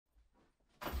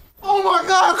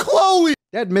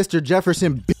That Mr.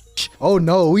 Jefferson bitch. Oh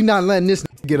no, we not letting this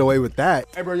get away with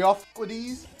that. Hey bro, y'all with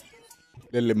these?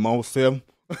 The lemon sim.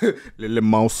 The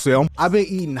lemon sim. I've been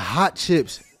eating hot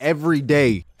chips every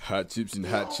day. Hot chips and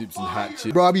hot chips and hot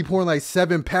chips. Bro, I be pouring like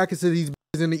 7 packets of these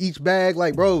into each bag.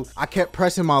 Like, bro, I kept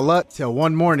pressing my luck till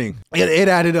one morning. It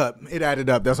added up. It added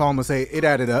up. That's all I'm gonna say. It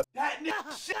added up. That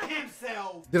nigga shit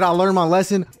himself. Did I learn my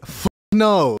lesson?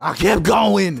 No. I kept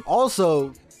going.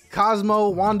 Also, Cosmo,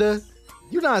 Wanda,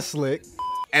 you're not slick.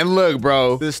 And look,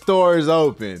 bro, the store is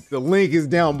open. The link is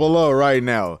down below right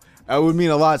now. That would mean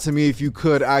a lot to me if you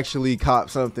could actually cop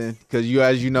something, because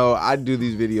as you know, I do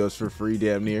these videos for free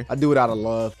damn near. I do it out of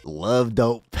love. Love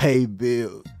don't pay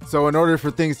bills. So in order for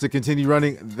things to continue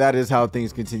running, that is how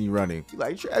things continue running.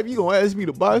 Like, Trav, you gonna ask me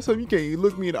to buy something? You can't even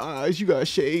look me in the eyes. You got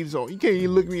shades on. You can't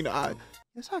even look me in the eye.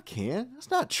 Yes, I can.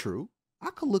 That's not true.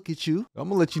 I could look at you. I'm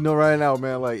gonna let you know right now,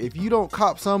 man. Like, if you don't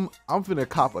cop some, I'm finna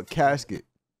cop a casket.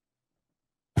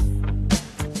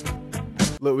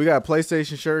 Look, we got a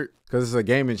PlayStation shirt because it's a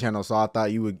gaming channel, so I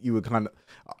thought you would kind of.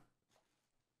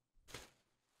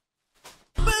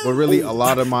 But really, a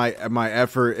lot of my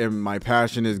effort and my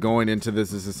passion is going into this.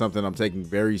 This is something I'm taking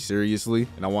very seriously,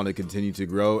 and I want to continue to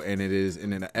grow. And it is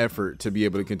in an effort to be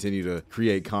able to continue to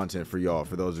create content for y'all,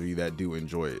 for those of you that do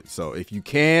enjoy it. So if you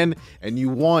can and you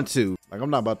want to, like,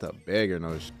 I'm not about to beg or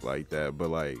no shit like that,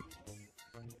 but like.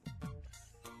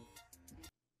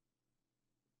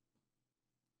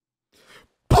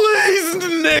 Please,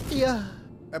 Nick. Yeah.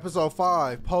 Episode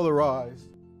 5, Polarized.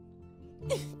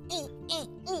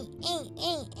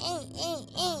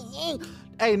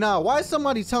 Hey, nah, why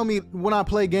somebody tell me when I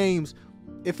play games,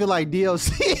 it feel like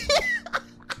DLC?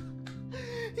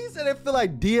 He said it feel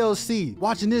like DLC.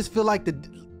 Watching this feel like the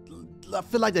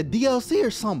DLC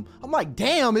or something. I'm like,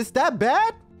 damn, it's that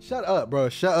bad? Shut up, bro.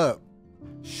 Shut up.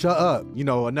 Shut up. You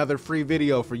know, another free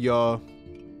video for y'all.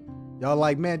 Y'all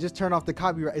like, man, just turn off the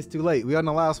copyright. It's too late. We on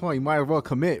the last one. You might as well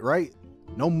commit, right?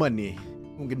 No money.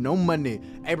 Don't get no money.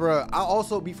 Hey, bro, I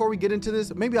also, before we get into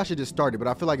this, maybe I should just start it, but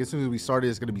I feel like as soon as we start it,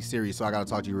 it's going to be serious, so I got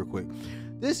to talk to you real quick.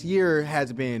 This year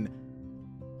has been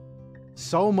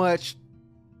so much.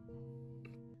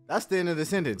 That's the end of the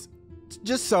sentence.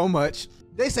 Just so much.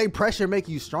 They say pressure make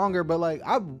you stronger, but like,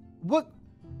 I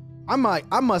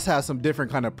must have some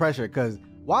different kind of pressure, because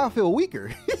why I feel weaker?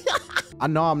 I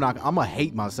know I'm gonna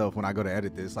hate myself when I go to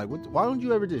edit this. Like, why don't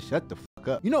you ever just shut the fuck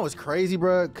up? You know what's crazy,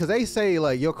 bro? Because they say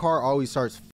like your car always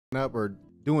starts fucking up or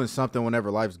doing something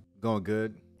whenever life's going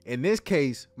good. In this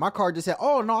case, my car just said,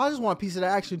 oh no, I just want a piece of the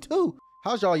action too.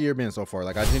 How's y'all year been so far?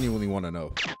 Like, I genuinely want to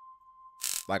know.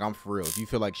 Like, I'm for real. If you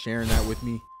feel like sharing that with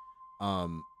me,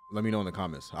 let me know in the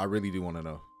comments. I really do want to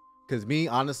know. Because me,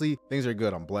 honestly, things are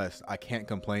good. I'm blessed. I can't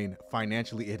complain.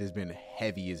 Financially, it has been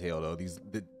heavy as hell though.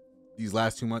 These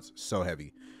last 2 months, so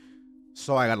heavy.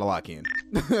 So I gotta lock in.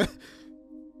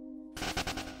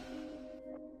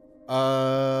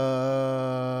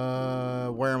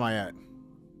 Where am I at?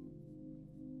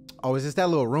 Oh, is this that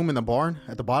little room in the barn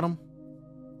at the bottom?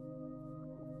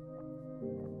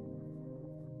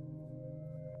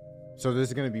 So this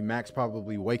is gonna be Max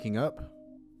probably waking up.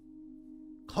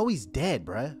 Chloe's dead,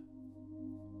 bruh.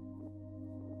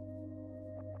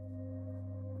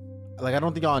 Like, I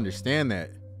don't think y'all understand that.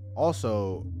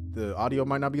 Also, the audio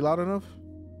might not be loud enough.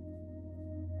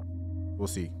 We'll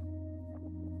see.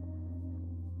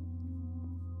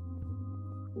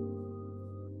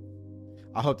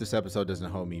 I hope this episode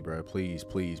doesn't hold me, bro. Please,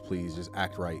 please, please, just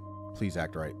act right. Please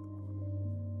act right.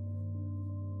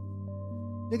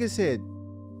 Nigga said,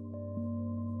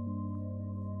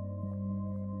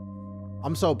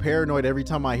 I'm so paranoid every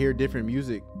time I hear different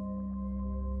music.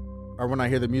 Or when I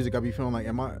hear the music, I be feeling like,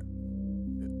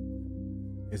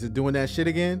 is it doing that shit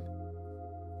again?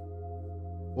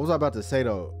 What was I about to say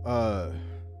though?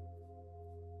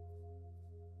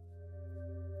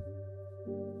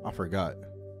 I forgot.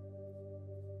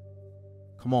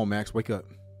 Come on, Max, wake up.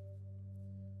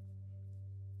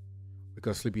 Wake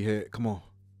up, sleepyhead. Come on.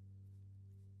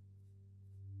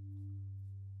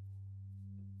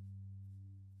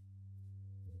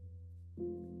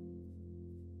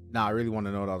 Nah, I really want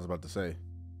to know what I was about to say.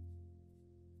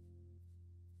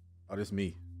 Oh, this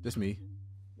me. This me.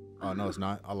 Oh, no, it's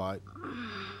not. I lied.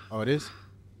 Oh, it is?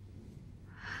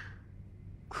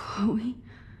 Chloe?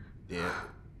 Yeah.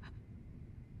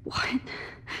 What?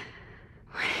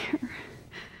 Where?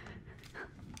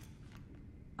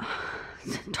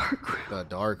 The dark room. The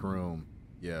dark room.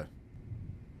 Yeah.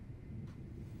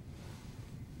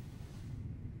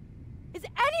 Is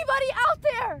anybody out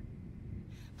there?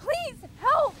 Please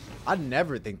help! I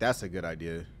never think that's a good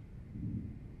idea.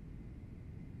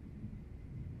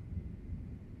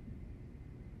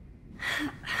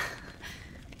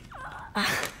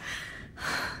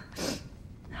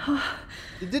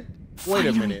 Wait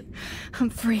a minute. I'm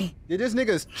free. Did this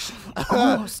nigga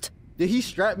Almost. Did he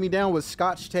strap me down with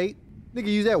scotch tape? Nigga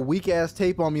use that weak ass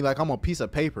tape on me like I'm a piece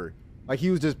of paper. Like he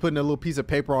was just putting a little piece of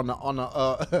paper on the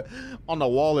on the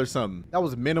wall or something. That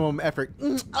was minimum effort.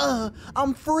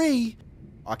 I'm free.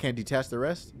 I can't detach the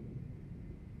rest.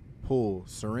 Pull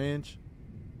syringe.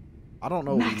 I don't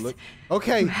know. Max, Look.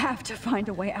 Okay. You have to find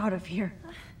a way out of here.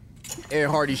 Ed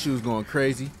Hardy shoes going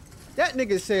crazy. That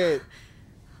nigga said,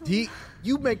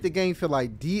 you make the game feel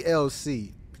like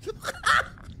DLC.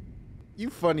 You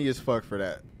funny as fuck for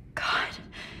that. God,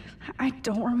 I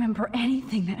don't remember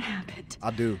anything that happened.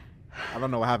 I do. I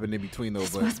don't know what happened in between those,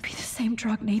 This but must be the same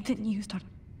drug Nathan used on.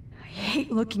 I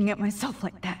hate looking at myself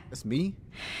like that. that's me.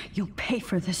 You'll pay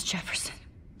for this, Jefferson.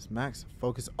 It's Max.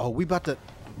 Focus. Oh, we about to.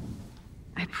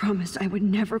 I promised I would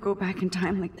never go back in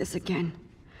time like this again.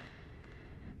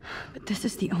 But this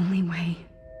is the only way.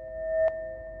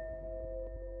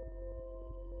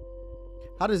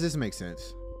 How does this make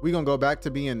sense? We gonna go back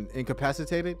to being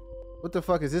incapacitated? What the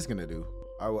fuck is this gonna do?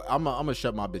 I'm gonna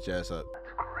shut my bitch ass up.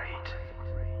 That's great.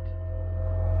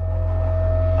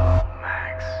 Oh,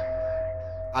 Max.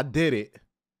 I did it.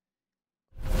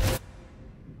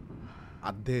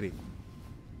 I did it.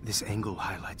 This angle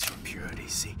highlights your purity,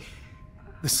 see?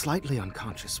 The slightly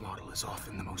unconscious model is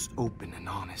often the most open and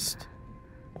honest.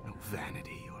 No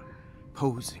vanity or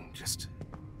posing, just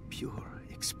pure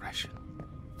expression.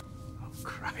 Oh,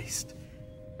 Christ.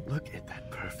 Look at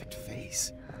that perfect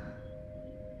face.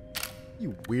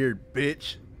 You weird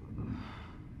bitch.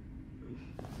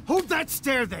 Hold that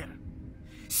stare there!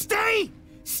 Stay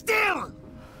still!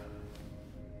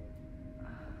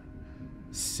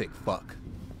 Sick fuck.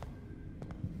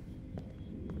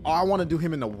 Oh, I want to do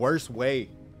him in the worst way.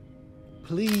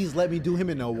 Please let me do him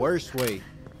in the worst way.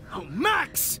 Oh,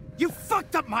 Max! You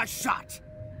fucked up my shot!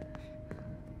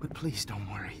 But please don't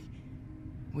worry.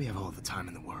 We have all the time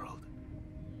in the world.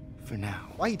 For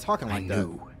now. Why you talking like that? I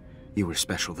knew you were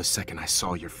special the second I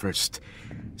saw your first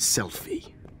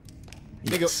selfie.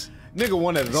 Nigga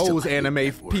one of I still those hate anime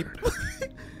that word. people.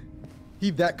 He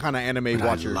that kind of anime But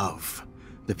watcher. I love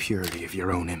the purity of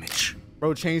your own image.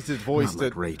 Bro changed his voice Not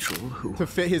like Rachel, who to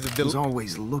fit his was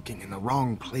always looking in the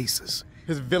wrong places.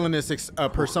 his villainous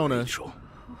persona. Rachel.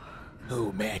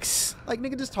 Oh, Max. Like,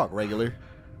 nigga, just talk regular.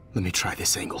 Let me try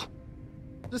this angle.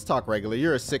 Just talk regular.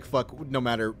 You're a sick fuck no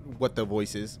matter what the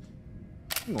voice is.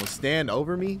 You gonna stand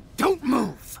over me? Don't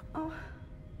move!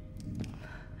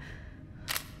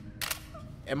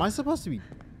 Am I supposed to be...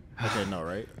 Okay, no,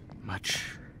 right? Much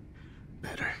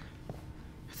better.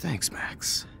 Thanks,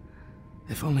 Max.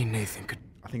 If only Nathan could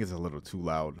I think it's a little too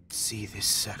loud. see this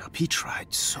setup. He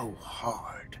tried so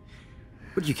hard.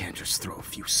 But you can't just throw a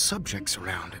few subjects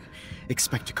around and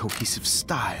expect a cohesive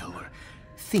style or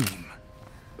theme.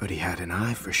 But he had an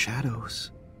eye for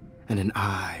shadows, and an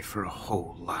eye for a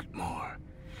whole lot more,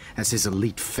 as his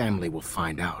elite family will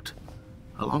find out,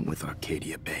 along with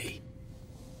Arcadia Bay.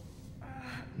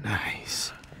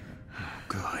 Nice. Oh,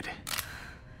 good.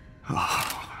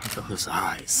 Oh, those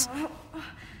eyes.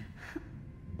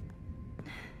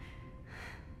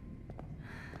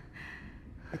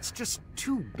 It's just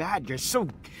too bad you're so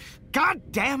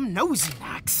goddamn nosy,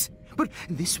 Max. But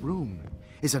this room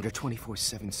is under 24/7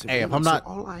 surveillance. Hey, if I'm not- so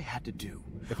all I had to do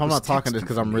If I'm was not talking, text it's you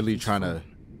because from I'm really Nathan's trying to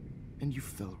phone, and you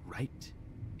fell right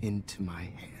into my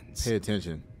hands. pay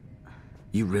attention.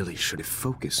 You really should have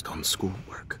focused on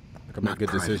schoolwork, I can make not good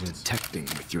private decisions. detecting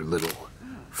with your little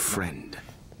friend.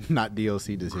 Not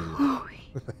DLC decisions.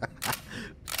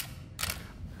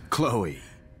 Chloe.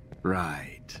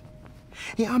 Right.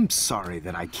 Yeah, I'm sorry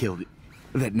that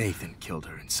that Nathan killed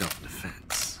her in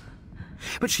self-defense.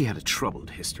 But she had a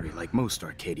troubled history like most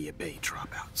Arcadia Bay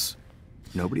dropouts.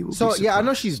 Nobody will So, be yeah, I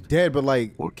know surprised she's dead, but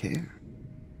like, or care.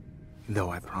 Though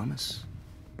I promise,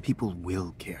 people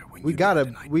will care when we you die gotta,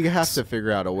 tonight, we have Max. to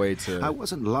figure out a way I to,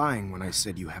 wasn't lying when I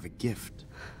said you have a gift.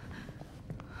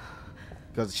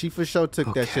 because she for sure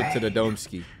took that shit to the Okay.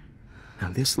 Domski.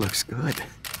 Now this looks good.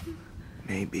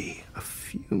 Maybe a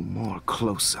few more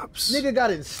close-ups. Nigga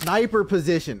got in sniper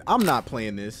position. I'm not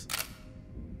playing this.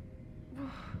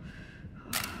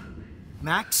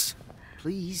 Max,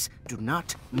 please do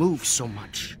not move so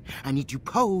much. I need you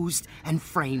posed and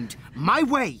framed my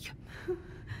way.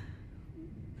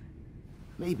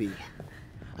 Maybe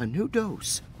a new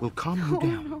dose will calm you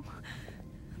down.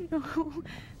 No.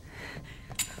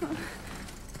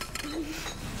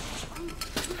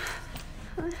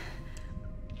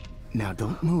 Now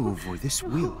don't move or this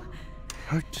will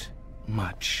hurt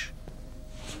much.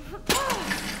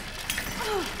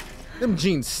 Them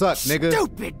jeans suck, nigga.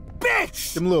 Stupid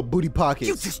bitch! Them little booty pockets.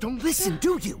 You just don't listen,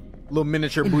 do you? Little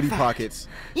miniature In booty fact, pockets.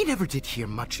 You never did hear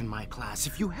much in my class.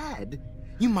 If you had,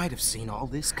 you might have seen all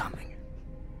this coming.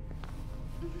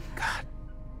 God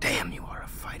damn, you are a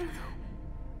fighter,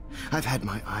 though. I've had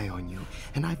my eye on you,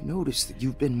 and I've noticed that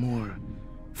you've been more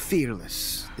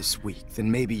fearless this week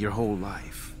than maybe your whole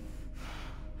life.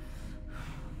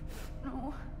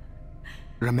 No.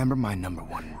 Remember my #1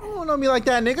 You rule. don't know me like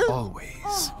that, nigga.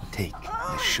 Always take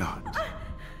the shot.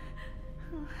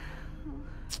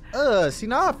 See,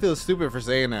 now I feel stupid for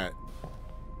saying that.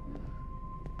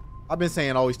 I've been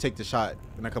saying always take the shot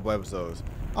in a couple episodes.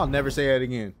 I'll never say that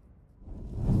again.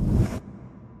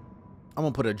 I'm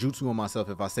gonna put a jutsu on myself.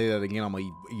 If I say that again, I'm gonna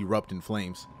erupt in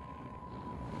flames.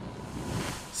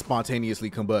 Spontaneously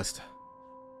combust.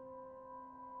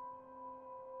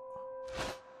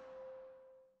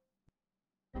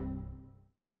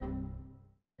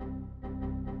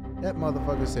 That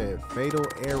motherfucker said fatal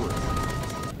error.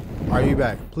 Are you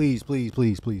back? Please, please,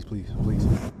 please, please, please, please,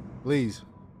 please.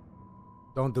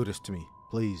 Don't do this to me.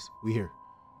 Please, we here.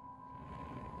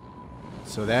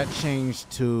 So that changed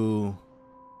to...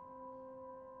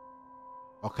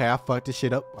 Okay, I fucked this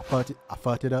shit up. I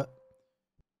fucked it up.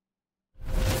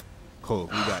 Cool,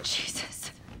 we got it.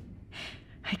 Jesus.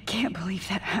 I can't believe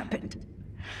that happened.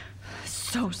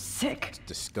 So sick.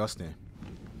 Disgusting.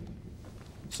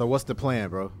 So what's the plan,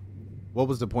 bro? What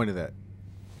was the point of that?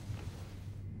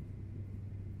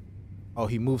 Oh,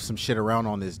 he moved some shit around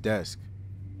on his desk.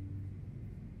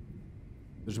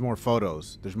 There's more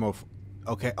photos. There's more.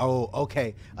 Okay. Oh,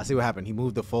 okay. I see what happened. He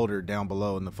moved the folder down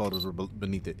below and the photos were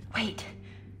beneath it. Wait.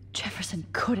 Jefferson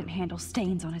couldn't handle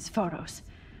stains on his photos.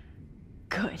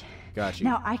 Good. Got you.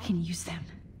 Now I can use them.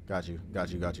 Got you. Got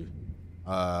you. Got you.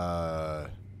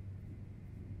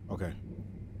 Okay.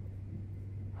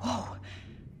 Whoa.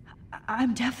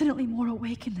 I'm definitely more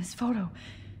awake in this photo.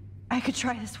 I could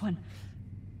try this one.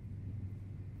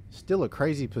 Still a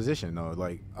crazy position though.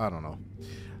 Like, I don't know.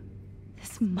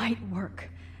 This might work.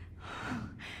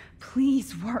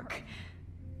 Please work.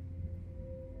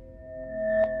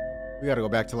 We gotta go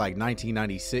back to like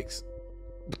 1996.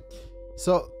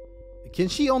 So, can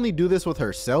she only do this with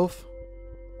herself?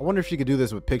 I wonder if she could do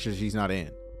this with pictures she's not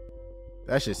in.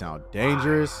 That shit sound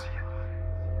dangerous.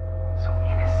 So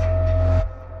innocent.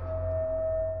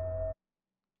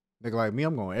 Nigga like me,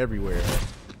 I'm going everywhere.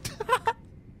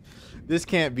 This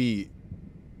can't be.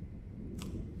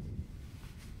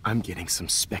 I'm getting some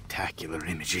spectacular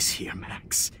images here,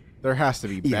 Max. There has to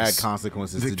be bad Yes,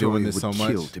 consequences to Victoria doing this would so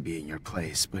kill much. to be in your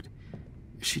place, but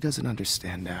she doesn't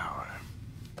understand our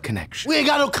connection. We ain't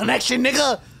got no connection,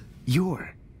 nigga.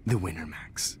 You're the winner,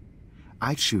 Max.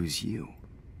 I choose you.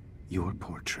 Your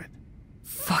portrait.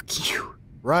 Fuck you.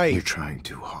 Right. You're trying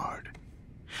too hard.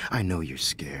 I know you're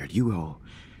scared. You all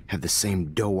have the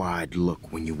same doe-eyed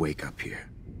look when you wake up here,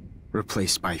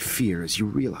 replaced by fear as you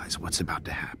realize what's about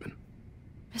to happen.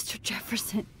 Mr.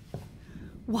 Jefferson,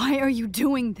 why are you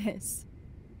doing this?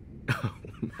 Oh,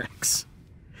 Max.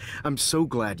 I'm so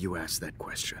glad you asked that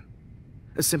question.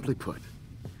 Simply put,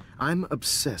 I'm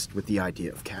obsessed with the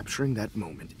idea of capturing that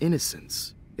moment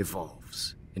innocence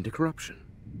evolves into corruption.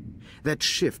 That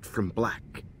shift from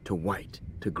black to white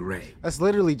to gray. That's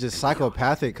literally just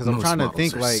psychopathic because I'm Most trying to models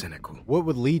think are like cynical. what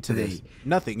would lead to this? They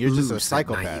Nothing. You're just a lose that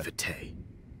psychopath. naivete.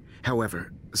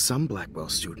 However, some Blackwell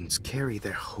students carry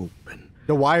their hope and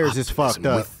The wires is optimism fucked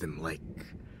up. with them like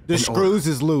The an screws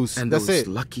aura. is loose. And That's those it.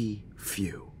 lucky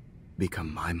few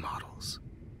become my models,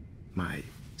 my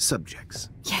subjects.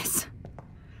 Yes,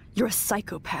 you're a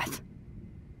psychopath.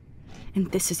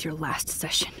 And this is your last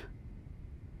session.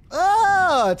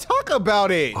 Ah, talk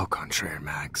about it. Au contraire,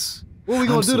 Max. What we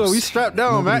gonna I'm do so though? We sane strapped that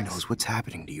down, nobody Max. knows what's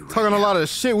happening to you right Talking now. a lot of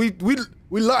shit. We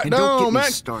locked And don't get down, me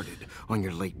Max. started on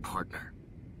your late partner.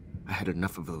 I had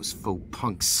enough of those faux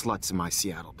punk sluts in my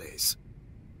Seattle days.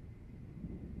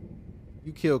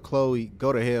 You killed Chloe.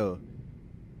 Go to hell.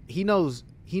 He knows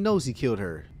he killed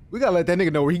her. We gotta let that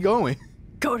nigga know where he going.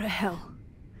 Go to hell.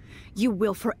 You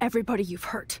will for everybody you've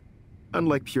hurt.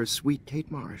 Unlike pure sweet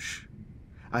Kate Marsh,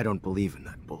 I don't believe in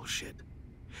that bullshit.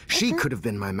 She could have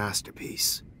been my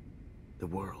masterpiece. The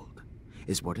world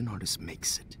is what an artist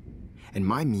makes it. And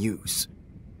my muse...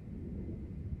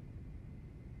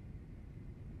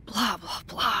 Blah, blah,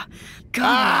 blah.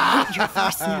 God, hate your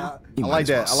voice now. You I might like as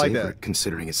well that. I like savor that. it,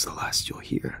 considering it's the last you'll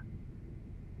hear.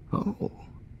 Oh.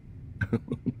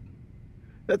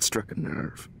 That struck a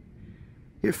nerve.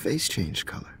 Your face changed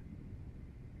color.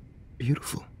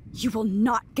 Beautiful. You will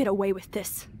not get away with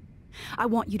this. I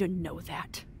want you to know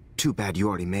that. Too bad you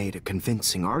already made a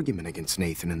convincing argument against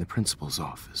Nathan in the principal's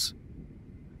office.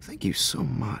 Thank you so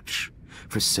much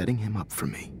for setting him up for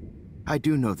me. I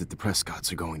do know that the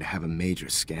Prescotts are going to have a major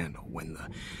scandal when the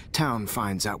town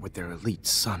finds out what their elite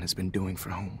son has been doing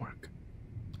for homework.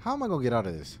 How am I gonna get out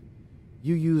of this?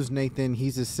 You use Nathan,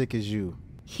 he's as sick as you.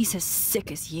 He's as sick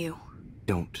as you.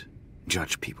 Don't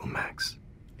judge people, Max.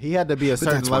 He had to be a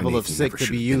certain that's why level of Nathan sick never to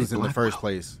should be have been used at in the first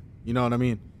Blackwell. place. You know what I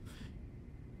mean?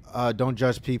 Don't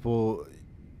judge people.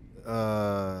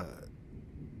 Oh,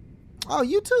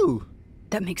 you too.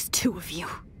 That makes two of you.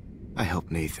 I helped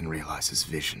Nathan realize his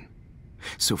vision.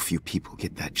 So few people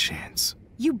get that chance.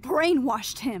 You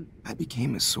brainwashed him. I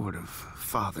became a sort of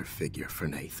father figure for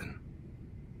Nathan.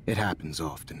 It happens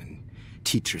often in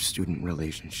teacher-student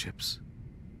relationships.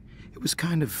 It was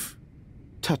kind of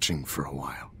touching for a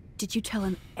while. Did you tell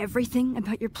him everything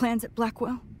about your plans at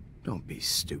Blackwell? Don't be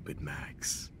stupid,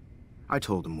 Max. I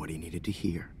told him what he needed to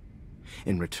hear.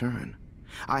 In return,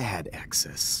 I had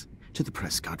access to the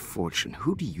Prescott fortune.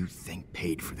 Who do you think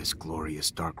paid for this glorious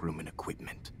darkroom and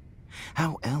equipment?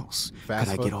 How else Fast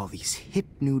could I food? get all these hip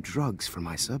new drugs for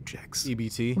my subjects?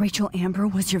 EBT. Rachel Amber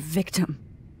was your victim,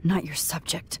 not your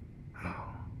subject.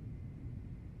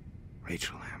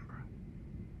 Rachel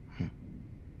Amber.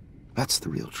 That's the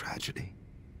real tragedy.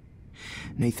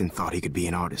 Nathan thought he could be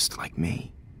an artist like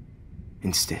me.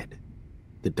 Instead,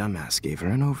 the dumbass gave her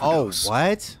an Oh, overdose.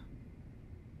 what?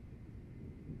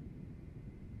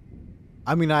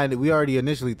 I mean, we already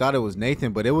initially thought it was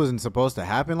Nathan, but it wasn't supposed to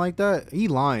happen like that. He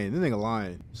lying. This nigga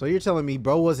lying. So you're telling me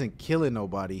bro wasn't killing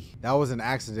nobody. That was an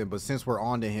accident, but since we're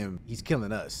on to him, he's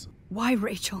killing us. Why,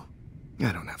 Rachel?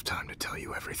 I don't have time to tell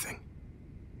you everything.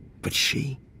 But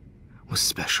she was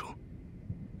special.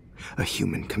 A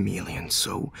human chameleon,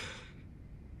 so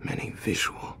many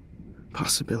visual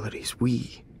possibilities.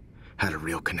 We had a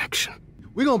real connection.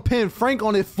 We gonna pin Frank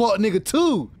on this fuck nigga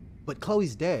too. But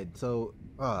Chloe's dead, so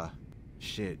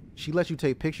shit. She let you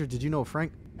take pictures. Did you know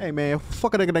Frank? Hey man,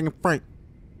 fuck a nigga named Frank.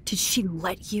 Did she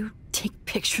let you take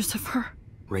pictures of her?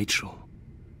 Rachel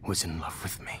was in love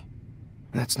with me.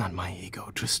 That's not my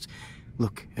ego. Just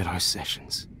look at our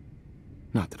sessions.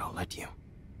 Not that I'll let you.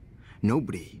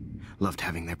 Nobody loved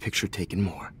having their picture taken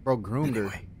more. Bro groomed her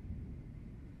Anyway,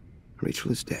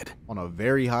 Rachel is dead. on a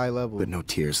very high level. But no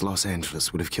tears. Los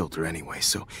Angeles would have killed her anyway,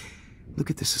 so look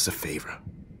at this as a favor.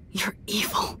 You're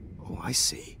evil. Oh, I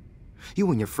see. You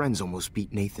and your friends almost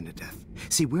beat Nathan to death.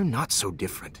 See, we're not so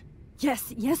different.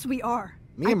 Yes, we are.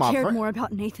 Me and I my cared friend- more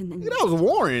about Nathan than you. That was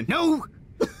Warren. No,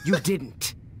 you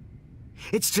didn't.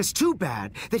 It's just too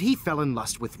bad that he fell in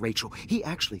lust with Rachel. He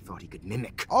actually thought he could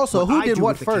mimic. Also, who I did do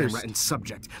what with the camera first? and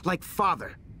subject, like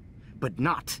father, but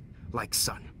not like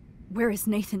son. Where is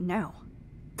Nathan now?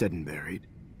 Dead and buried.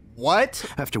 What?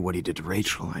 After what he did to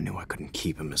Rachel, I knew I couldn't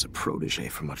keep him as a protege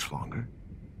for much longer.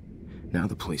 Now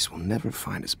the police will never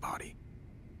find his body.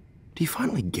 Do you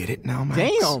finally get it now, Max?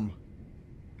 Damn.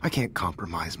 I can't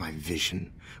compromise my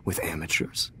vision with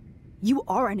amateurs. You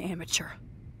are an amateur.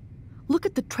 Look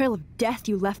at the trail of death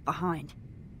you left behind.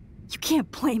 You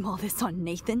can't blame all this on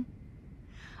Nathan.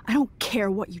 I don't care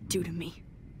what you do to me.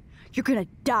 You're gonna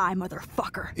die,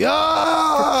 motherfucker. For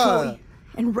Yeah. Chloe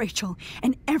and Rachel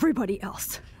and everybody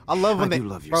else. I love when I they do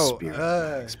love your bro, spirit,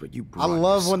 Max, but you I brought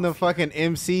love when the yourself fucking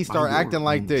MC by start your acting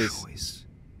like own this. choice.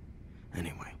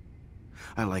 Anyway,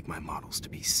 I like my models to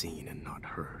be seen and not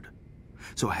heard.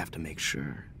 So I have to make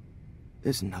sure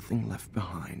there's nothing left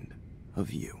behind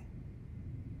of you.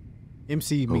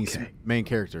 MC means Okay. main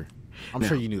character. I'm Now-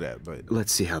 sure you knew that, but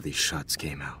Let's see how these shots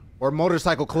came out. or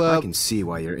Motorcycle I Club. can see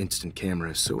why your instant camera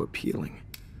is so appealing.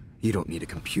 You don't need a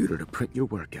computer to print your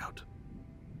work out.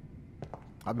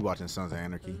 I'll be watching Sons of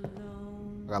Anarchy.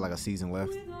 I got like a season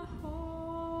left.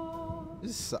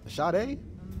 This is Sade?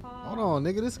 Hold on,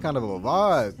 nigga. This is kind of a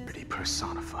vibe. Pretty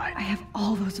personified. I have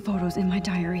all those photos in my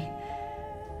diary.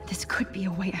 This could be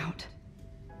a way out.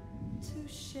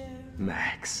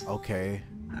 Max, Okay.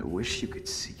 I wish you could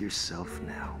see yourself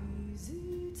now.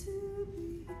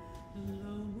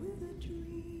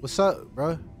 What's up,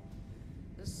 bro?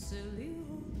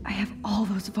 I have all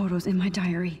those photos in my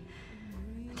diary.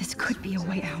 This could be a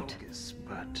way out. Focus,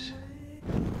 but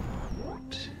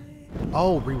what?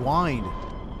 Oh, rewind.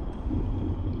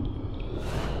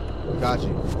 Got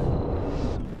you.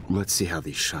 Let's see how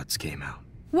these shots came out.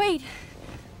 Wait!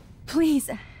 Please,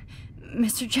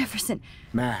 Mr. Jefferson.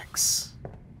 Max,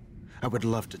 I would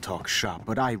love to talk shop,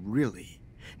 but I really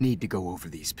need to go over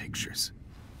these pictures,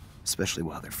 especially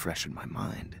while they're fresh in my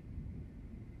mind.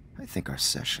 I think our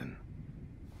session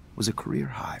was a career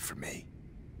high for me.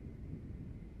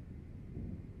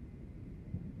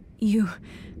 You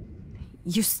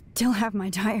still have my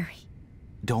diary.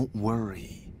 Don't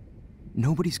worry.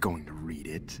 Nobody's going to read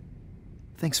it.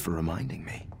 Thanks for reminding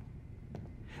me.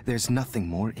 there's nothing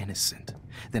more innocent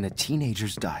than a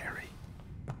teenager's diary.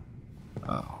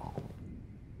 Oh,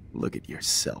 look at your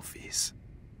selfies.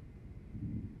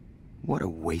 What a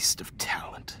waste of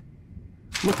talent.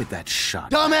 Look at that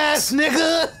shot. Dumbass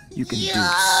nigga! You can do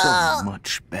so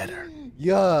much better.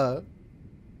 Yeah.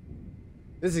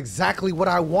 This is exactly what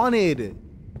I wanted.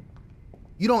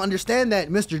 You don't understand that,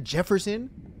 Mr. Jefferson?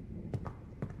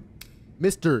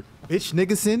 Mr. Bitch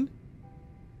Niggerson?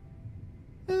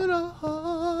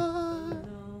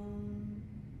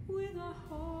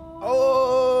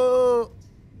 Oh!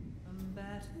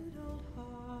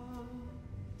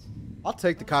 I'll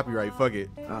take the copyright, fuck it.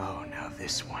 Oh, now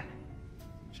this one.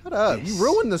 Shut up, you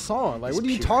ruined the song. Like, what are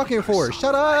you talking for?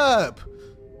 Shut up!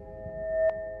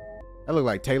 That looked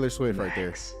like Taylor Swift right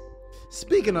there.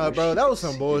 Speaking of, bro, that was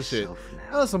some bullshit.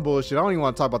 That was some bullshit. I don't even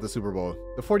want to talk about the Super Bowl.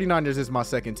 The 49ers is my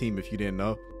second team, if you didn't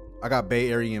know. I got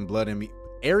Bay Area blood in me.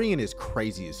 Aryan is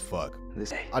crazy as fuck.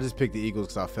 I just picked the Eagles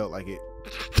because I felt like it.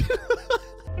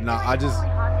 Nah,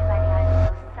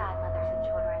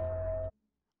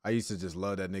 I used to just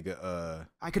love that nigga,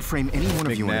 I could frame any one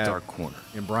of you in a dark corner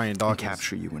and Brian and Dawkins.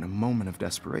 capture you in a moment of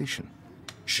desperation.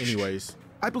 Anyways.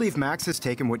 I believe Max has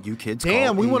taken what you kids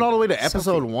Damn, call we went all the way to selfie.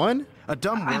 episode 1? A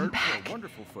dumb I'm word back. for a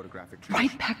wonderful photographic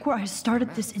Right back where I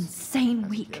started this insane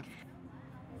week.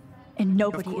 And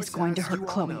nobody is going to hurt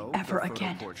Chloe ever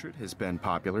again. Portrait has been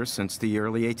popular since the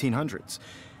early 1800s.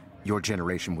 Your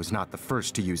generation was not the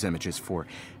first to use images for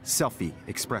selfie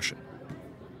expression.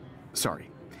 Sorry,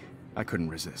 I couldn't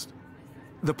resist.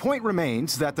 The point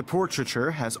remains that the portraiture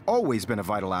has always been a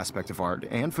vital aspect of art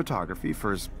and photography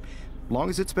for as long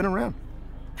as it's been around.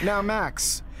 Now,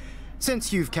 Max,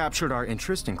 since you've captured our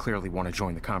interest and clearly want to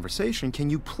join the conversation, can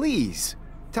you please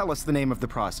tell us the name of the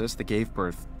process that gave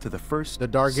birth to the first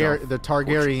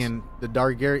Targaryen.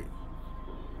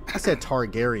 I said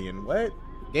Targaryen. What?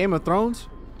 Game of Thrones?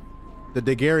 The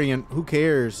Targaryen. Who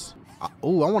cares? I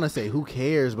want to say who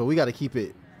cares, but we got to keep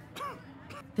it.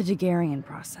 The Targaryen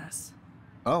process.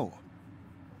 Oh.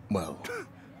 Well,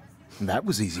 that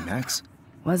was easy, Max.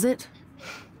 Was it?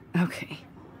 Okay.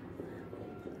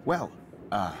 Well,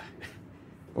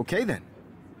 okay then.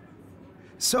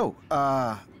 So,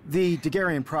 the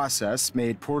Targaryen process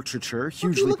made portraiture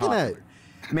hugely popular,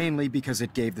 mainly because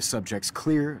it gave the subjects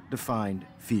clear, defined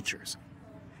features.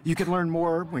 You can learn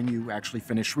more when you actually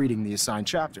finish reading the assigned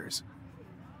chapters.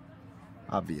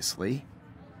 Obviously,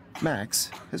 Max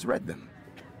has read them.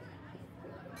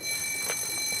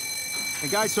 And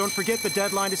guys, don't forget the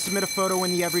deadline to submit a photo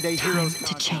in the Everyday Heroes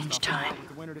to change time.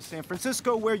 The winner to San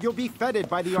Francisco, where you'll be feted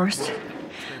by the First,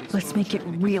 let's make it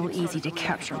real easy to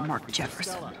capture Mark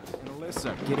Jefferson. And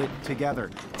Alyssa, get it together.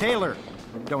 Taylor,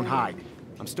 don't hide.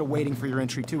 I'm still waiting for your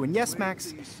entry too. And yes,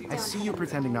 Max, I see you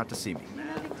pretending not to see me.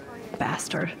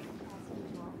 Bastard.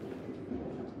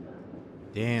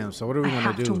 Damn, so what are we I gonna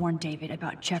have do? to warn David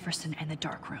about Jefferson and the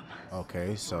dark room.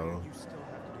 Okay, so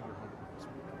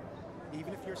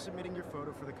Even if you're submitting your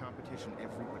photo for the competition,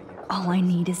 everybody... All I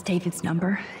need is David's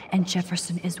number, and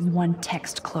Jefferson is one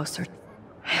text closer.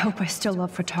 I hope I still love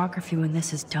photography when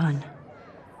this is done.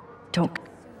 Don't...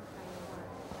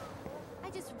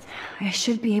 I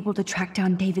should be able to track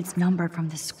down David's number from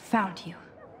this... Found you.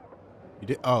 you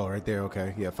did. Oh, right there.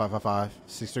 Okay, yeah,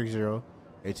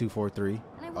 555-630-8243.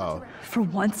 Oh, For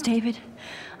once, David,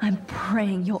 I'm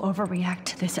praying you'll overreact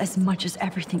to this as much as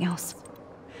everything else.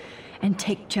 And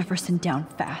take Jefferson down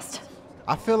fast.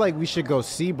 I feel like we should go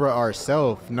Zebra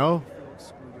ourselves. No,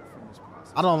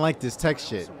 I don't like this text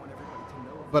shit.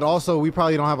 But also, we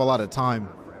probably don't have a lot of time.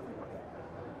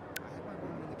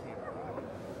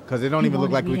 Because it don't even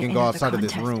look like we can go outside of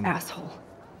this room. Asshole.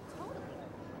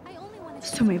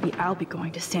 So maybe I'll be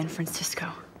going to San Francisco.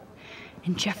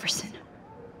 And Jefferson,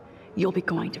 you'll be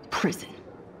going to prison.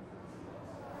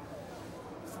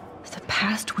 The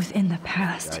past within the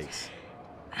past. Yikes.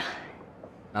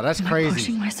 Now that's Am I crazy.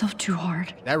 pushing myself too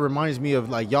hard? That reminds me of,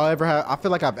 like, y'all ever have... I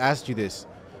feel like I've asked you this.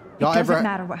 It doesn't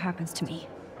matter what happens to me.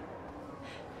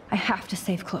 I have to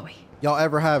save Chloe. Y'all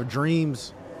ever have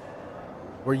dreams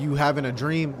where you having a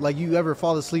dream? Like, you ever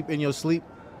fall asleep in your sleep?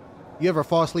 You ever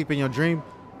fall asleep in your dream?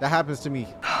 That happens to me.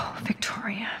 Oh,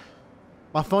 Victoria.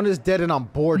 My phone is dead and I'm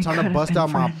bored, We trying to could've bust been out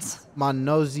friends. my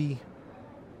nosy.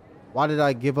 Why did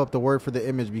I give up the word for the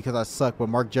image? Because I suck, but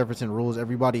Mark Jefferson rules.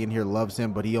 Everybody in here loves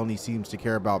him, but he only seems to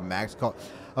care about Max.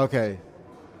 Okay.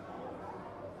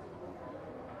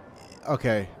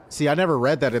 Okay. See, I never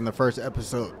read that in the first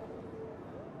episode.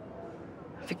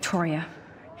 Victoria,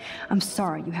 I'm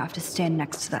sorry you have to stand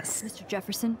next to that. Mr.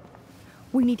 Jefferson,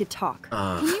 we need to talk.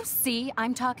 Can you see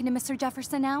I'm talking to Mr.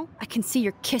 Jefferson now? I can see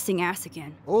you're kissing ass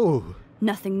again. Oh.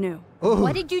 Nothing new. Oh.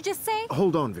 What did you just say?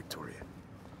 Hold on, Victoria.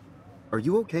 Are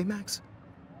you okay, Max?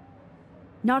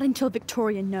 Not until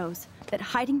Victoria knows that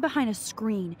hiding behind a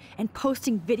screen and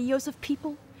posting videos of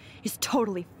people is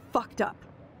totally fucked up.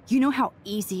 You know how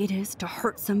easy it is to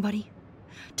hurt somebody?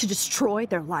 To destroy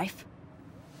their life?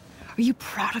 Are you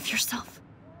proud of yourself?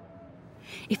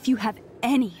 If you have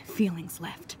any feelings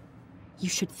left, you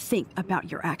should think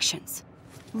about your actions.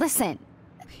 Listen,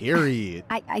 Period.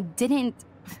 I didn't...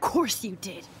 Of course you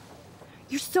did.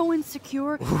 You're so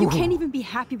insecure, you can't even be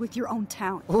happy with your own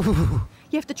town.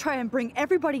 You have to try and bring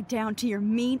everybody down to your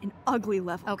mean and ugly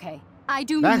level. Okay, I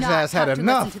do Max not has had have to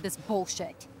enough. listen to this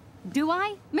bullshit. Do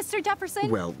I, Mr. Jefferson?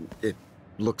 Well, it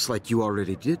looks like you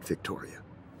already did, Victoria.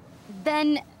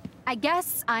 Then I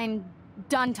guess I'm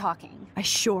done talking. I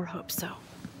sure hope so.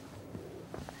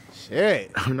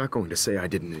 Shit. I'm not going to say I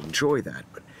didn't enjoy that,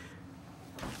 but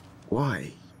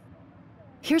why?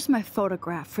 Here's my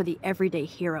photograph for the Everyday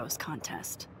Heroes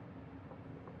contest.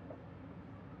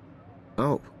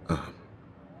 Oh,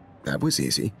 that was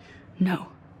easy. No,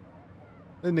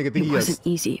 That nigga it think he wasn't has,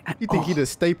 easy at he think he all. the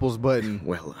Staples button.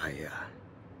 Well,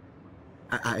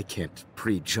 I can't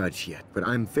prejudge yet, but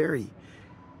I'm very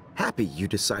happy you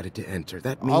decided to enter.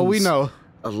 That means Oh, we know.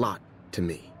 a lot to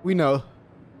me. We know.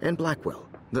 And Blackwell.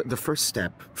 The first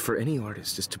step for any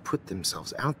artist is to put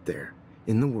themselves out there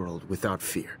in the world without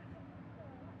fear.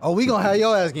 Oh, we gonna have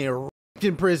your ass getting r***ed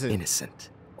in prison. Innocent.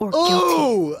 Or guilty.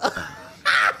 Ooh!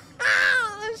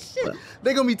 Shit.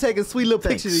 They gonna be taking sweet little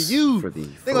Thanks pictures of you. for the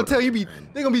They gonna photo, tell you man.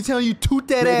 they gonna be telling you toot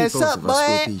that Maybe ass both up, of us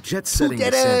will boy. be jet Toot setting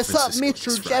that to San ass up, Francisco Mr.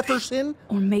 this Friday. Jefferson.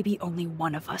 Or maybe only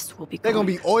one of us will be They going.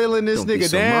 gonna be oiling this Don't be nigga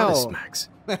so down. modest, Max.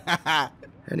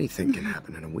 Anything can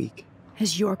happen in a week.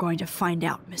 As you're going to find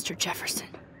out, Mr. Jefferson.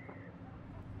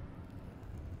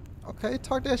 Okay,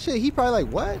 talk that shit. He probably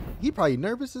like, what? He probably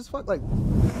nervous as fuck. Like,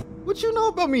 what you know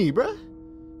about me, bruh?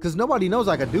 Because nobody knows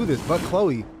I could do this but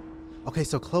Chloe. Okay,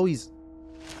 so Chloe's...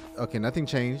 Okay, nothing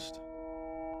changed.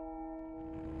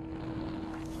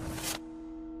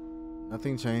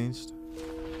 Nothing changed.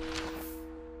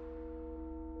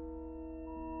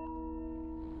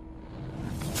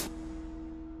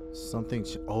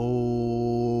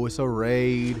 Oh, it's a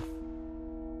raid.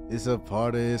 It's a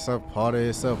party, it's a party,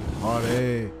 it's a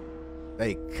party.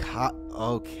 They caught,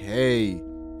 okay.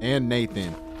 And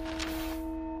Nathan.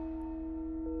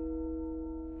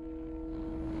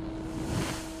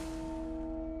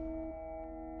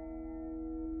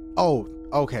 Oh,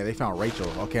 okay, they found Rachel.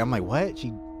 Okay, I'm like, what?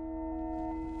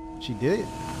 She did it?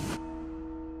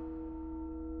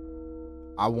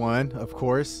 I won, of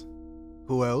course.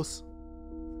 Who else?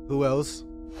 Who else?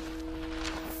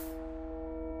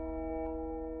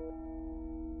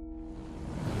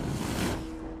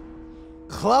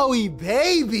 Chloe,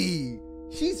 baby!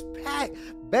 She's back.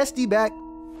 Bestie back.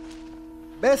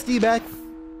 Bestie back.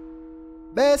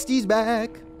 Bestie's back.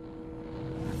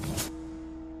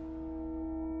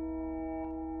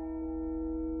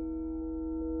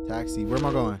 Taxi, where am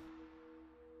I going?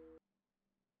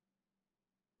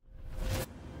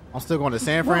 I'm still going to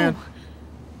San Fran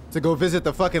to go visit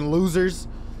the fucking losers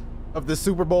of the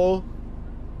Super Bowl.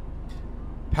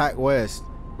 Pac West.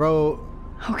 Bro.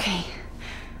 Okay.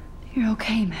 You're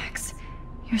okay, Max.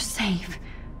 You're safe.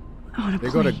 On a They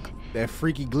plane. go to that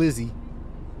freaky glizzy.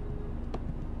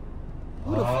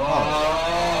 Who the fuck?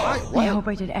 I hope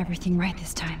I did everything right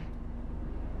this time.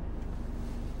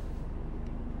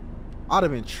 I'd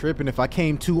have been tripping if I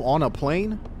came to on a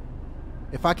plane.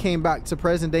 If I came back to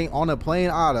present day on a plane,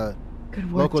 I'd have Good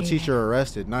work, local David. teacher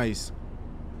arrested. Nice.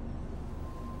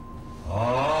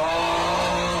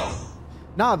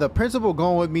 Nah, the principal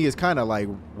going with me is kind of like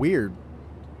weird.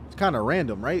 It's kind of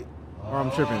random, right? Or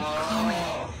I'm tripping. Chloe.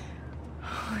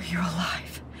 Oh, you're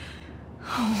alive.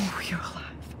 Oh, you're alive.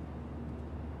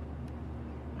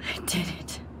 I did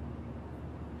it.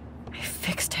 I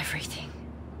fixed everything.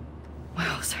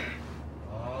 Wowzer.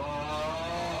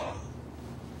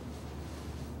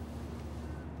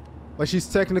 Like, she's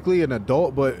technically an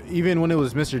adult, but even when it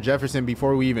was Mr. Jefferson,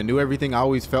 before we even knew everything, I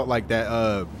always felt like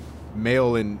that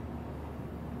male and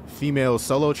female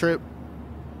solo trip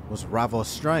was rather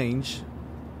strange.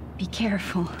 Be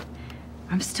careful.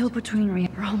 I'm still between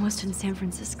We're almost in San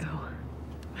Francisco.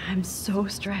 I'm so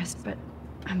stressed, but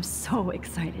I'm so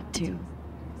excited too.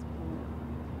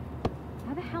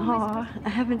 How the hell am I Aw, supposed I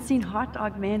haven't seen Hot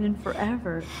Dog Man in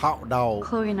forever. Hot dog.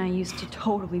 Chloe and I used to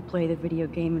totally play the video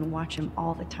game and watch him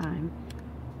all the time.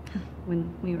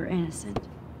 When we were innocent.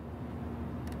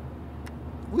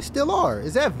 We still are.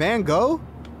 Is that Van Gogh?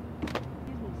 Excuse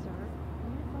me, sir.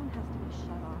 Your phone has to be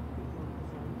shut off before we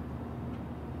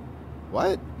begin.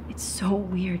 What? It's so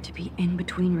weird to be in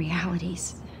between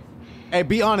realities. Hey,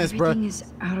 be honest, bro. Everything is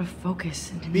out of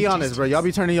focus. And in Be the honest, bro. Y'all be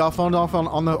distance. turning y'all phone off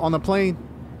on the plane.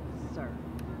 Sir.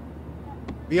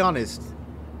 Be honest.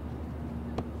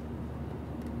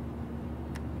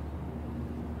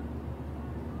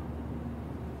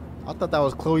 I thought that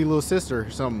was Chloe's little sister or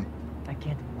something. I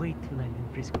can't wait to land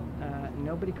in Frisco.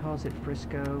 Nobody calls it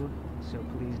Frisco, so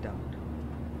please don't.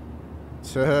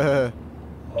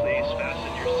 Please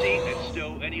fasten your seat and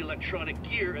stow any electronic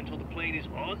gear until the plane is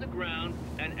on the ground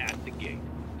and at the gate.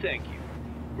 Thank you.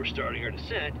 We're starting our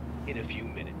descent in a few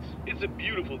minutes. It's a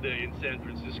beautiful day in San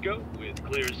Francisco with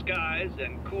clear skies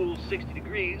and cool 60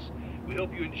 degrees. We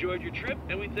hope you enjoyed your trip,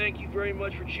 and we thank you very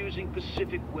much for choosing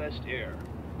Pacific West Air.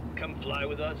 Come fly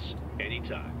with us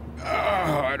anytime.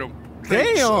 I don't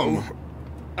think Damn. so.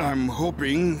 I'm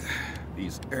hoping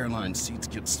these airline seats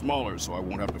get smaller so I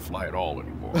won't have to fly at all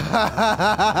anymore.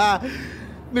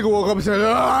 Nigga woke up and said,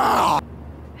 "Ah!"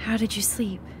 How did you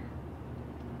sleep?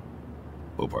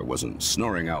 Hope I wasn't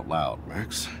snoring out loud,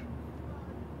 Max.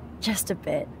 Just a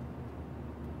bit.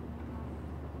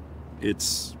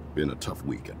 It's been a tough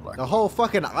week at Blackwell. The whole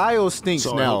fucking aisle stinks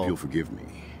So I now. hope you'll forgive me.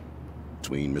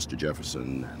 Between Mr.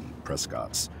 Jefferson and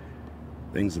Prescott's,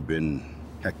 things have been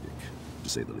hectic, to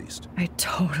say the least. I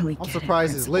totally I'm get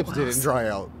surprised it, his Principal lips didn't Wells. dry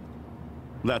out.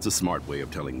 That's a smart way of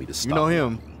telling me to stop. You know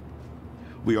him. working.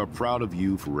 We are proud of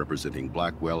you for representing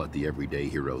Blackwell at the Everyday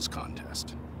Heroes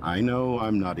contest. I know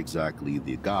I'm not exactly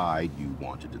the guide you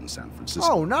wanted in San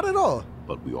Francisco, Oh, not at all.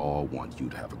 but we all want you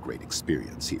to have a great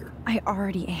experience here. I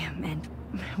already am, and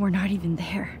we're not even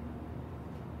there.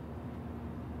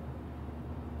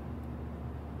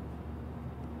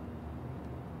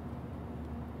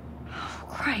 Oh,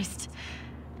 Christ.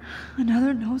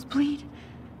 Another nosebleed?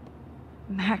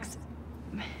 Max,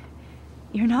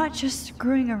 you're not just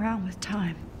screwing around with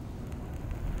time.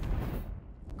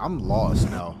 I'm lost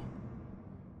now.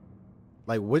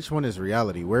 Like, which one is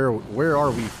reality? Where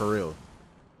are we for real?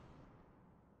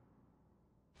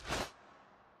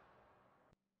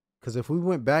 Because if we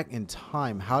went back in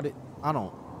time, how did... I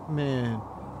don't... Man...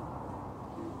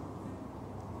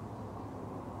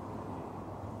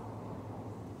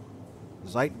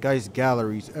 Zeitgeist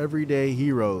Galleries, Everyday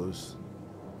Heroes.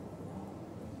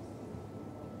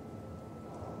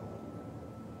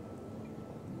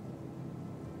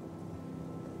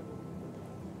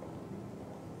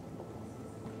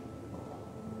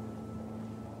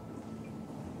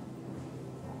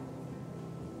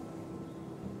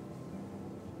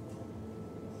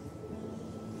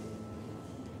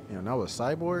 Damn, that was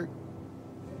Cyborg?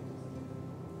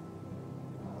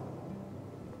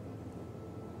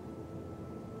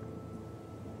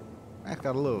 Max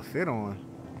got a little fit on.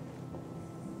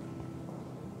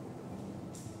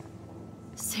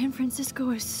 San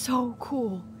Francisco is so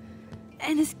cool.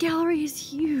 And this gallery is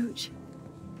huge.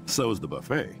 So is the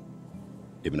buffet.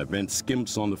 If an event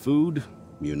skimps on the food,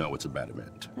 you know it's a bad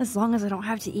event. As long as I don't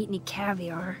have to eat any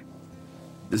caviar.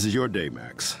 This is your day,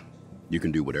 Max. You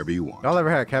can do whatever you want. Y'all ever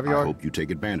had I caviar? hope you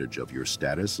take advantage of your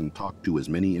status and talk to as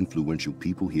many influential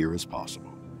people here as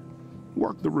possible.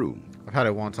 Work the room. I've had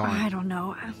it one time. I don't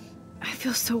know. I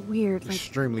feel so weird. Like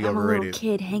Extremely I'm overrated a little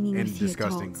kid hanging and with the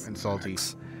disgusting adults. and salty.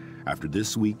 Max, after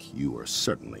this week, you are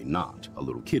certainly not a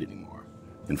little kid anymore.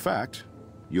 In fact,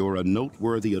 you're a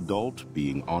noteworthy adult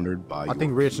being honored by I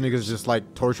think rich peers. niggas just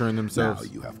like torturing Now themselves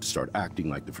you have to start acting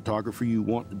like the photographer you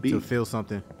want to be. to feel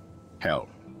something. Hell,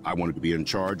 I wanted to be in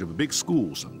charge of a big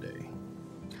school someday.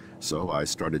 So I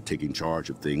started taking charge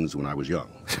of things when I was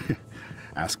young.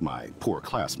 Ask my poor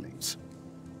classmates.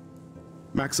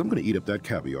 Max, I'm gonna eat up that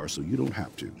caviar so you don't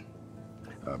have to.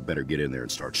 Better get in there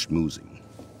and start schmoozing.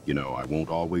 You know, I won't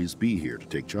always be here to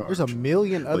take charge. There's a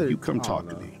million other... But you come I talk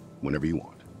don't to know. me whenever you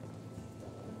want.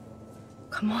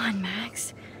 Come on,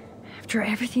 Max. After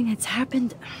everything that's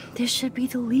happened, this should be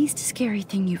the least scary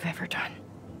thing you've ever done.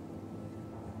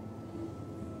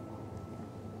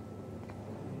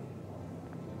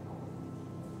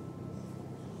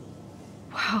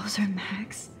 Wowzer,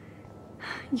 Max.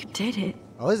 You did it.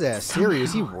 Oh, his ass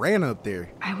serious. He Somehow. ran up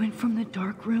there. I went from the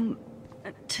dark room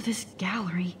to this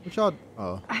gallery. What y'all...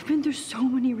 Oh. I've been through so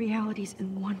many realities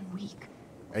in 1 week.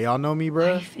 Hey, y'all know me,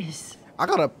 bruh? Life is I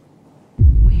got a...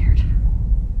 weird.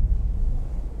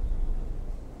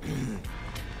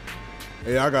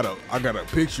 Hey, I got a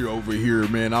picture over here,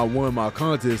 man. I won my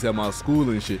contest at my school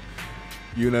and shit.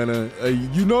 You know what I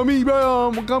mean? You know me,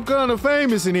 bro. I'm kind of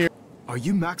famous in here. Are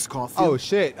you Max Caulfield? Oh,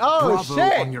 shit. Oh, Bravo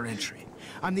shit. on your entry.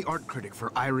 I'm the art critic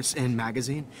for Iris N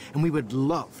magazine, and we would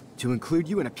love to include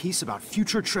you in a piece about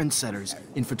future trendsetters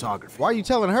in photography. Why are you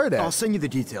telling her that? I'll send you the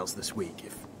details this week,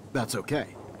 if that's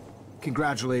okay.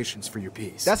 Congratulations for your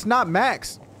piece. That's not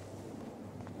Max.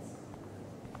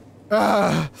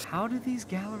 How do these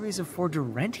galleries afford to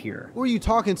rent here? Who are you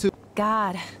talking to?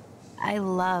 God, I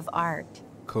love art.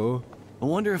 Cool. I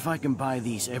wonder if I can buy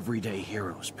these everyday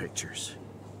heroes pictures.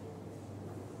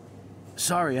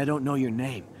 Sorry, I don't know your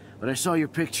name, but I saw your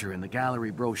picture in the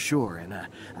gallery brochure, and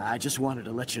I just wanted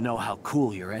to let you know how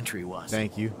cool your entry was.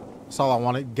 Thank you. That's all I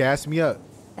wanted. Gas me up.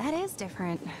 That is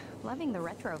different. Loving the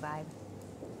retro vibe.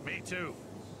 Me too.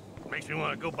 Makes me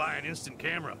want to go buy an instant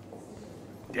camera.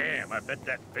 Damn, I bet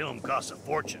that film costs a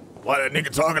fortune. Why that nigga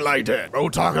talking like that? Bro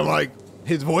talking like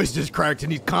his voice just cracked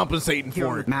and he's compensating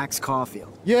for it. Max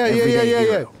Caulfield. Yeah.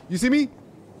 You see me?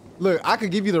 Look, I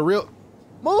could give you the real...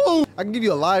 Move! I can give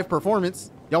you a live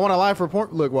performance. Y'all want a live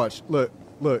performance? Look, watch. Look.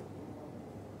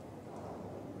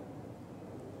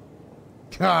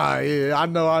 Ah, yeah, I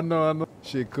know.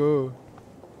 Shit cool.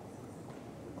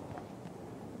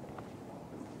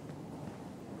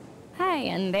 Hey,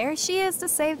 and there she is to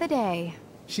save the day.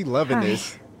 She loving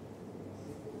this.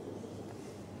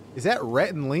 Is that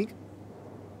Rhett and Link?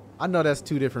 I know that's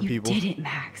two different people. You did it,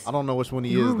 Max. I don't know which one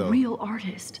he You're is, though. a real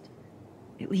artist.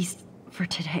 At least for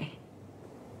today.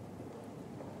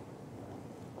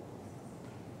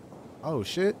 Oh,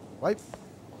 shit. Wipe.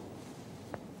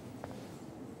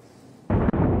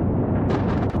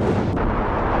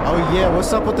 Oh, yeah.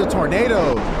 What's up with the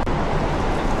tornado?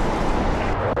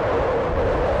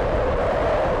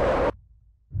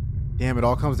 Damn, it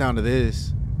all comes down to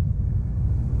this.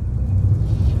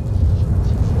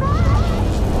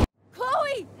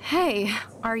 Chloe! Hey,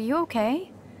 are you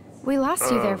okay? We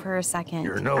lost you there for a second.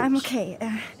 Your nose. I'm okay.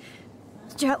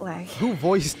 Jet lag. Who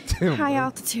voiced him? High bro?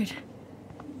 altitude.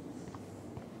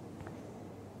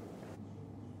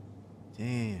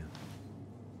 Damn.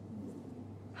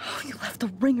 Oh, you left the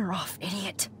ringer off,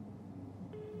 idiot.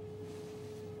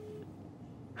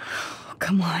 Oh,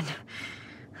 come on.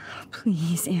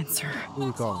 Please answer. Who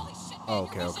we calling? Oh,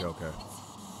 okay. It's true.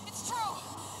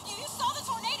 You saw the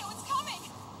tornado. It's coming.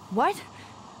 What?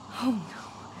 Oh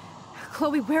no.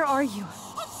 Chloe, where are you?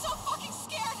 I'm so fucking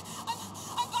scared.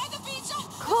 I'm by the beach.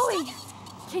 Chloe!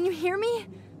 Can you hear me?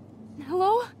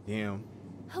 Hello? Damn.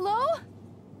 Hello?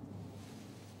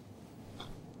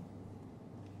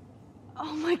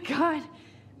 Oh my god.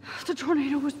 The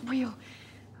tornado was real.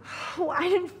 Oh, I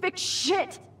didn't fix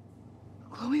shit.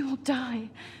 Chloe will die.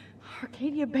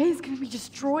 Arcadia Bay is gonna be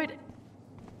destroyed.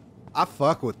 I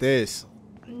fuck with this.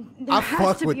 There I has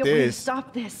fuck to with be a way to this.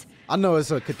 stop this. I know it's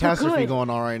a catastrophe good. going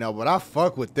on right now, but I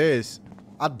fuck with this.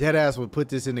 I deadass would put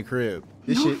this in the crib.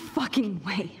 This No shit. fucking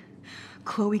way.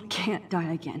 Chloe can't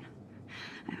die again.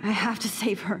 I have to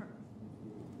save her.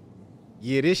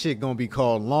 Yeah, this shit gonna be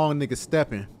called Long Nigga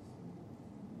Steppin'.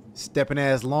 Steppin'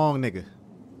 ass long nigga.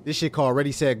 This shit called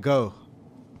Ready, Set, Go.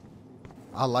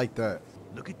 I like that.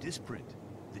 Look at this print.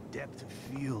 The depth of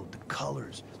field, the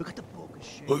colors. Look at the bokeh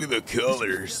shape. Look at the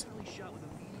colors.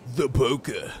 The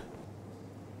bokeh.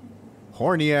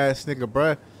 Horny ass nigga,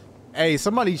 bruh. Hey,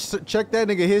 somebody check that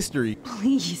nigga history.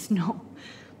 Please, no.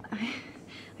 I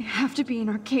have to be in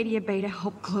Arcadia Bay to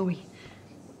help Chloe.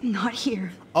 Not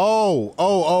here. Oh.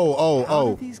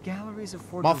 How do these galleries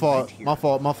afford My to fault. rent here? My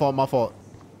fault.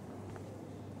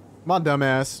 My dumb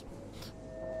ass.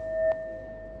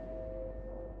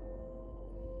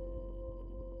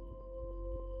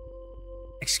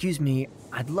 Excuse me,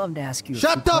 I'd love to ask you.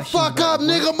 Shut the fuck up,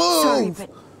 nigga. Move. Sorry,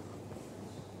 but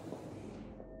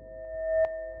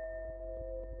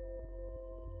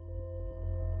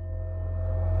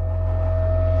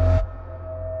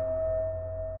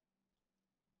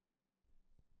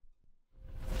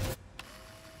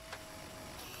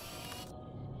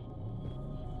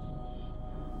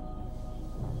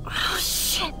oh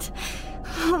shit.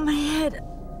 Oh, my head.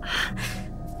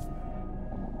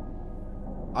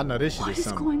 I know this shit What is is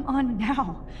something. going on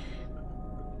now?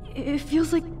 It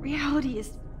feels like reality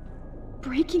is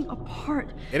breaking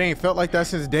apart. It ain't felt like that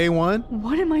since day one.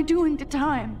 What am I doing to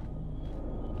time?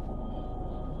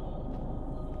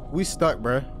 We stuck,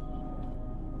 bruh.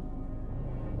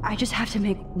 I just have to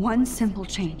make one simple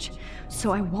change,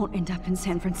 so I won't end up in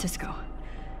San Francisco.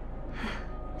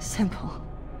 Simple.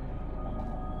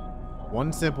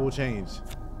 One simple change.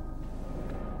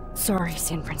 Sorry,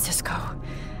 San Francisco.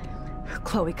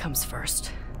 Chloe comes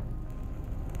first.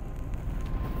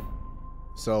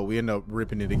 So we end up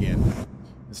ripping it again.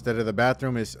 Instead of the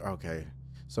bathroom, it's okay.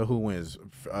 So who wins?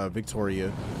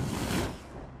 Victoria.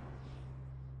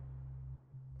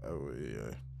 Oh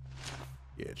yeah.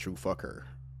 Yeah, true. Fuck her.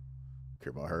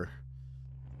 Care about her.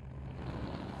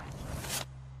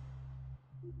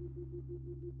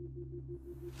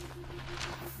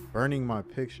 Burning my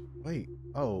picture. Wait.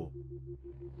 Oh.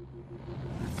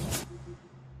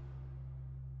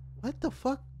 What the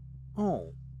fuck?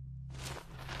 Oh.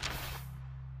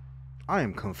 I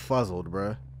am confuzzled,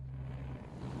 bruh.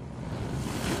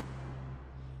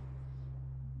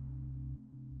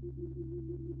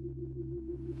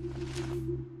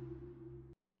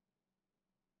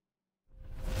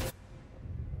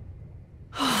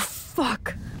 Oh,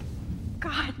 fuck.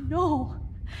 God, no.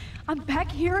 I'm back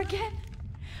here again?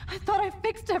 I thought I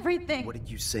fixed everything. What did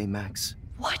you say, Max?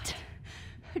 What?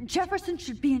 Jefferson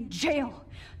should be in jail,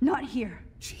 not here.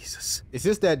 Jesus. Is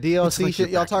this that DLC like shit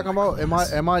you're y'all talking about?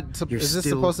 Is this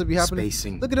supposed to be happening?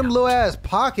 spacing Look at them little ass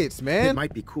pockets, man. It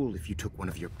might be cool if you took one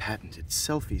of your patented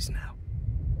selfies now.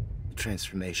 The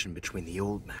transformation between the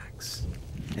old Max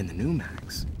and the new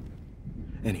Max.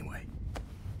 Anyway.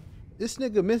 This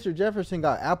nigga, Mr. Jefferson,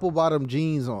 got apple bottom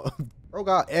jeans on. Bro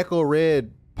got echo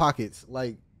red pockets.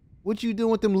 Like, what you doing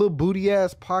with them little booty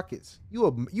ass pockets? You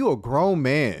a grown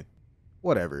man.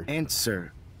 Whatever.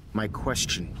 Answer my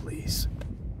question, please.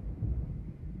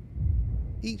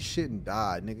 Eat shit and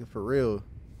die, nigga, for real.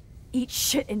 Eat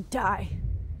shit and die.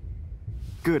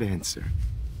 Good answer.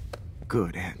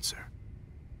 Good answer.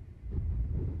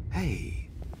 Hey,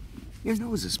 your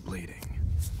nose is bleeding.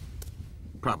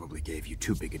 Probably gave you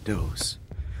too big a dose.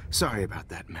 Sorry about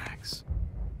that, Max.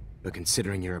 But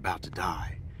considering you're about to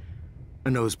die,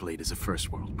 a nosebleed is a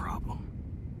first world problem.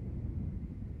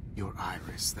 Your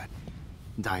iris, that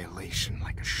dilation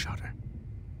like a shutter.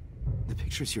 The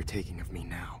pictures you're taking of me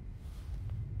now.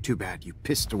 Too bad you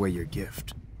pissed away your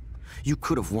gift. You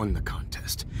could have won the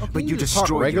contest, but you just talk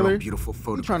destroyed regular? your own beautiful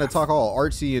photograph. You trying to talk all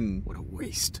artsy and what a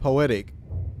waste. Poetic.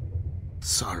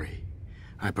 Sorry,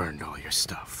 I burned all your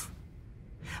stuff.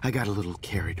 I got a little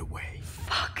carried away.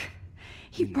 Fuck.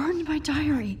 He burned my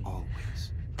diary.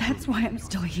 Always. That's why I'm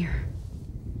still here.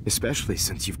 Especially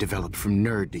since you've developed from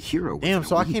nerd to hero. Damn,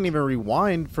 so I can't even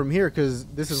rewind from here because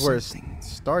this is where it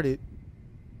started.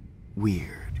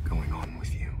 Weird going on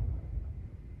with you.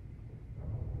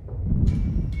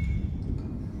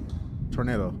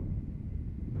 Tornado.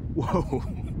 Whoa.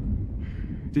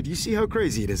 Did you see how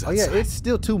crazy it is outside? Oh yeah, it's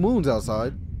still 2 moons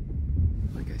outside.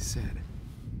 Like I said,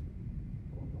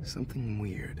 something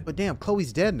weird. But damn,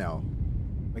 Chloe's dead now.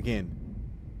 Again.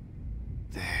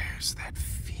 There's that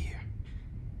fear.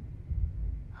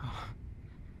 Oh,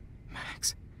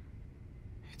 Max,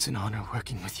 it's an honor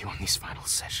working with you on these final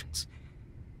sessions.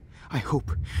 I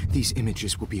hope these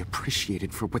images will be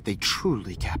appreciated for what they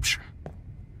truly capture.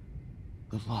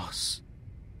 The loss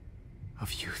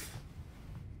of youth.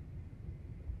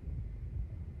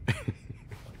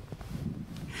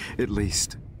 At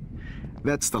least,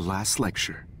 that's the last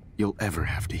lecture you'll ever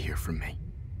have to hear from me.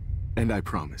 And I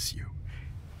promise you,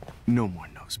 no more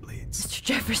nosebleeds. Mr.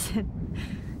 Jefferson,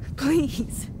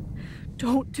 please,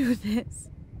 don't do this.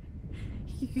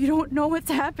 You don't know what's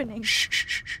happening. Shh, shh,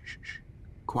 shh, shh, shh.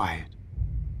 Quiet.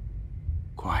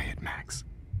 Quiet, Max.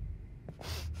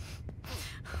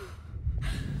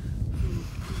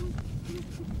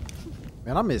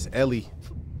 Man, I miss Ellie.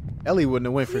 Ellie wouldn't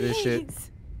have went for this shit.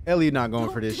 Ellie not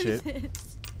going for this shit.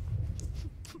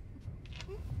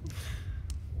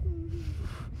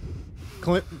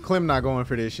 Clem not going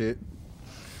for this shit.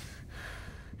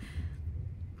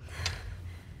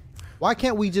 Why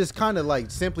can't we just kind of like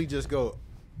simply just go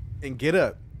and get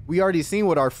up? We already seen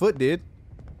what our foot did.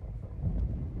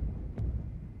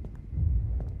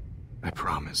 I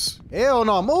promise. Hell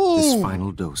no, move! This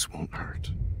final dose won't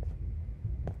hurt.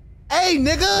 Hey,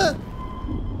 nigga!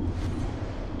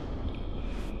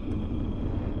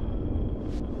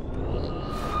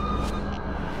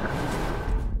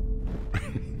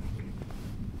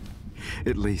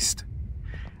 At least,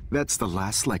 that's the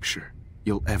last lecture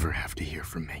you'll ever have to hear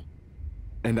from me.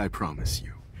 And I promise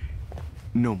you,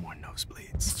 no more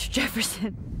nosebleeds. Mr.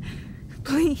 Jefferson,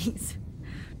 please,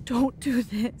 don't do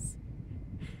this.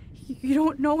 You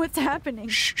don't know what's happening.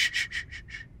 Shh, shh, shh, shh,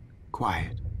 shh.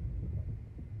 Quiet.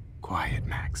 Quiet,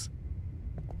 Max.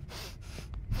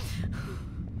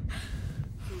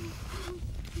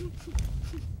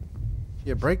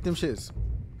 Yeah, break them shits.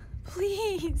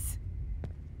 Please,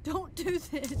 don't do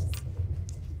this.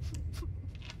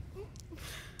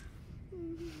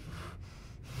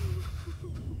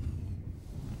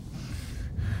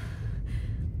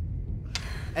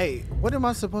 Hey, what am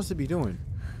I supposed to be doing?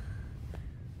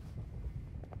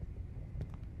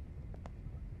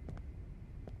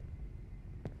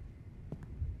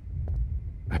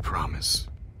 I promise,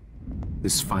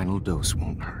 this final dose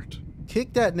won't hurt.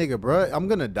 Kick that nigga, bruh. I'm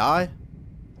gonna die.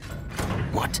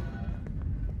 What?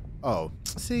 Oh,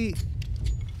 see.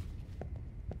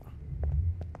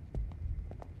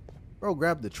 Bro,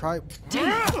 grab the tripe.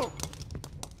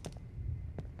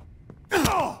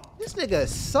 This nigga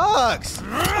sucks.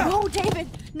 No, David,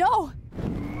 no.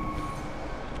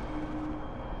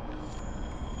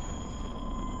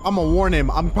 I'm gonna warn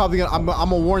him. I'm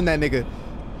gonna warn that nigga.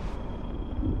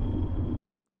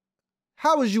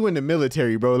 How was you in the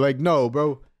military, bro? Like, no,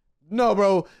 bro. No,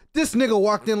 bro. This nigga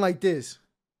walked in like this.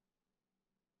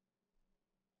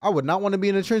 I would not want to be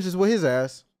in the trenches with his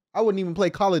ass. I wouldn't even play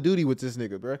Call of Duty with this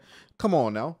nigga, bro. Come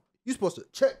on now. You supposed to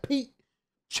check Pete.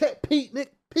 Check Pete,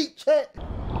 Nick. Pete, check.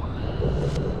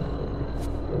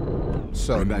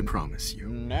 So and I promise you,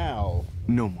 now,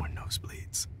 no more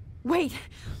nosebleeds. Wait,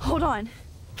 hold on.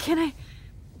 Can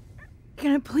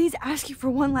I please ask you for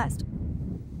one last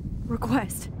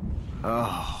request?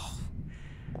 Oh,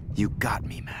 you got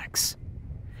me, Max.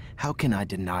 How can I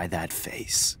deny that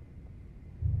face?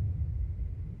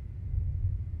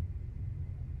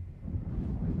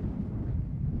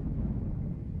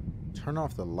 turn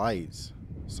off the lights.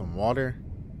 Some water.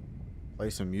 Play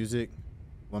some music.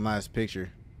 One last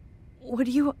picture. Would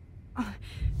you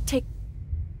take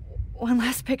one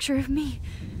last picture of me?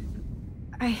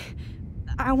 I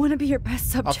want to be your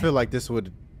best subject. I feel like this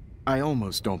would... I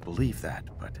almost don't believe that,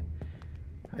 but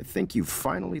I think you've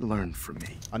finally learned from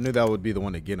me. I knew that would be the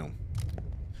one to get him.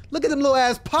 Look at them little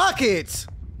ass pockets!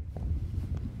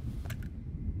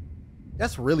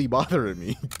 That's really bothering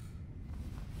me.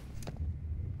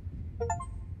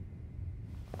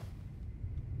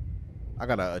 I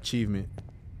got an achievement.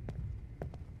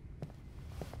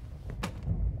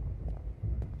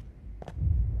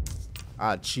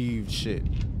 I achieved shit.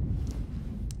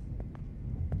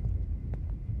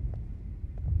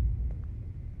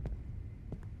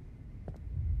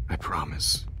 I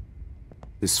promise.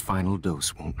 This final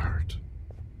dose won't hurt.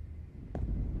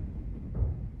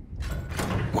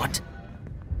 What?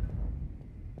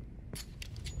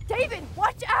 David,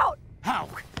 watch out! How?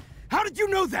 How did you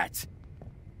know that?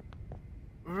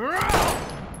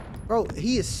 Bro,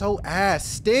 he is so ass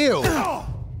still.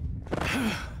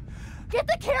 Get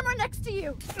the camera next to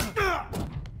you!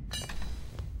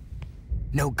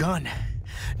 No gun.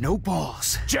 No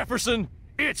balls. Jefferson,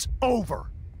 it's over.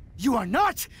 You are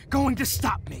not going to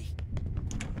stop me.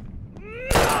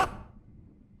 Get out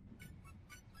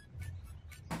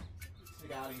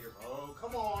of here, bro.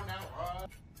 Come on now, bro.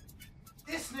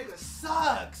 This nigga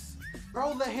sucks.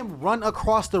 Bro, let him run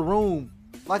across the room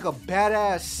like a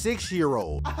badass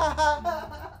 6-year-old.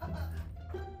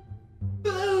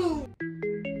 Boom.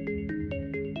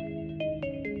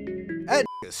 That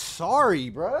nigga sorry,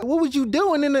 bro. What was you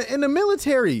doing in the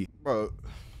military, bro?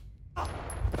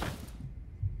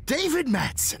 David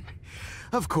Madsen,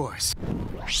 of course.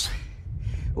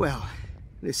 Well,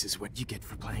 this is what you get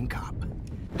for playing cop.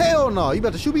 Hell no, you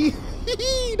about to shoot me?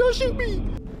 Don't shoot me.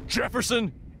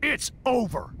 Jefferson, it's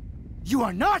over. You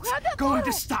are not going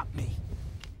to stop me.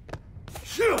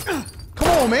 Come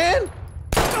on, man.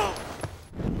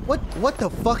 What the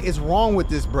fuck is wrong with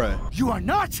this, bruh? You are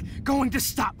not going to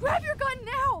stop. Grab your gun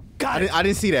now. I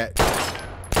didn't see that.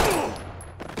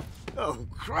 Oh,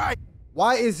 Christ.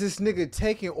 Why is this nigga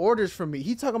taking orders from me?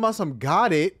 He talking about some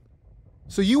got it.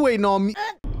 So you waiting on me.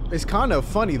 It's kind of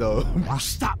funny though.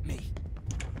 Stop me.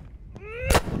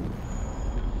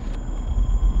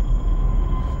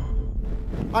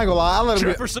 I ain't gonna lie, I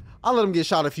let him get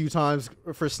shot a few times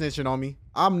for snitching on me.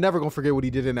 I'm never gonna forget what he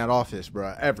did in that office,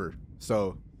 bruh, ever.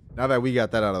 So now that we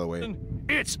got that out of the way,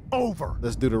 it's over.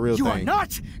 Let's do the real thing. You are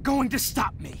not going to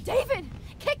stop me. David,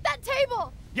 kick that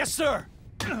table. Yes, sir.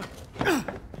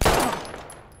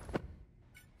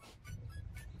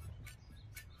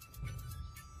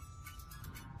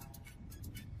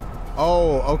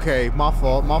 Oh, okay. My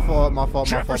fault.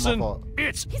 Jefferson,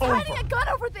 it's He's over. hiding a gun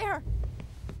over there.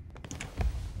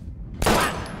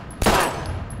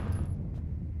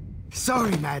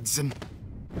 Sorry, Madsen.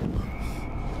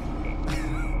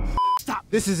 Stop.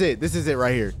 This is it. This is it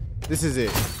right here. This is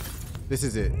it. This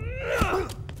is it.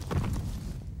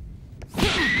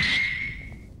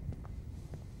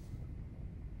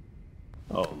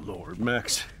 Oh, Lord,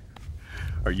 Max.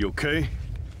 Are you okay?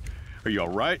 Are you all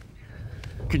right?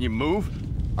 Can you move?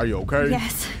 Are you okay?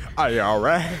 Yes. Are you all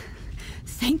right?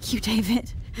 Thank you,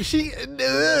 David. Max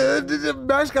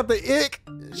got the ick.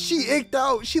 She icked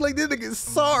out. She like, this nigga's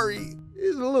sorry.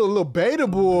 He's a little beta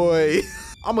boy.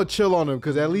 I'm gonna chill on him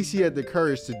because at least he had the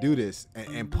courage to do this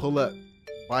and pull up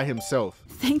by himself.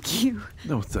 Thank you.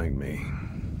 Don't thank me.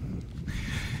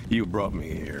 You brought me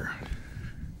here.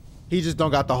 He just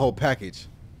don't got the whole package.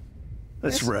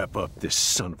 Let's wrap up this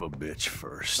son of a bitch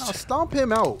first. Now stomp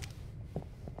him out.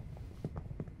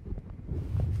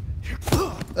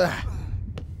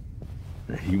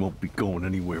 He won't be going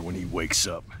anywhere when he wakes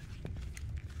up.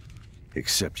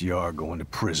 Except you are going to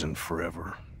prison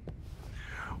forever.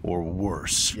 Or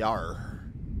worse.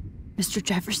 Mr.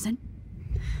 Jefferson,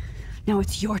 now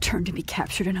it's your turn to be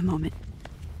captured in a moment.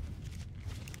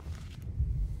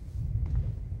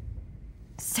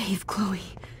 save Chloe.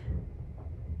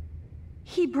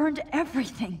 He burned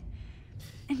everything,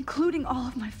 including all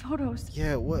of my photos.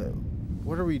 Yeah,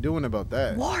 what are we doing about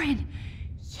that? Warren!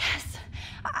 Yes!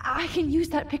 I can use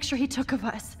that picture he took of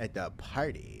us. At the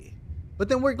party. But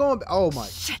then we're going, oh my.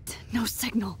 Shit, no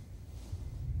signal.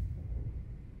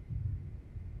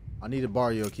 I need to borrow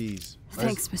your keys.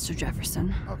 Thanks, Mr.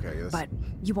 Jefferson. Okay, yes. But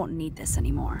you won't need this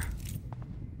anymore.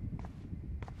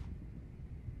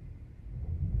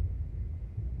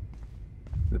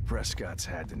 The Prescotts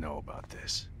had to know about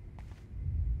this.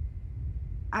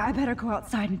 I better go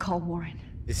outside and call Warren.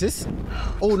 Is this?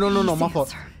 Oh, no, my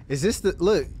fault. Is this the,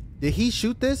 look, did he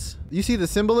shoot this? You see the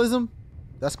symbolism?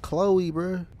 That's Chloe,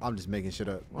 bro. I'm just making shit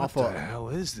up. My fault. What the hell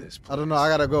is this place? I don't know, I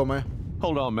gotta go, man.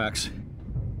 Hold on, Max.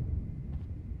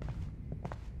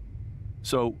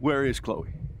 So, where is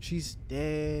Chloe? She's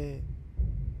dead.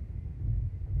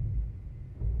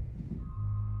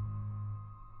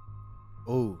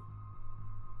 Oh.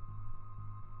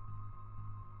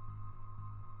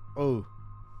 Oh.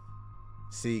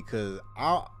 See, cause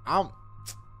I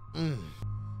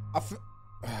feel,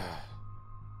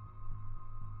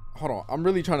 hold on. I'm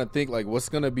really trying to think like what's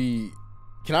gonna be.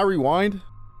 Can I rewind?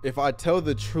 If I tell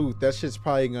the truth, that shit's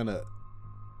probably gonna.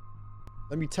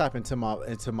 Let me tap into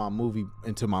my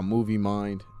movie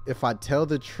mind. If I tell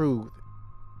the truth,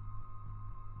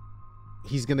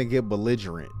 he's gonna get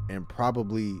belligerent and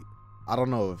probably, I don't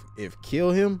know if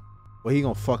kill him, or he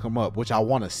gonna fuck him up, which I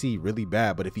want to see really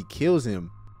bad. But if he kills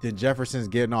him, then Jefferson's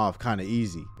getting off kind of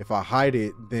easy. If I hide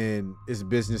it, then it's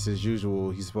business as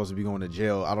usual. He's supposed to be going to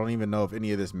jail. I don't even know if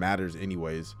any of this matters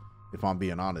anyways, if I'm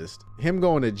being honest. Him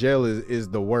going to jail is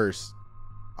the worst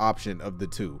option of the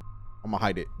two. I'm gonna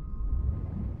hide it.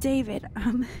 David,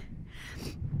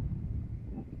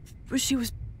 she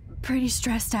was pretty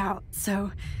stressed out,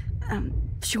 so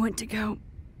she went to go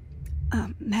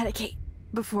medicate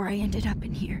before I ended up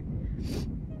in here.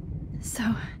 So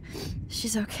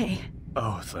she's okay.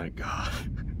 Oh, thank God.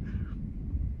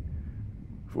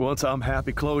 For once, I'm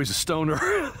happy Chloe's a stoner.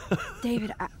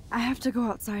 David, I have to go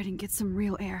outside and get some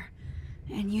real air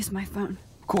and use my phone.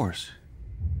 Of course.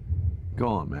 Go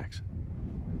on, Max.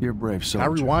 You're a brave soldier.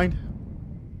 Can I rewind?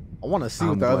 I want to see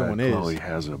what the other one is. Chloe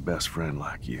has a best friend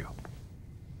like you.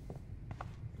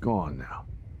 Go on now.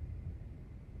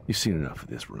 You've seen enough of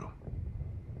this room.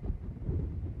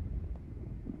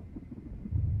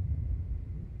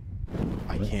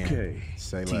 I can't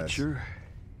say less. Teacher.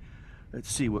 Let's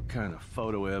see what kind of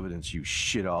photo evidence you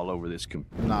shit all over this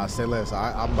computer. Nah, say less.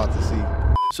 I'm about to see.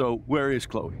 So, where is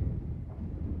Chloe?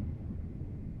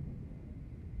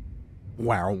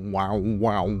 Wow, wow,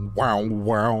 wow, wow,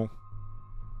 wow.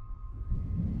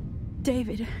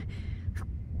 David,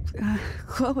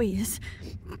 Chloe is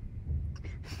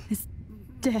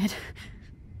dead.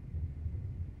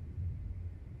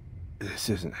 This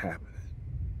isn't happening.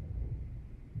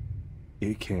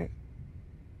 It can't.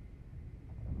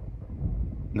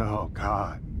 No,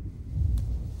 God.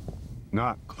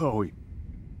 Not Chloe.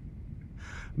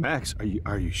 Max,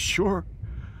 are you sure?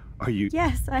 Are you?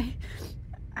 Yes, I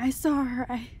saw her.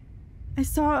 I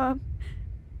saw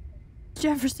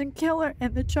Jefferson kill her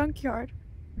in the junkyard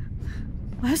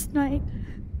last night.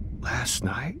 Last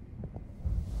night?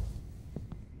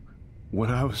 When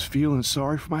I was feeling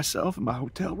sorry for myself in my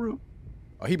hotel room?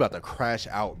 Oh, he about to crash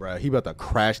out, bro. He about to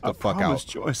crash the fuck out. I promised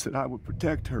Joyce that I would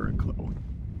protect her and Chloe.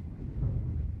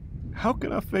 How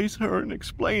can I face her and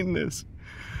explain this?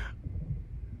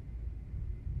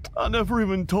 I never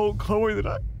even told Chloe that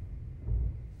I...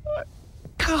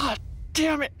 God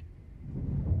damn it!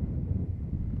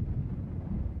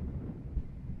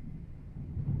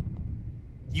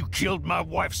 You killed my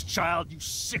wife's child, you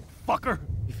sick fucker!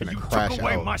 You took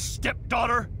away my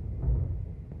stepdaughter!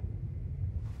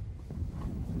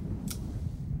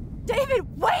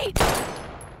 David, wait!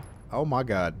 Oh my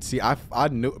God. See, I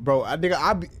knew, bro. I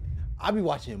be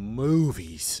watching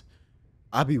movies.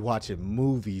 I be watching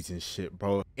movies and shit,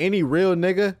 bro. Any real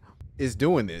nigga is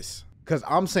doing this. Cause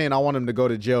I'm saying I want him to go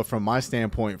to jail from my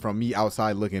standpoint, from me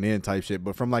outside looking in type shit,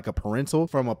 but from like a parental,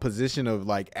 from a position of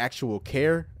like actual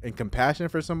care and compassion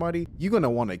for somebody, you're gonna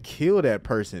want to kill that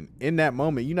person in that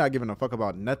moment. You're not giving a fuck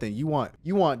about nothing. You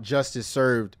want justice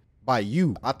served by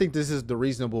you. I think this is the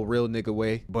reasonable real nigga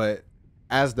way, but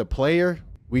as the player,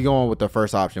 we going with the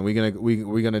first option. We're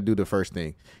gonna do the first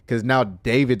thing, because now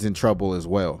David's in trouble as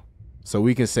well, so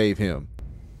we can save him.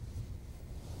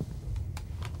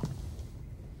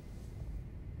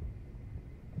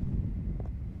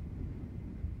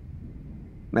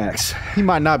 Max. He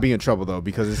might not be in trouble though,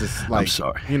 because it's just like, I'm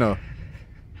sorry. You know.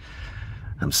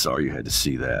 I'm sorry you had to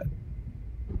see that.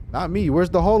 Not me.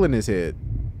 Where's the hole in his head?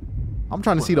 I'm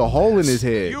trying to see the hole in his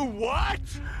head. You what?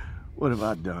 What have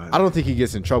I done? I don't think he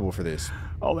gets in trouble for this.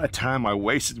 All that time I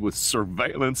wasted with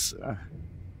surveillance.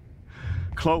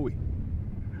 Chloe,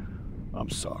 I'm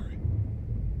sorry.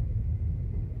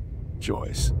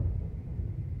 Joyce,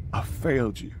 I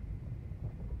failed you.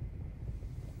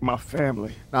 My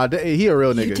family. Nah, he a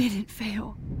real nigga. You didn't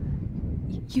fail.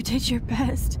 You did your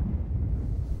best.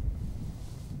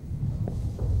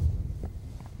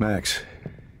 Max,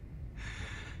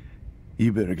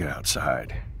 you better get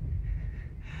outside.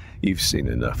 You've seen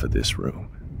enough of this room.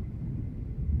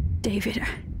 David,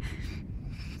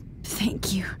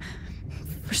 thank you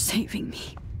for saving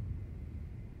me.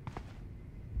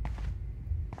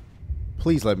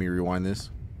 Please let me rewind this.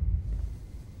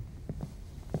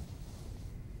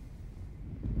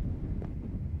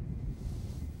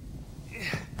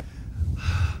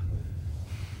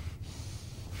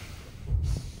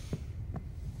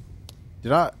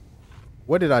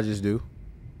 What did I just do?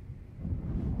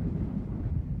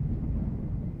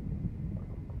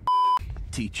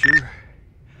 Teacher.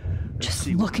 Just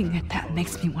looking at that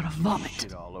makes me want to vomit.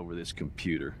 Shit all over this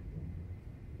computer.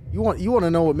 You want to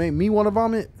know what made me want to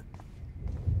vomit?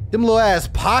 Them little ass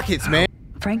pockets, man.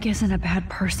 Frank isn't a bad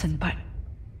person, but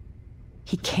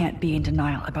he can't be in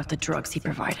denial about the drugs he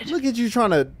provided. Look at you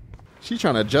she's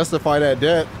trying to justify that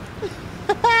debt.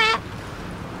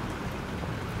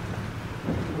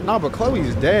 Nah, but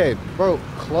Chloe's dead, bro.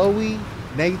 Chloe,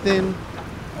 Nathan,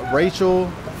 Rachel.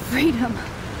 Freedom.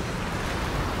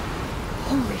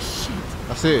 Holy shit.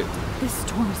 That's it. This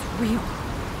storm is real.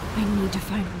 I need to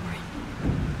find Warren.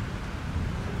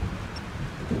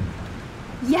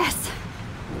 Yes!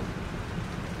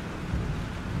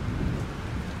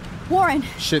 Warren!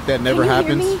 Shit that never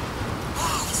happens.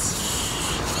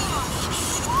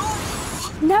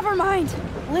 Never mind.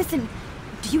 Listen,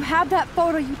 do you have that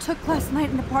photo you took last night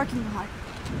in the parking lot?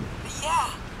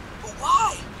 Yeah, but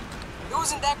why? It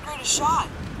wasn't that great a shot.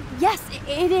 Yes,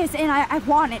 it is, and I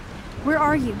want it. Where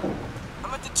are you?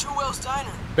 I'm at the Two Whales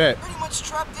Diner. Bet. Pretty much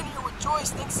trapped in here with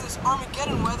Joyce thanks to this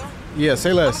Armageddon weather. Yeah,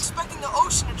 say I'm less. expecting the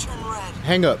ocean to turn red.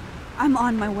 Hang up. I'm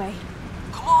on my way.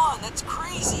 Come on, that's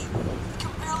crazy. You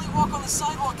can barely walk on the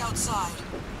sidewalk outside.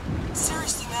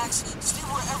 Seriously, Max, stay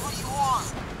wherever you are.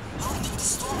 I don't think the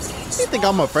storm's getting You think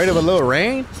I'm afraid of a little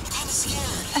rain? I'm kinda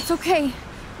scared. That's okay.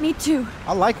 Me too.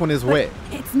 I like when it's wet.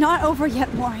 It's not over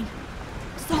yet, Warren.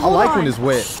 So I like when it's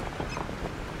wet.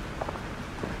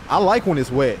 I like when it's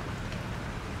wet.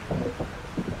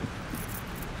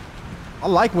 I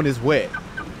like when it's wet.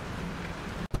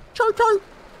 Chirp, chirp.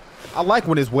 I like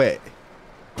when it's wet.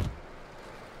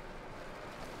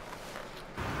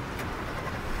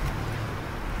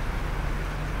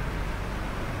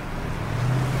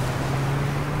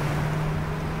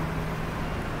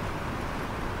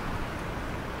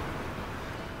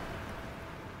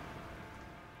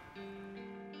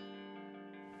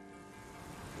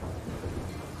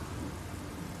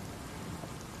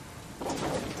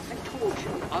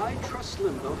 I trust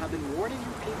Limbo have been warning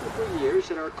you people for years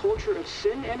that our culture of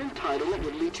sin and entitlement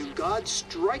would lead to God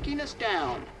striking us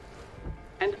down.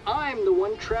 And I'm the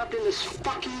one trapped in this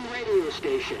fucking radio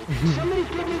station. Somebody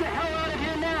get me the hell out of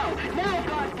here now! Now,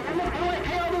 goddammit, how do I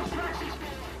pay all those taxes?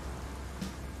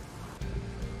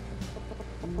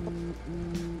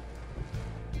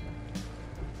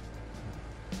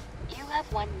 You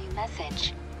have one new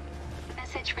message.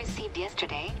 Message received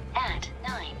yesterday at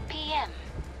 9 p.m.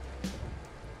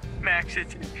 Max,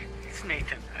 it's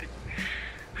Nathan.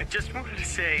 I just wanted to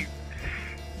say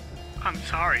I'm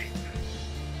sorry.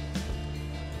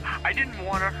 I didn't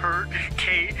want to hurt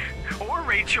Kate or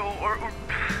Rachel or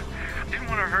I didn't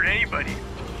want to hurt anybody.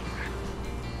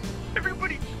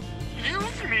 Everybody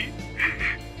used me.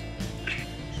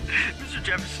 Mr.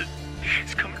 Jefferson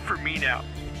is coming for me now.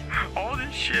 All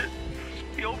this shit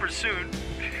will be over soon.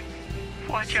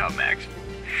 Watch out, Max.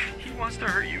 He wants to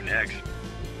hurt you next.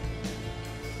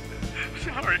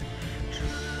 Sorry.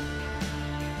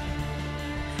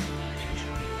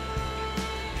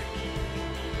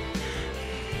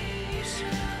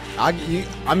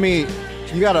 I mean,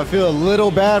 you gotta feel a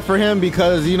little bad for him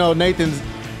because, you know,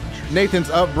 Nathan's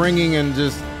upbringing and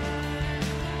just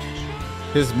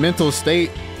his mental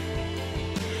state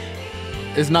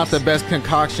is not the best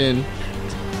concoction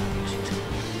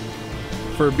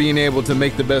for being able to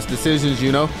make the best decisions,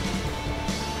 you know?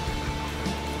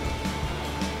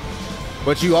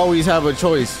 But you always have a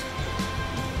choice.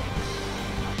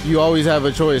 You always have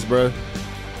a choice, bro.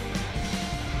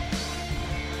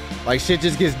 Like, shit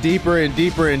just gets deeper and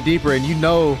deeper and deeper, and you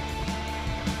know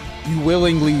you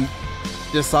willingly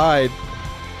decide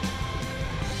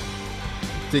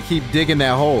to keep digging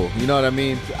that hole. You know what I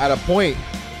mean? At a point,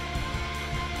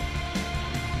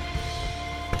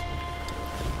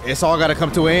 It's all gotta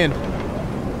come to an end.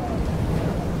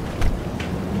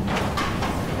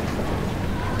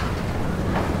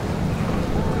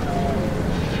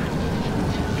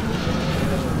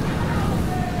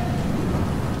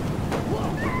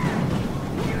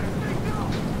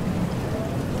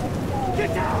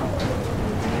 Get down!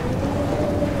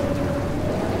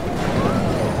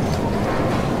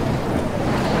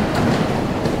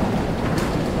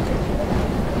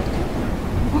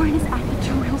 Warren is at the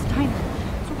Two Wheels Diner,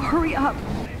 so hurry up.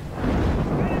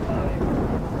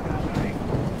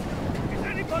 Is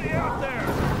anybody out there?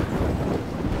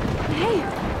 Hey,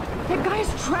 that guy's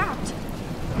trapped.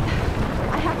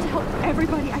 I have to help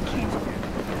everybody I can.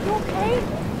 You okay?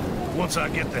 Once I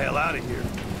get the hell out of here.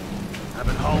 I've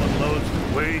been hauling loads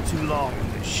for way too long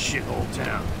in this shithole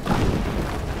town.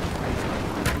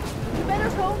 You better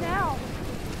go now.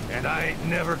 And I ain't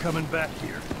never coming back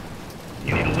here.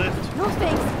 You need a lift? No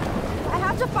thanks. I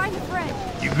have to find a friend.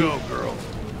 You go, girl.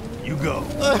 You go.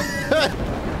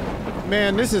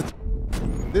 Man, this is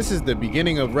the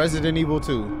beginning of Resident Evil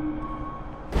 2.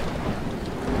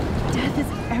 Death is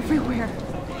everywhere.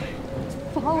 It's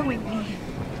following me.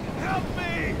 Help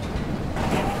me!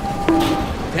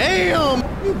 Damn!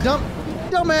 You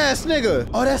dumbass nigga.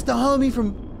 Oh, that's the homie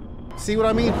from... See what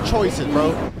I mean? Choices,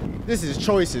 bro. This is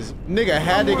choices. Nigga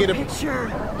had to get a picture.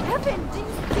 Kevin, did you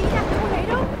see that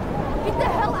tornado? Get the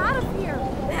hell out of here.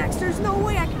 Max, there's no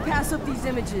way I can pass up these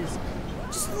images.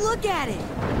 Just look at it.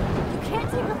 You can't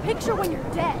take a picture when you're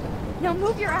dead. Now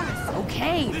move your ass.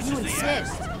 Okay, if you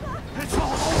insist. It's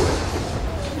all over.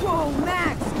 Whoa,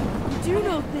 Max, you do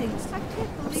know things. I can't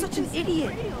I'm believe such an this is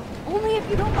idiot. real. Only if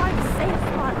you don't find a safe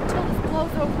spot until this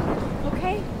blows over,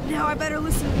 okay? Now I better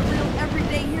listen to the real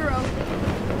everyday hero.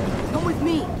 Come with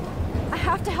me. I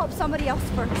have to help somebody else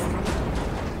first.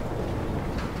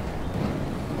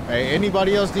 Hey,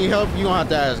 anybody else need help? You don't have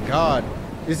to ask God.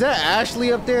 Is that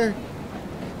Ashley up there?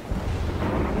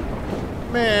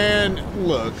 Man,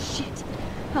 look. Shit.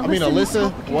 I mean,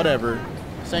 Alyssa, whatever.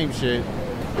 Same shit.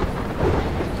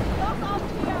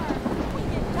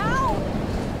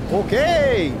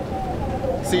 Okay.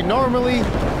 See, normally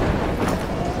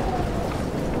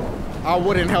I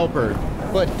wouldn't help her,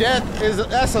 but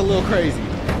that's a little crazy.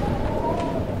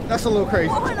 That's a little crazy.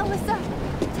 Come on, Alyssa.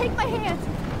 Take my hand.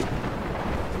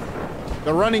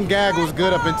 The running gag was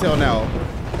good up until now.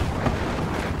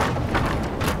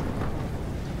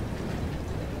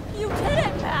 You did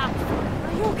it, Max.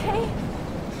 Are you okay?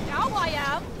 Now I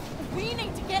am. We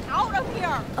need to get out of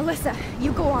here. Alyssa,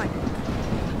 you go on.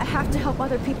 I have to help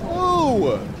other people.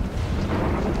 Ooh.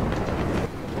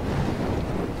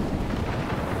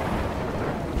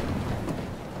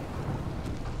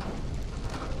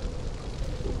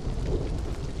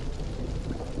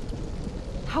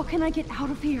 How can I get out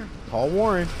of here? Call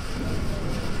Warren.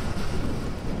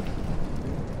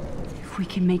 If we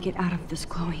can make it out of this,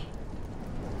 Chloe.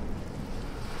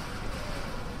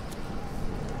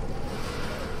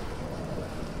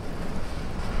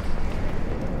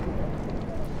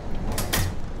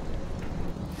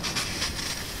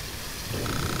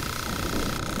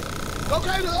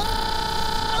 Okay.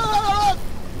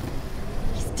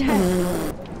 He's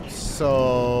dead.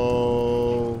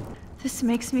 So This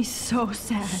makes me so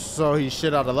sad. So he's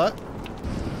shit out of luck?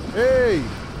 Hey!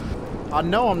 I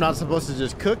know I'm not supposed to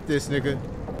just cook this nigga.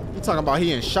 You talking about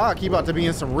he in shock. He about to be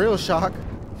in some real shock.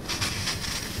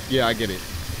 Yeah, I get it.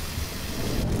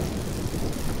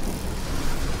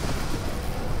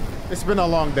 It's been a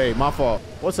long day. My fault.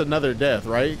 What's another death,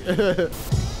 right? Wake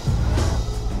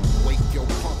your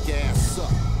punk ass up.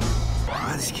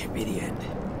 Oh, this can't be the end.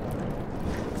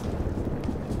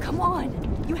 Come on.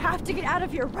 You have to get out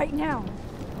of here right now.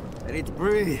 I need to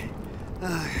breathe.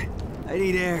 I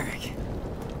need air.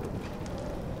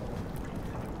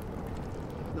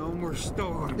 No more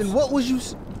storms. And what was you...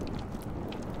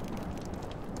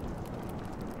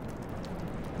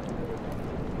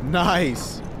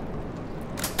 Nice.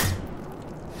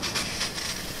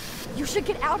 You should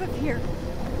get out of here.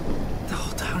 The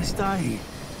whole town is dying.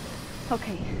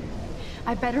 Okay.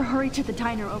 I better hurry to the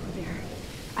diner over there.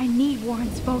 I need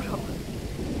Warren's photo.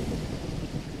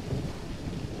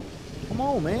 Come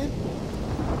on, man.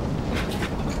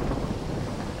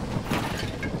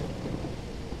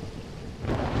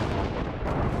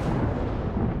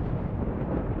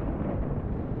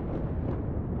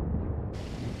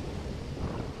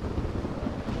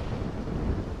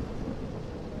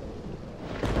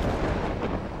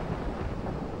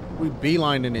 We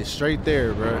beelining it straight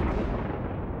there, bro.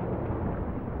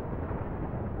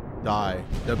 Die.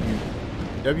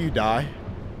 W die.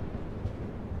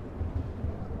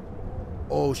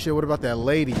 Oh shit, what about that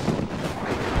lady?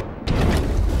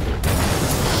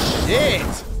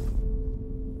 shit!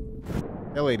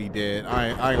 That lady dead. I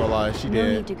ain't gonna lie, she No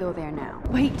dead. need to go there now.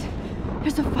 Wait,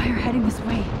 there's a fire heading this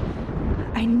way.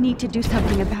 I need to do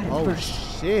something about it Oh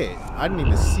first. shit! I didn't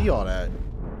even see all that.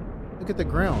 Look at the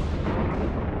ground.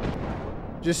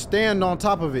 Just stand on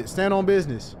top of it. Stand on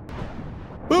business.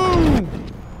 Boom!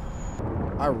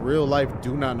 I real life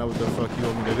do not know what the fuck you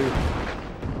want me to do.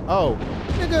 Oh,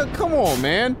 nigga, come on,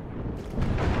 man.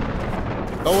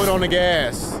 Throw it on the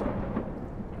gas.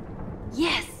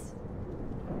 Yes!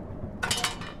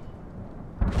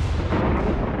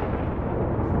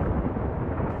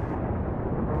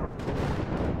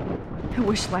 I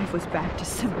wish life was back to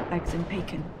simple eggs and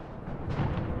bacon.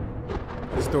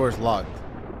 This door's locked.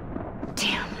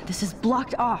 Damn, this is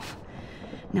blocked off.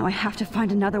 Now I have to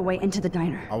find another way into the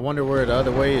diner. I wonder where the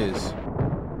other way is.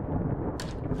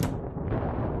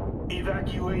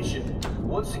 Evacuation.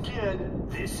 Once again,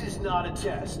 this is not a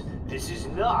test. This is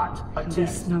not a At test.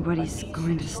 least nobody's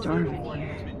going to starve in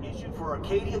here. For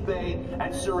Arcadia Bay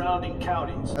and surrounding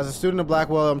counties. As a student of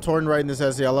Blackwell, I'm torn writing this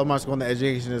essay. I love my school and the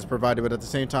education it's provided, but at the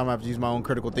same time, I have to use my own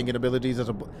critical thinking abilities as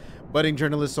a budding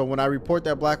journalist. So when I report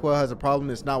that Blackwell has a problem,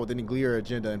 it's not with any glee or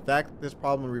agenda. In fact, this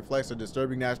problem reflects a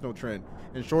disturbing national trend.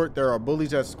 In short, there are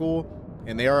bullies at school,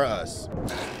 and they are us.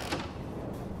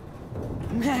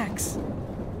 Max.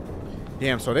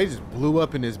 Damn, so they just blew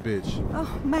up in this bitch.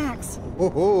 Oh, Max.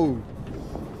 Oh.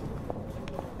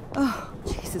 Oh,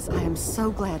 Jesus, I am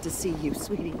so glad to see you,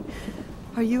 sweetie.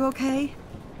 Are you okay?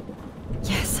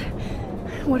 Yes.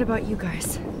 What about you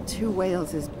guys? Two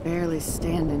Whales is barely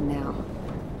standing now.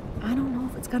 I don't know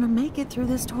if it's gonna make it through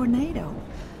this tornado.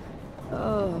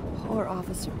 Oh, poor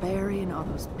Officer Barry and all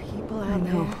those people out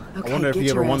there. Okay, I wonder if get he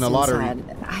ever your won the ass lottery.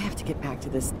 inside. I have to get back to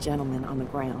this gentleman on the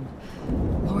ground.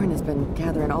 Warren has been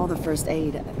gathering all the first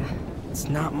aid. It's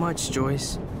not much,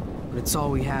 Joyce, but it's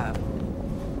all we have.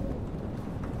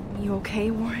 You okay,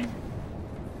 Warren?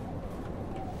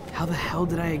 How the hell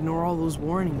did I ignore all those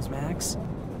warnings, Max?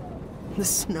 The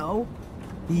snow?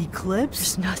 The eclipse?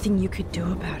 There's nothing you could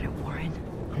do about it, Warren.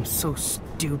 I'm so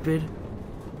stupid.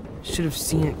 Should have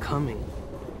seen it coming.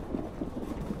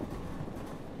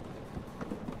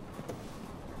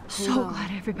 So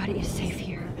glad everybody is safe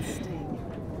here.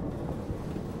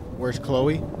 Where's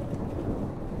Chloe?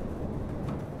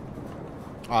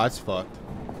 Oh, it's fucked.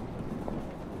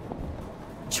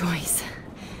 Joyce,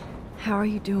 how are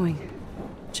you doing?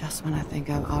 Just when I think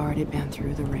I've already been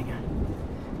through the ringer.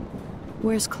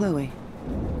 Where's Chloe?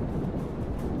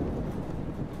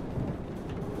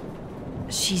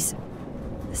 She's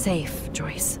safe,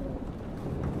 Joyce.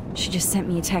 She just sent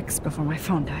me a text before my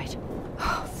phone died.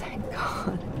 Oh, thank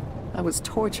God. I was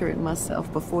torturing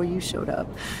myself before you showed up.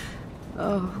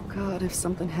 Oh, God, if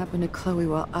something happened to Chloe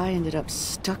while I ended up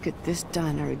stuck at this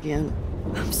diner again.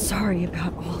 I'm sorry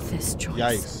about all this, Joyce.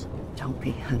 Yikes. Don't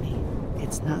be, honey.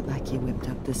 It's not like you whipped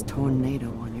up this tornado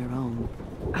on your own.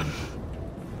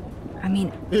 I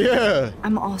mean, yeah.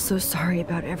 I'm also sorry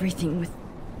about everything with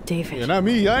David. Yeah, not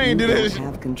me. I ain't did You it. don't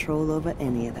have control over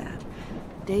any of that.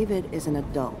 David is an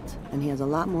adult, and he has a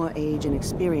lot more age and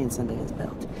experience under his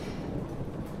belt.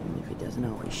 Even if he doesn't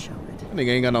always show it. That nigga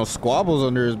ain't got no squabbles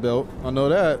under his belt. I know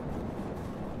that.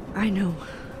 I know.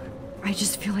 I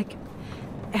just feel like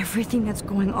everything that's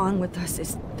going on with us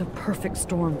is the perfect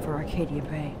storm for Arcadia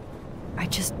Bay. I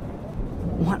just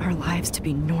want our lives to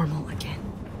be normal again.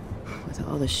 With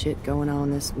all the shit going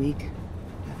on this week,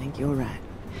 I think you're right.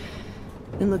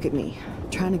 And look at me,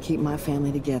 trying to keep my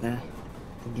family together.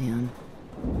 Again.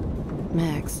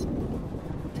 Max,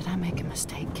 did I make a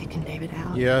mistake kicking David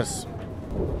out? Yes.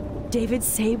 David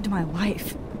saved my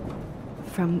life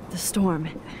from the storm.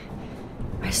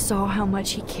 I saw how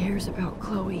much he cares about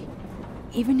Chloe,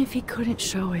 even if he couldn't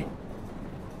show it.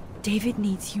 David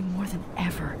needs you more than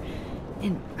ever,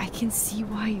 and I can see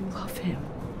why you love him.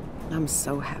 I'm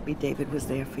so happy David was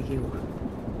there for you.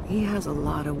 He has a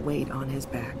lot of weight on his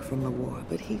back from the war,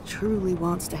 but he truly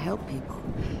wants to help people.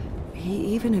 He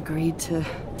even agreed to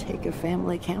take a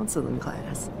family counseling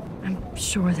class. I'm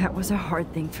sure that was a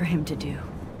hard thing for him to do.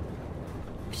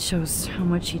 It shows how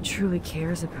much he truly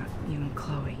cares about you and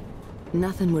Chloe.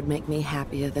 Nothing would make me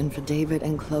happier than for David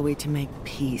and Chloe to make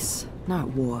peace, not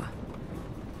war.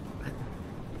 But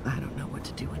I don't know what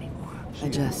to do anymore.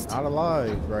 She's not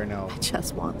alive right now. I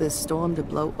just want this storm to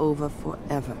blow over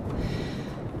forever.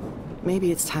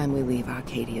 Maybe it's time we leave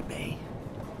Arcadia Bay.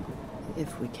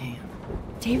 If we can.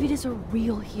 David is a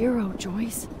real hero,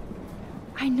 Joyce.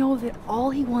 I know that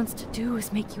all he wants to do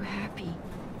is make you happy.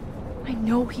 I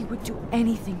know he would do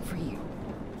anything for you.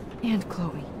 And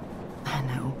Chloe. I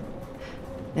know.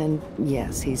 And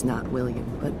yes, he's not William,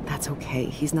 but that's okay.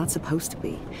 He's not supposed to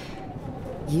be.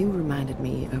 You reminded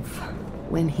me of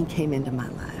when he came into my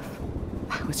life.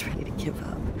 I was ready to give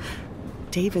up.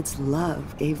 David's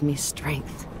love gave me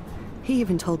strength. He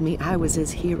even told me I was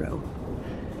his hero.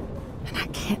 And I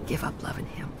can't give up loving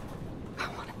him. I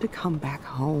want him to come back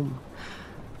home.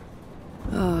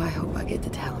 Oh, I hope I get to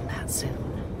tell him that soon.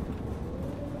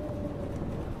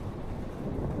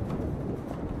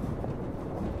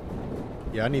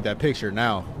 Yeah, I need that picture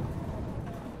now.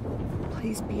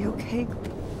 Please be okay.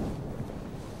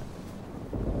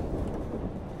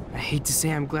 I hate to say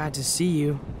I'm glad to see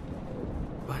you,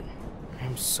 but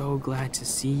I'm so glad to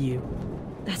see you.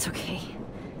 That's okay.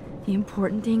 The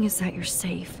important thing is that you're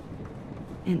safe.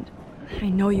 And I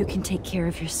know you can take care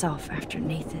of yourself after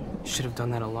Nathan. Should have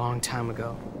done that a long time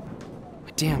ago.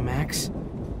 But damn, Max.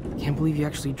 Can't believe you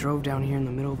actually drove down here in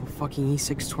the middle of a fucking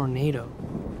E6 tornado.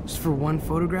 Just for one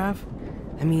photograph?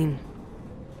 I mean,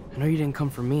 I know you didn't come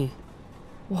for me.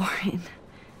 Warren,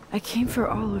 I came for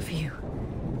all of you.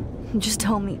 Just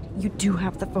tell me you do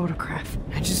have the photograph.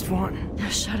 I just want... Now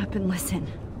shut up and listen.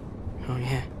 Oh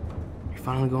yeah, you're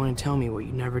finally going to tell me what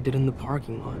you never did in the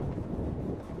parking lot.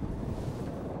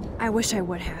 I wish I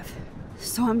would have.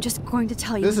 So I'm just going to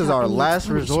tell you. This is our last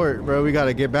resort, bro. We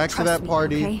gotta get back to that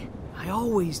party. Okay? I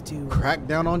always do. Crack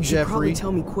down on You should probably Jeffrey.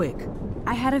 tell me quick.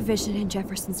 I had a vision in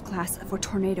Jefferson's class of a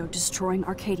tornado destroying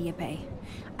Arcadia Bay.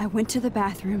 I went to the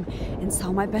bathroom and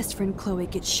saw my best friend Chloe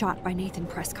get shot by Nathan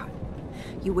Prescott.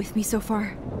 You with me so far?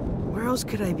 Where else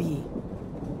could I be?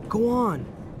 Go on.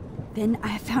 Then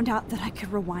I found out that I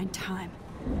could rewind time.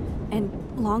 And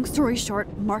long story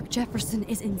short, Mark Jefferson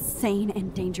is insane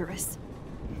and dangerous.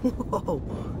 Whoa,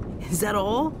 is that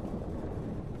all?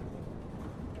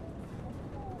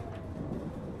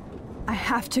 I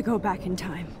have to go back in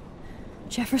time.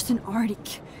 Jefferson already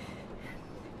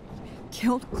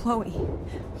killed Chloe.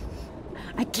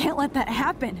 I can't let that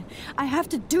happen. I have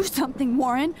to do something,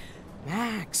 Warren.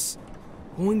 Max,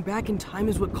 going back in time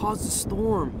is what caused the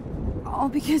storm. All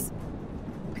because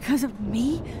of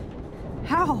me?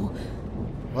 How?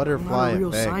 Butterfly I'm not a real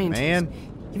effect, scientist, man.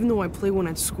 even though I play one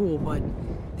at school, but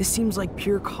this seems like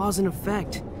pure cause and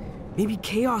effect. Maybe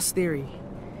chaos theory.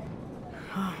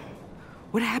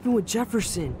 What happened with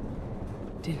Jefferson?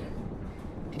 Did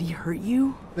he hurt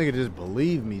you? Nigga just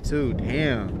believe me too.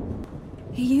 Damn.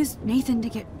 He used Nathan to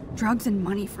get drugs and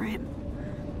money for him.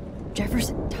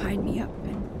 Jefferson tied me up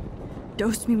and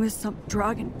dosed me with some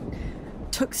drug and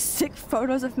took sick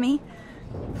photos of me.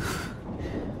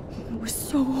 It was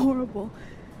so horrible.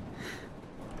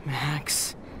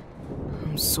 Max,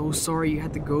 I'm so sorry you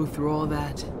had to go through all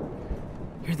that.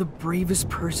 You're the bravest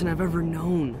person I've ever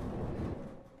known.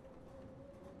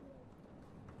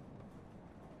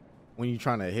 When you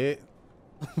trying to hit?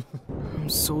 I'm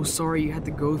so sorry you had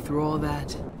to go through all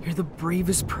that. You're the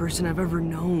bravest person I've ever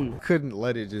known. Couldn't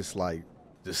let it just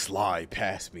slide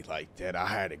past me like that. I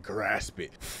had to grasp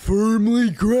it.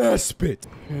 Firmly grasp it.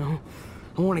 You know,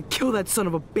 I want to kill that son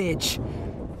of a bitch.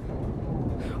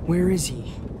 Where is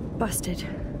he? Busted.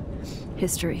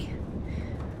 History.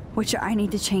 Which I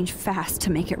need to change fast to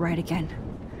make it right again.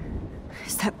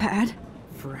 Is that bad?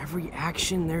 For every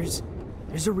action, there's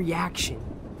a reaction.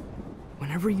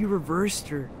 Whenever you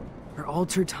reversed or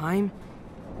altered time,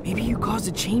 maybe you caused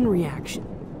a chain reaction.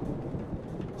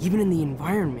 Even in the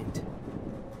environment.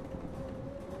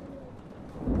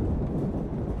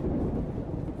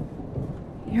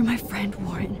 You're my friend,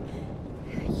 Warren.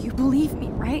 You believe me,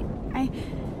 right? I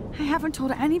haven't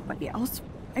told anybody else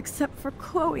except for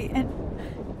Chloe,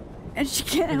 and she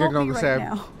can't help me right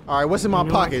now. All right, what's in my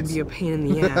pockets? I can be a pain in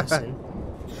the ass,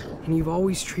 and you've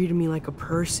always treated me like a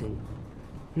person,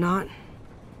 not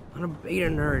a beta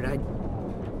nerd.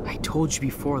 I told you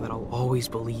before that I'll always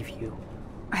believe you.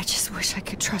 I just wish I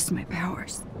could trust my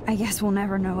powers. I guess we'll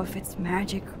never know if it's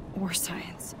magic or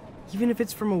science. Even if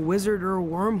it's from a wizard or a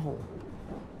wormhole,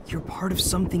 you're part of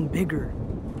something bigger.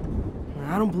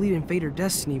 I don't believe in fate or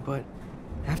destiny, but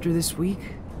after this week,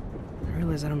 I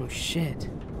realize I don't know shit.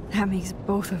 That makes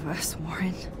both of us,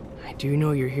 Warren. I do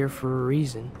know you're here for a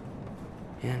reason,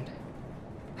 and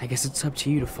I guess it's up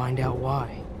to you to find out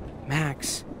why.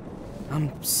 Max,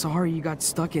 I'm sorry you got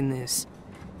stuck in this.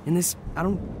 I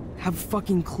don't have a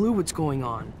fucking clue what's going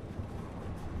on.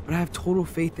 But I have total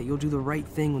faith that you'll do the right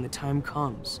thing when the time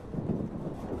comes.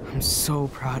 I'm so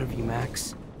proud of you,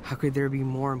 Max. How could there be a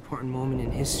more important moment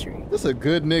in history? That's a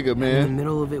good nigga, man. I'm in the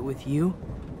middle of it with you.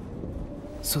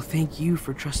 So thank you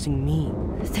for trusting me.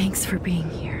 Thanks for being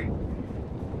here.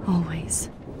 Always.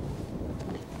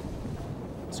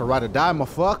 It's a ride or die,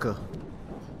 motherfucker.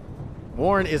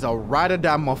 Warren is a ride or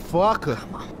die, motherfucker.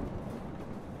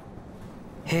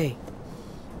 Hey,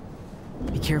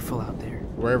 be careful out there.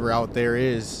 Wherever out there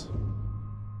is.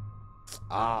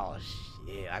 Oh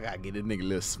shit, I gotta get a nigga a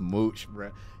little smooch,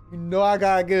 bro. You know I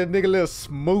gotta get a nigga a little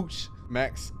smooch.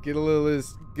 Max, get a little.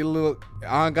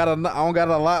 I don't got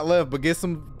a lot left, but get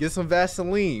some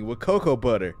Vaseline with cocoa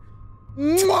butter.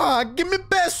 Mwah! Give me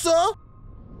best, sir.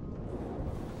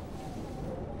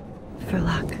 For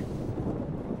luck.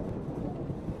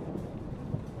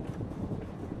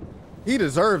 He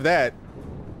deserved that.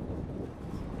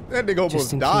 That nigga almost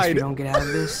Just in died. case we don't get out of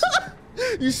this.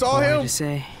 You saw all I had him? to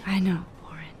say. I know,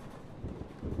 Lauren.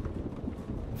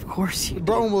 Of course you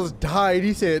Bro almost died.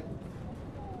 He said,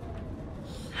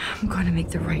 I'm going to make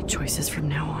the right choices from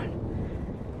now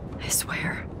on. I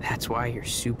swear. That's why you're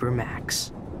Super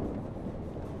Max.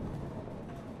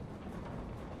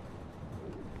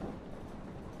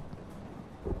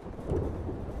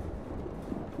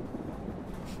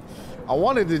 I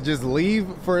wanted to just leave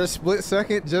for a split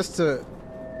second just to.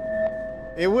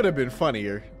 It would have been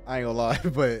funnier. I ain't gonna lie,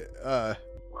 but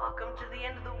Welcome to the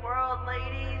end of the world,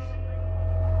 ladies.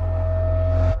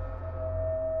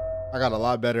 I got a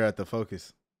lot better at the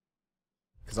focus.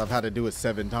 Because I've had to do it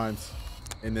 7 times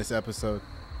in this episode.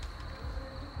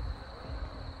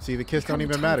 See, the kiss don't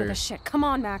even matter. This shit. Come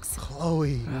on, Max.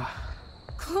 Chloe.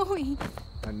 Chloe.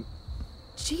 And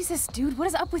Jesus, dude, what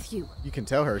is up with you? you can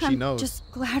tell her. She I'm knows. just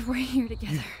glad we're here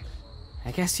together.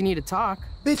 I guess you need to talk.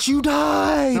 Bitch, you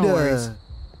died! No worries.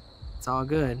 It's all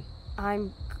good.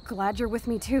 I'm glad you're with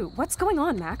me too. What's going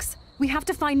on, Max? We have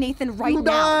to find Nathan right now. You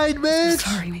died, bitch!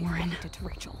 Sorry, Warren. Did to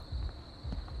Rachel.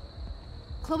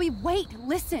 Chloe, wait,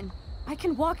 listen. I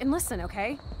can walk and listen,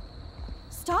 okay?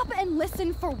 Stop and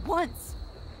listen for once.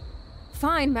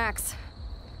 Fine, Max.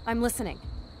 I'm listening.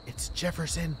 It's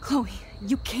Jefferson. Chloe,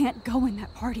 you can't go in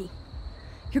that party.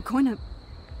 You're gonna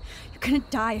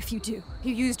die if you do.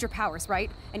 You used your powers,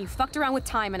 right? And you fucked around with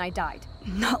time and I died.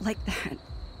 Not like that.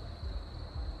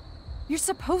 You're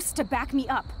supposed to back me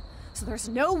up. So there's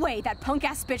no way that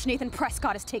punk-ass bitch Nathan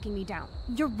Prescott is taking me down.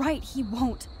 You're right, he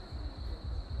won't.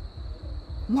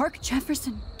 Mark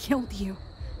Jefferson killed you.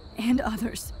 And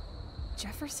others.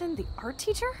 Jefferson, the art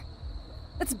teacher?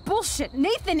 That's bullshit.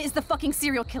 Nathan is the fucking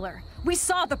serial killer. We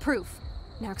saw the proof.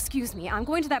 Now, excuse me, I'm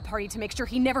going to that party to make sure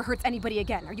he never hurts anybody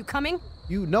again. Are you coming?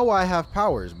 You know I have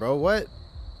powers, bro. What?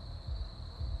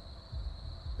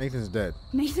 Nathan's dead.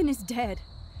 Nathan is dead,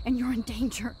 and you're in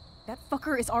danger. That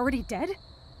fucker is already dead?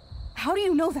 How do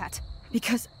you know that?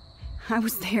 Because I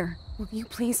was there. Will you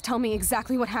please tell me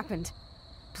exactly what happened?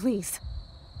 Please.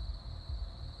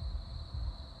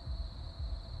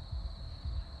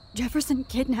 Jefferson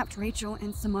kidnapped Rachel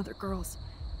and some other girls.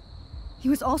 He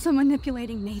was also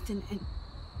manipulating Nathan, and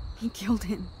he killed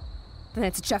him. Then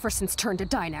it's Jefferson's turn to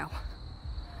die now.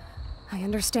 I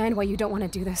understand why you don't want to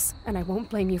do this, and I won't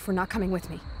blame you for not coming with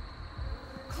me.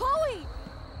 Chloe!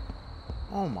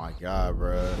 Oh my god,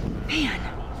 bro. Man,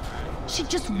 she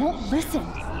just won't listen.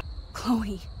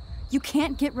 Chloe, you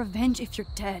can't get revenge if you're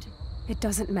dead. It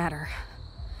doesn't matter.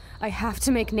 I have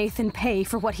to make Nathan pay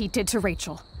for what he did to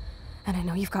Rachel. And I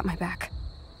know you've got my back.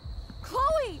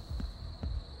 Chloe!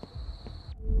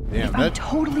 Damn, if I'm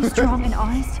totally strong and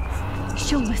honest,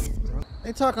 she'll listen.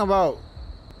 They talking about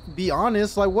be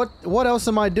honest. Like what else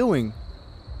am I doing?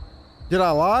 Did I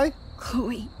lie?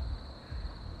 Chloe.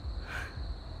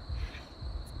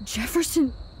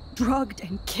 Jefferson drugged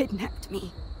and kidnapped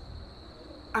me.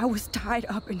 I was tied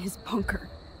up in his bunker.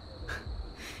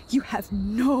 You have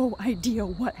no idea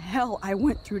what hell I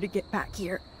went through to get back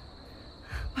here.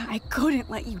 But I couldn't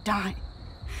let you die.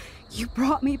 You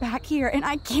brought me back here, and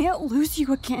I can't lose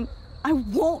you again. I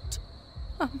won't.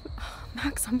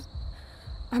 Max,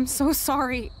 I'm so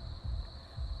sorry.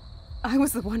 I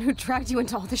was the one who dragged you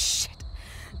into all this shit.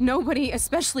 Nobody,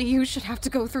 especially you, should have to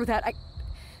go through that.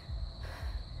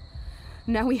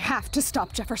 Now we have to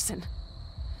stop Jefferson.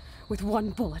 With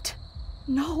one bullet.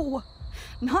 No,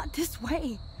 not this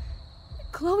way.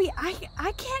 Chloe, I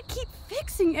can't keep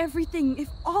fixing everything if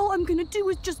all I'm gonna do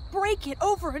is just break it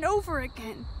over and over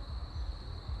again.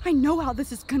 I know how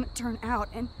this is gonna turn out,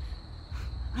 and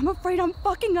I'm afraid I'm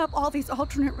fucking up all these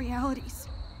alternate realities.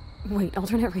 Wait,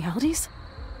 alternate realities?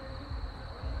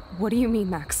 What do you mean,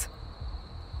 Max?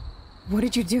 What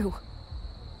did you do?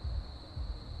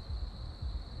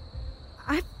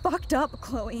 I fucked up,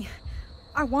 Chloe.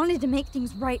 I wanted to make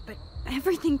things right, but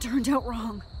everything turned out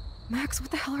wrong. Max,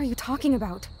 what the hell are you talking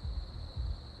about?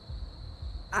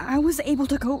 I was able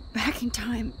to go back in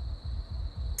time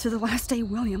to the last day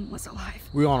William was alive.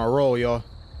 We on a roll, y'all.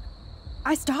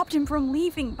 I stopped him from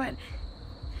leaving,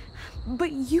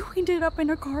 but you ended up in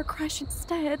a car crash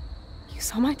instead. You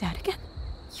saw my dad again?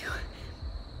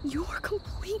 You were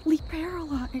completely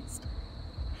paralyzed.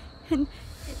 And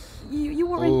you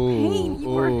were in pain. You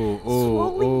were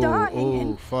slowly dying, and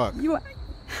fuck?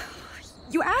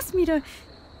 You asked me to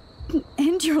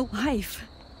end your life.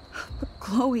 But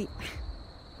Chloe,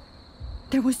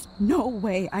 there was no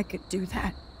way I could do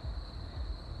that.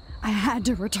 I had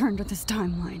to return to this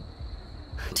timeline.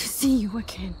 To see you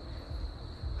again.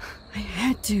 I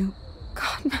had to.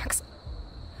 God, Max.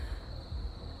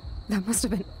 That must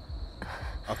have been...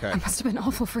 Okay. That must have been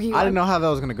awful for you. I didn't know how that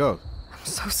was gonna go. I'm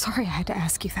so sorry I had to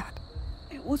ask you that.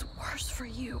 It was worse for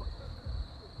you.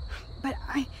 But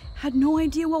I had no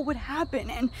idea what would happen,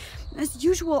 and as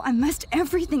usual, I messed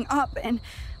everything up, and...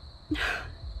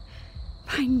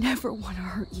 I never want to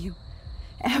hurt you.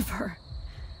 Ever.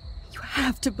 You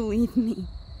have to believe me.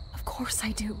 Of course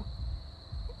I do.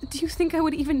 Do you think I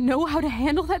would even know how to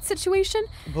handle that situation?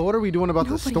 But what are we doing about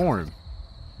the storm?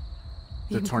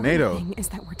 The tornado. The thing is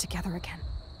that we're together again.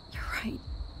 You're right.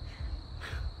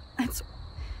 That's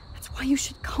why you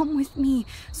should come with me,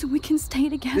 so we can stay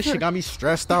together. This shit got me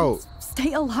stressed out.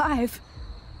 Stay alive.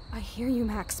 I hear you,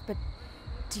 Max, but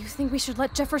do you think we should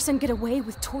let Jefferson get away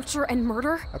with torture and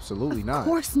murder? Absolutely not. Of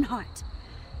course not.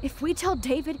 If we tell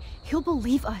David, he'll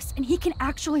believe us, and he can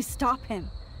actually stop him.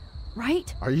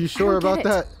 Right? Are you sure about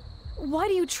that? Why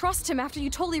do you trust him after you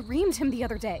totally reamed him the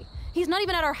other day? He's not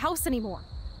even at our house anymore.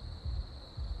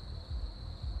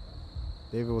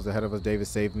 David was ahead of us. David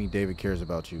saved me. David cares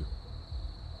about you.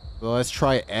 So let's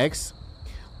try X.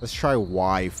 Let's try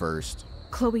Y first.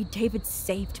 Chloe, David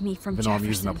saved me from Even though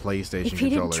Jefferson. I'm using a PlayStation If he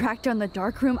controller. didn't track down the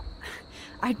dark room,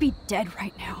 I'd be dead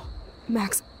right now.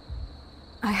 Max,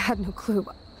 I had no clue.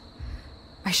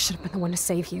 I should have been the one to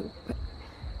save you, but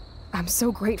I'm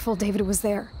so grateful David was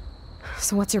there.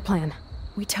 So what's your plan?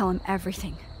 We tell him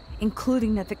everything,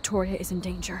 including that Victoria is in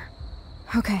danger.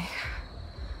 Okay.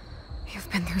 You've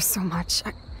been through so much.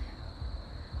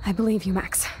 I believe you,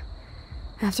 Max.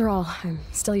 After all, I'm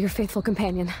still your faithful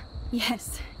companion.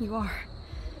 Yes, you are.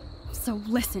 So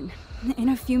listen, in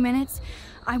a few minutes,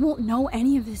 I won't know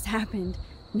any of this happened.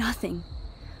 Nothing.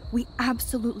 We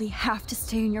absolutely have to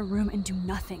stay in your room and do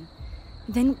nothing.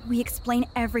 Then we explain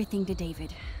everything to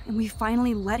David, and we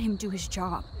finally let him do his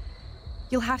job.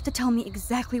 You'll have to tell me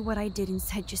exactly what I did and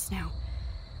said just now.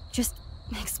 Just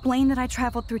explain that I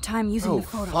traveled through time using the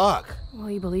photo. Fuck. Will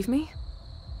you believe me?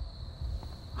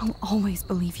 I'll always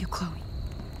believe you, Chloe.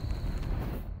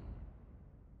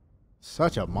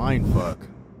 Such a mind fuck.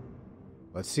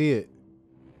 Let's see it.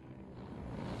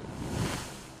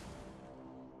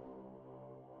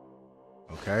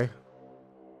 Okay.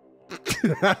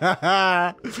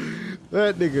 That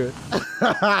nigga.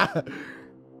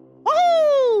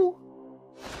 Woo!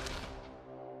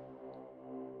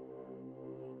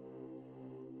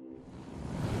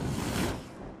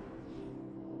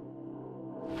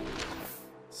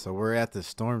 So we're at the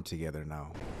storm together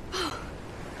now.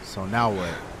 So now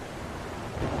what?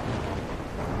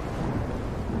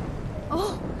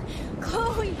 Oh,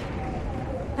 Chloe!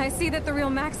 I see that the real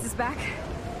Max is back.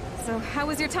 So how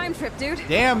was your time trip, dude?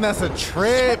 Damn, that's a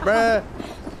trip, bruh.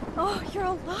 Oh, you're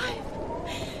alive.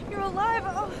 You're alive.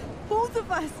 Oh, both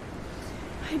of us.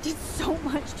 I did so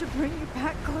much to bring you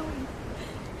back, Chloe.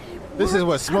 This is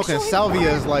what smoking Actually,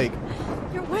 salvia is like.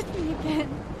 You're with me again.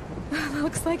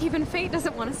 Looks like even fate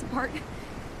doesn't want us apart.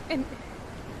 And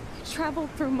I traveled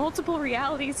through multiple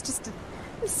realities just to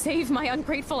save my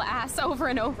ungrateful ass over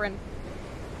and over, and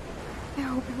I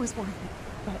hope it was worth it,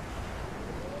 but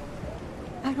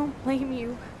I don't blame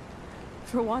you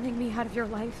for wanting me out of your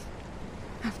life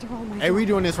after all my Hey, we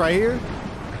doing this right here?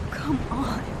 Come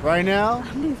on. Right now?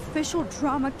 I'm the official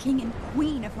drama king and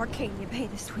queen of Arcadia Bay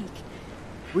this week.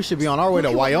 We should be on our way to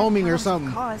Look at what Wyoming my or powers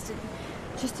something. Caused in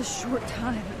just a short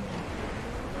time.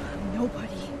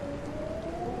 Nobody.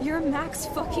 You're Max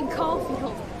fucking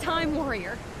Caulfield, Time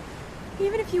Warrior.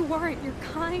 Even if you weren't, you're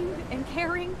kind and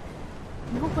caring.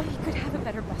 Nobody could have a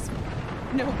better best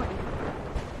friend. Nobody.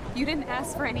 You didn't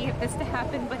ask for any of this to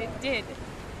happen, but it did.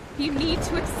 You need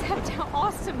to accept how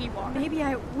awesome you are. Maybe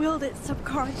I willed it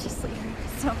subconsciously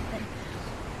or something.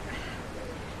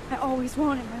 I always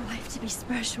wanted my life to be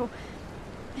special.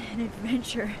 An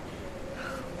adventure.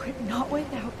 But not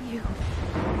without you.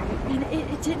 And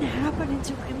it didn't happen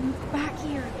until I moved back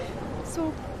here.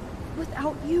 So,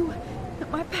 without you,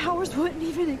 my powers wouldn't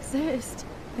even exist.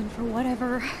 And for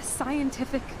whatever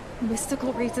scientific,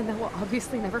 mystical reason that we'll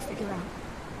obviously never figure out,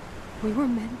 we were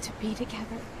meant to be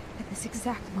together at this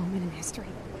exact moment in history.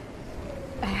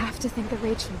 I have to think that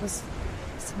Rachel was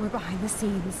somewhere behind the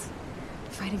scenes,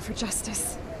 fighting for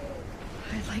justice.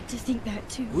 I'd like to think that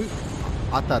too.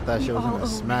 I thought that shit was We all gonna owe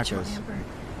smack Rachel, us. Amber.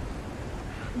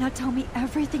 Now tell me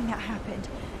everything that happened.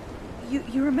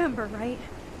 You remember, right?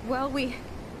 Well, we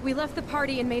left the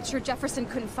party and made sure Jefferson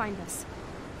couldn't find us.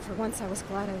 for once I was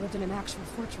glad I lived in an actual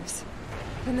fortress.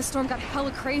 Then the storm got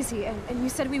hella crazy, and you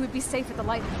said we would be safe at the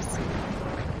lighthouse.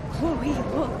 Chloe,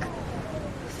 look.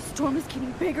 The storm is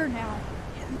getting bigger now.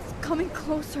 It's coming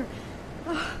closer.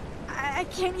 I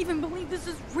can't even believe this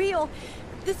is real.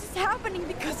 This is happening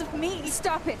because of me.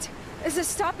 Stop it.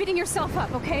 Stop beating yourself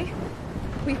up, okay?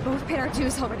 We've both paid our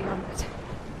dues already on that.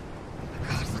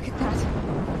 God, look at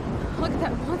that. Look at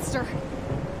that monster.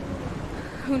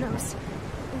 Who knows?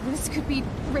 This could be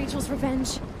Rachel's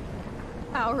revenge.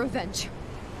 Our revenge.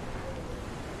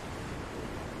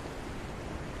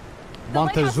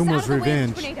 Montezuma's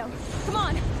revenge. Tornado. Come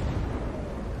on.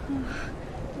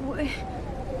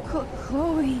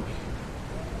 Chloe.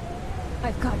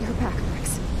 I've got your back,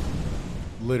 Max.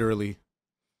 Literally.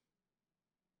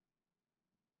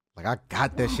 Like, I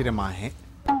got that shit in my hand.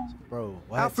 Bro,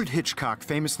 what? Alfred Hitchcock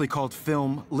famously called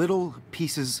film little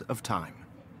pieces of time.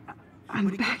 I'm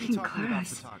back in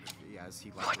class.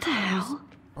 What the hell?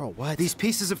 Bro, what? These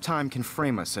pieces of time can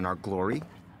frame us in our glory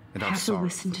and I our have to sorrow.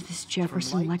 listen to this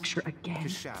Jefferson lecture again.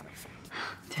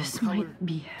 This might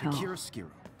be hell.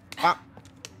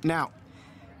 Now,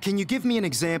 can you give me an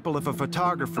example of a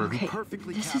photographer Okay, who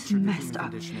perfectly this is captured the messed human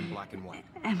up. condition in black and white?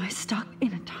 Am I stuck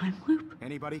in a time loop?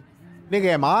 Anybody? Nigga,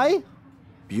 am I?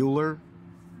 Bueller?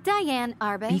 Diane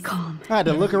Arbus. Be calm. I had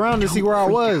to look around to see where I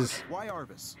was. Why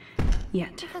Arbus?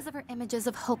 Yet. Because of her images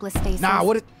of hopeless faces. Nah,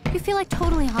 what it... You feel like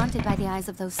totally haunted by the eyes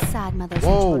of those sad mothers.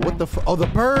 Whoa, what the Oh, the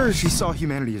bird. She saw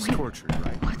humanity as tortured,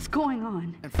 right? What's going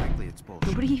on? And frankly, it's bullshit.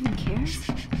 Nobody even cares?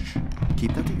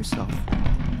 Keep that to yourself.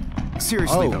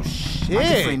 Seriously, though. Shit.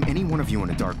 I could frame any one of you in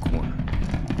a dark corner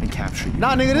and capture you.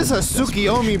 Nah, nigga, this is a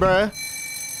Tsukiyomi, bruh.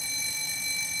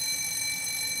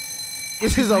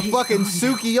 This is a fucking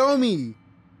Tsukiyomi.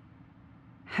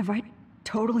 Have I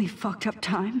totally fucked up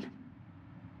time?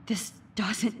 This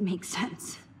doesn't make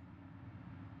sense.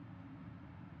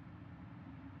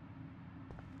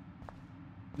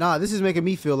 Nah, this is making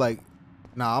me feel like,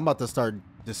 nah, I'm about to start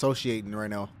dissociating right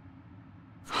now.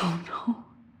 Oh no.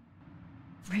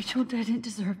 Rachel didn't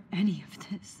deserve any of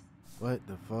this. What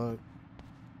the fuck?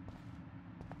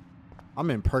 I'm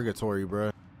in purgatory,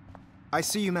 bruh. I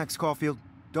see you, Max Caulfield.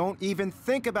 Don't even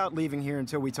think about leaving here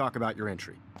until we talk about your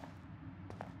entry.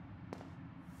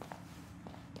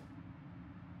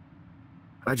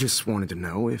 I just wanted to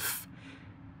know if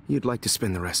you'd like to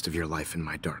spend the rest of your life in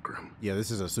my darkroom. Yeah, this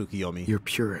is a Tsukiyomi. Your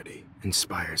purity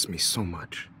inspires me so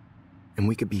much, and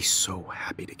we could be so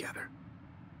happy together.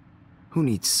 Who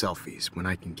needs selfies when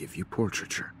I can give you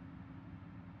portraiture?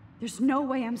 There's no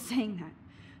way I'm saying that.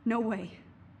 No way.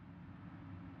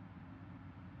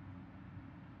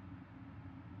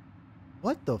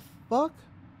 What the fuck?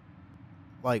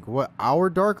 Like, what, our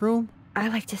dark room? I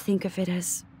like to think of it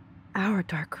as our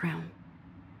dark room.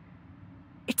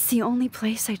 It's the only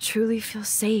place I truly feel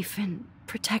safe and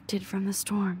protected from the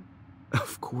storm.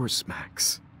 Of course,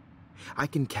 Max. I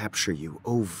can capture you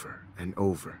over and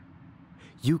over.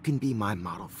 You can be my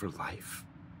model for life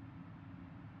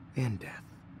and death.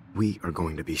 We are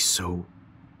going to be so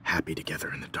happy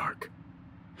together in the dark.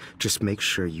 Just make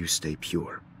sure you stay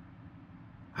pure.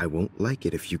 I won't like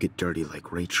it if you get dirty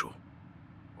like Rachel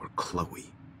or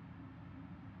Chloe.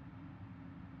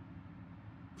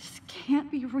 This can't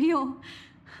be real.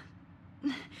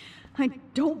 I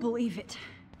don't believe it.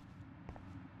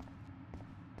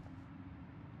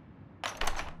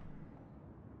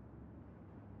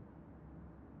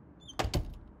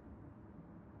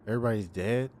 Everybody's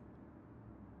dead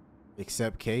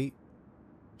except Kate.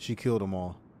 She killed them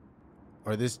all.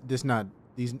 Or this not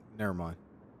these. Never mind.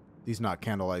 These not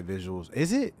candlelight visuals.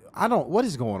 Is it? I don't. What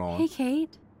is going on? Hey,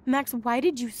 Kate. Max, why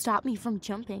did you stop me from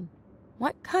jumping?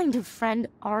 What kind of friend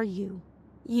are you?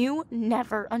 You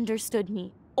never understood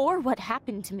me or what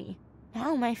happened to me.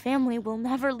 Now my family will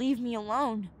never leave me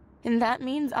alone. And that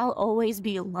means I'll always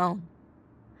be alone.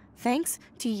 Thanks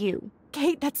to you.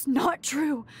 Kate, that's not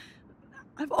true.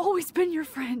 I've always been your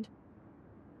friend.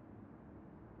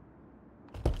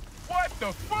 What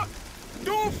the fuck?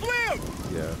 Dude, flip!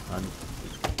 Yeah,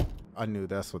 I knew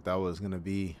that's what that was gonna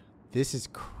be. This is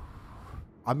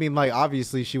I mean, like,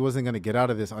 obviously she wasn't gonna get out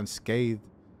of this unscathed.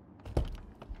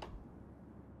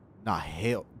 Nah,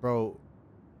 hell, bro.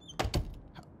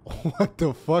 What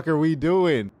the fuck are we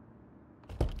doing?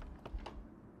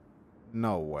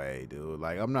 No way, dude.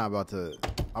 Like, I'm not about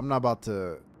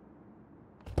to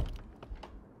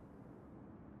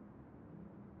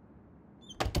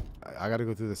I gotta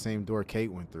go through the same door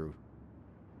Kate went through.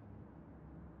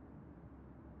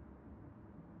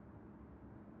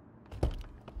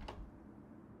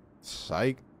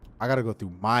 Psych. I gotta go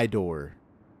through my door.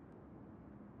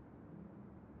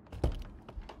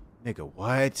 Nigga,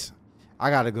 what? I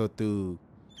gotta go through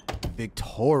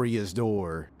Victoria's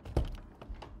door.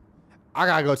 I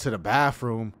gotta go to the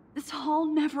bathroom. This hall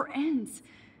never ends.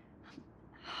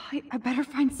 I better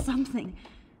find something.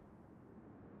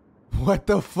 What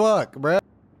the fuck, bruh?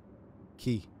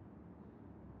 Key.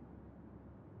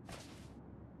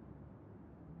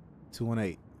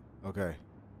 218. Okay.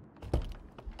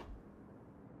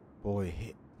 Boy,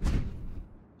 hit.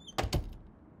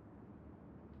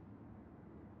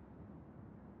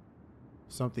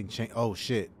 Something changed. Oh,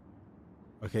 shit.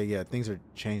 Okay, yeah, things are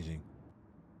changing.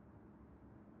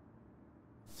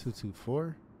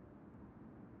 224.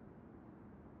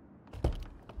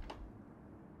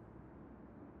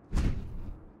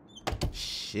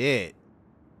 Shit.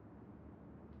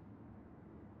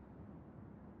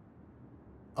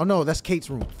 Oh no, that's Kate's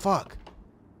room. Fuck.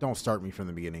 Don't start me from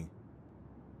the beginning.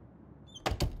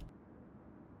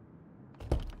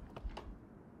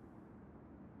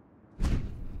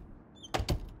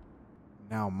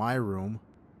 Now my room.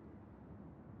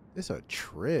 It's a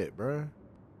trip, bruh.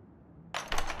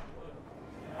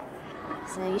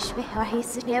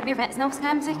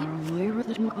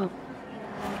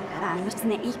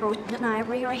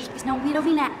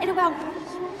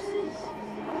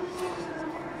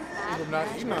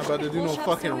 You're not about to do no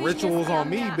fucking rituals on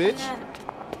me, bitch.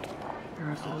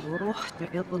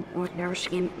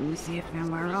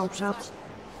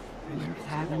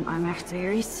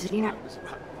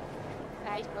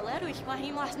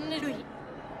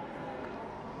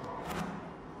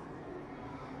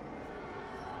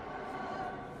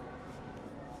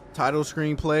 Title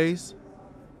screen plays.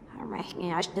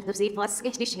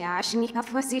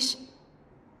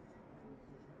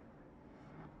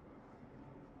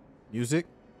 Music.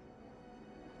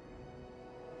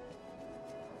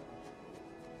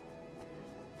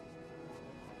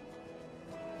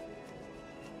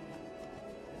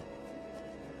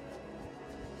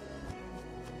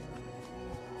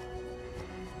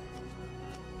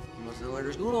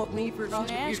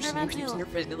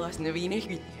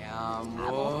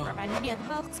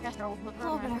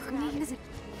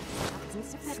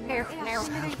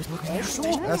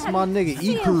 That's my nigga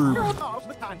E-Crew.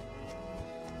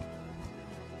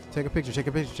 Take a picture, take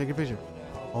a picture, take a picture.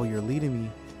 Oh, you're leading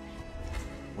me.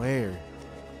 Where?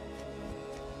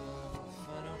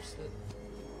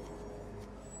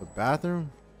 The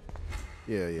bathroom?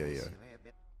 Yeah.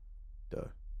 Duh.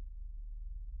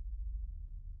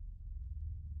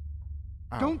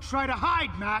 Ow. Don't try to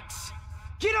hide, Max.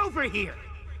 Get over here.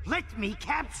 Let me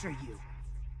capture you.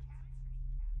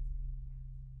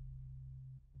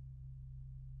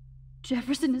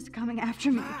 Jefferson is coming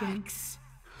after me again. Max,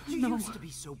 you used to be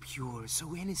so pure,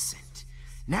 so innocent.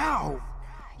 Now,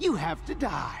 you have to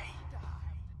die.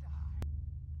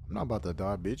 I'm not about to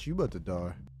die, bitch. You about to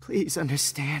die. Please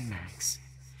understand, Max.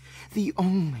 The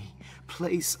only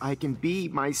place I can be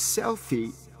myself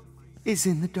is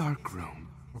in the dark room.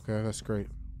 Okay, that's great.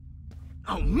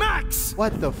 Oh, Max!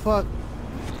 What the fuck?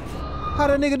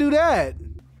 How'd a nigga do that?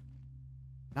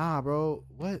 Nah, bro.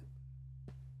 What?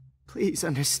 Please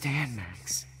understand,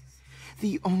 Max.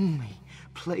 The only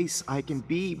place I can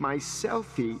be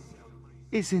myself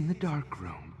is in the dark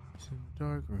room. It's in the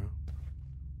dark room.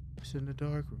 It's in the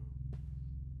dark room.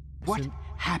 What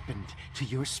happened to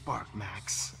your spark,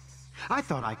 Max? I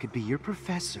thought I could be your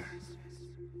professor.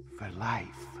 For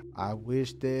life. I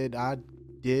wish that I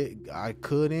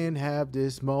couldn't have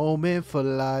this moment for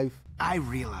life. I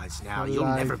realize now you'll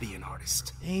never be an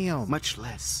artist. Damn. Much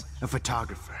less a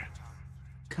photographer.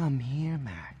 Come here,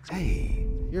 Max. Hey.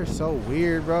 You're so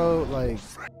weird, bro. Like.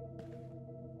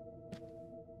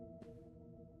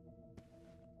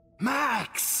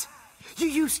 Max! You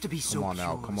used to be so Come on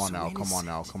now, pure, come on so now, innocent. come on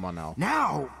now, come on now.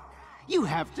 Now, you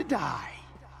have to die.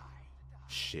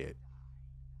 Shit.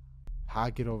 How I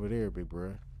get over there, big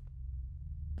bro?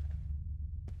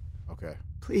 Okay.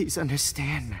 Please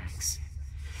understand, Max.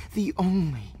 The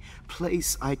only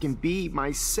place I can be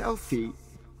myself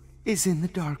is in the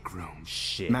dark room.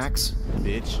 Shit. Max?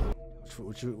 Bitch.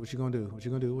 What you gonna do? What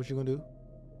you gonna do? What you gonna do?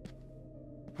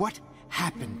 What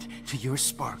happened to your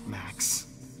spark, Max?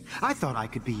 I thought I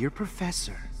could be your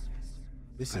professor.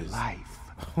 This for is life.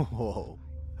 Oh.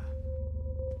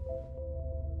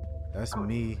 That's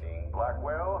me.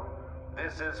 Blackwell,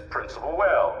 this is Principal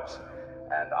Wells,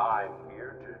 and I'm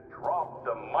here to drop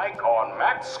the mic on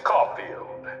Max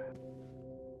Caulfield.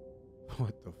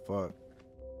 What the fuck?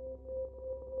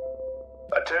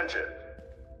 Attention.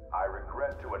 I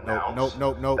regret to announce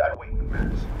Nope. that we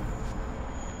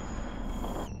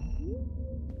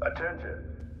Attention.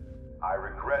 I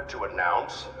regret to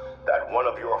announce that one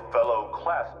of your fellow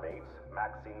classmates,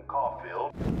 Maxine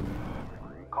Caulfield,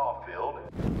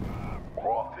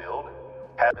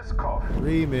 Miss Caulfield.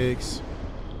 Remix.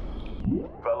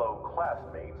 Fellow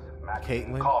classmates, Maxine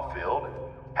Caitlin. Caulfield,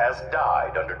 has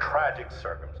died under tragic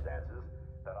circumstances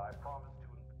that I promised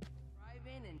to.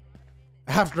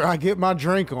 After I get my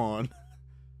drink on.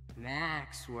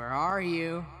 Max, where are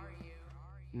you?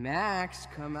 Max,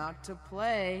 come out to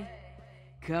play.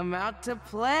 Come out to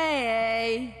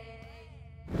play.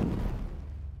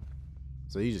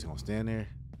 So you just gonna stand there?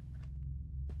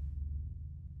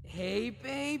 Hey,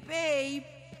 babe.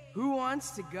 Who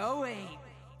wants to go ape?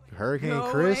 Hurricane Go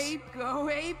Chris? ape,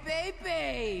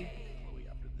 babe.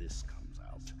 After this comes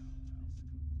out.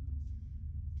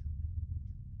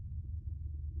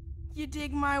 You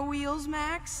dig my wheels,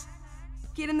 Max?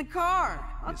 Get in the car.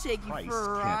 I'll take you Price for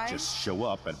a can't ride. just show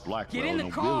up at Blackwell Get in in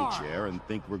the a car. wheelchair and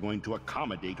think we're going to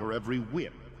accommodate her every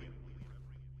whim.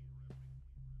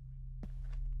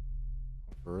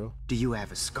 For real? Do you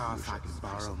have a scarf I can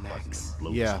borrow, Max?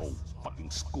 Blow Yeah. this whole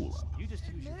fucking school up. You just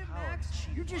use your power.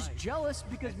 You're just jealous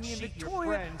because me and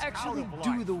Victoria actually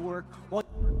do the work. Well,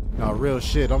 No, real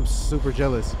shit. I'm super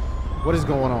jealous. What is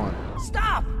going on?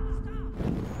 Stop!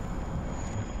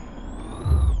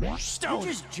 You're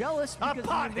just jealous because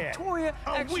me and Victoria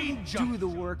actually do the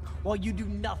work while you do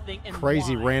nothing and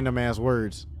Crazy whine. random ass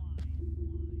words.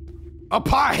 A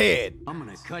pothead! I'm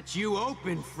gonna cut you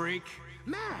open, freak.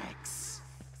 Max!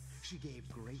 She gave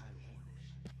great.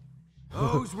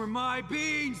 Those were my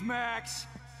beans, Max.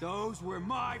 Those were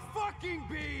my fucking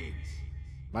beans.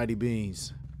 Mighty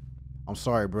Beans. I'm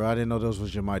sorry, bro. I didn't know those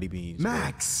was your Mighty Beans. bro.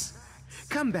 Max!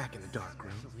 Come back in the dark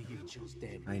room.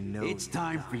 I know. It's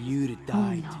time for you to Oh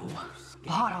die. no.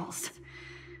 Bottles.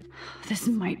 This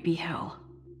might be hell.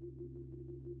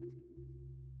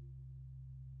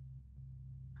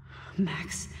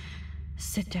 Max,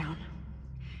 sit down.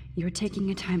 You're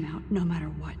taking a timeout no matter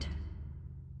what.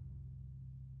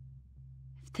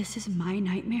 If this is my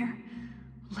nightmare,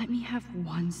 let me have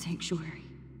one sanctuary.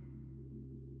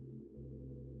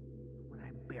 When I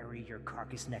bury your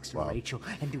carcass next to Rachel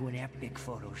and do an epic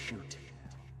photo shoot.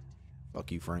 Fuck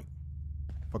you, Frank.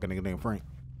 Fucking nigga named Frank.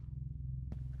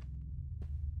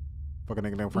 Fucking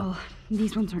nigga named Frank. Well,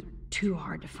 these ones aren't too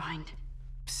hard to find.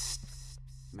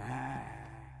 Max.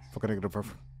 Fucking nigga named Frank.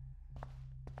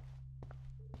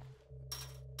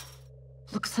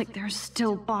 Looks like there's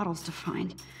still bottles to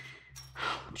find.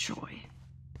 Oh, joy.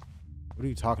 What are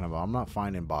you talking about? I'm not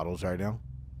finding bottles right now.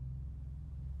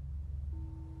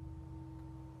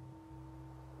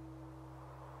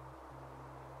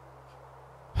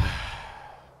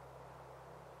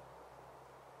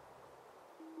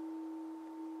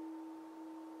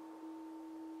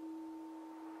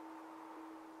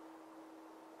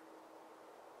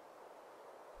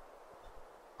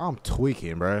 I'm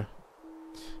tweaking, bruh.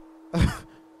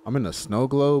 I'm in the snow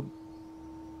globe.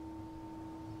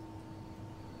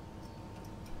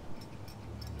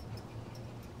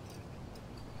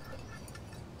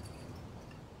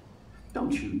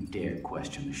 Don't you dare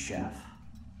question the chef.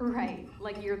 Right,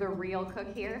 like you're the real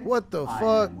cook here? What the I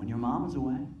fuck? am when your mom is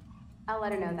away. I'll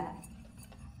let her know that.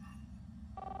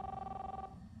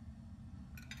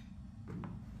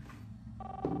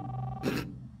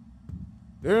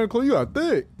 Damn, Chloe, you got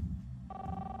thick.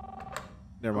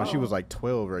 Never mind, she was like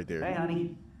 12 right there. Hey,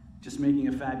 honey. Just making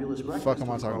a fabulous breakfast. Fuck am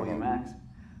I with talking Chloe and about? Max.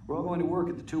 We're all going to work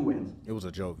at the Two Winds. It was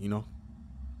a joke, you know?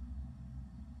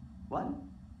 What?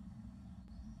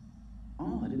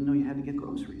 Oh, I didn't know you had to get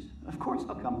groceries. Of course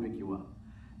I'll come pick you up.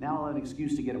 Now I'll have an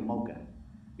excuse to get a mocha.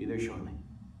 Be there shortly.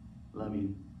 Love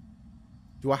you.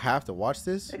 Do I have to watch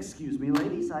this? Excuse me,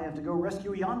 ladies. I have to go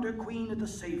rescue yonder queen at the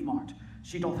Save Mart.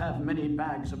 She don't have many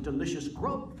bags of delicious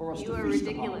grub for us You to are feast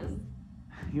ridiculous. upon.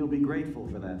 You'll be grateful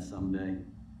for that someday.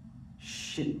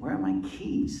 Shit, where are my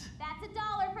keys? That's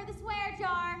 $1 for the swear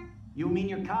jar. You mean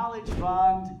your college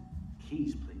fund?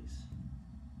 Keys, please.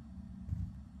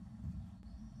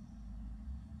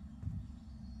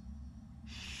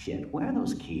 Shit, where are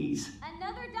those keys?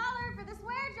 Another $1 for the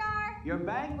swear jar. You're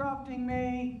bankrupting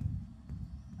me.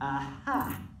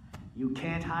 Aha! You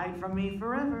can't hide from me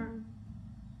forever.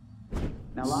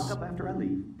 Now lock up after I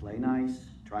leave. Play nice.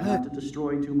 Try not to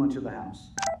destroy too much of the house.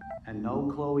 And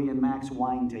no Chloe and Max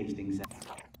wine tastings.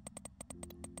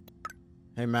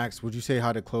 Hey, Max, would you say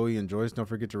hi to Chloe and Joyce? Don't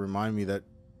forget to remind me that...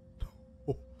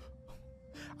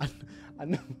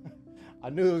 I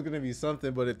knew it was going to be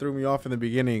something, but it threw me off in the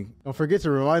beginning. Don't forget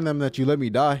to remind them that you let me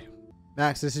die.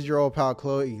 Max, this is your old pal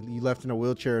Chloe. You left in a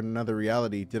wheelchair in another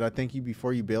reality. Did I thank you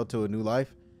before you bailed to a new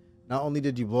life? Not only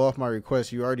did you blow off my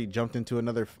request, you already jumped into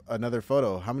another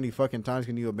photo. How many fucking times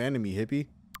can you abandon me, hippie?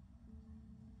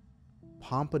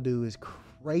 Pompidou is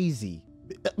crazy.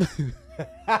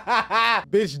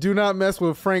 Bitch, do not mess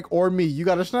with Frank or me. You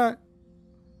got a shot?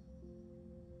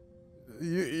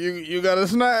 You got a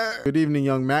snack? Good evening,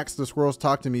 young Max. The squirrels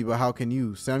talk to me, but how can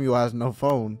you? Samuel has no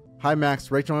phone. Hi, Max.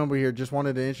 Rachel Amber here. Just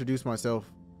wanted to introduce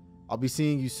myself. I'll be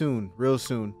seeing you soon, real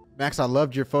soon. Max, I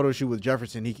loved your photo shoot with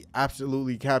Jefferson. He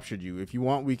absolutely captured you. If you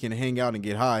want, we can hang out and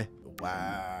get high.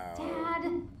 Wow.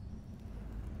 Dad.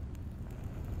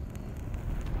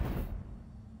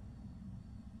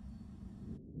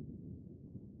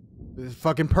 This is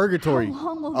fucking purgatory.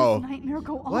 How long will this nightmare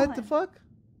go on? What the fuck?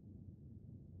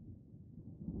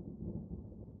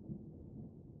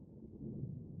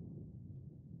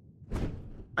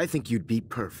 I think you'd be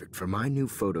perfect for my new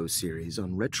photo series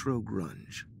on retro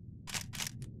grunge.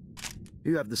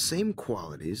 You have the same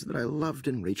qualities that I loved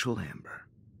in Rachel Amber,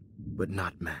 but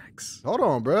not Max. Hold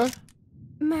on, bruh.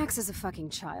 Max is a fucking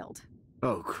child.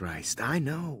 Oh, Christ, I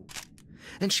know.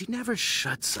 And she never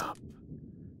shuts up,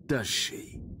 does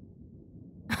she?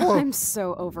 I'm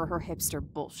so over her hipster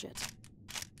bullshit.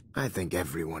 I think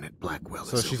everyone at Blackwell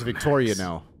So is she's over Victoria Max.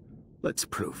 now. Let's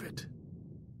prove it.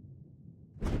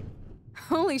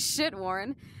 Holy shit,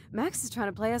 Warren. Max is trying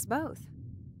to play us both.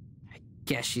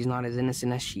 Guess she's not as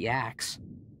innocent as she acts.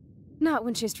 Not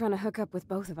when she's trying to hook up with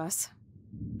both of us.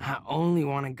 I only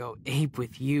want to go ape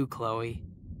with you, Chloe.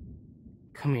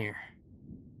 Come here.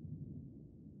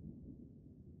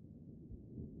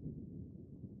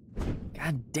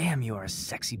 God damn, you are a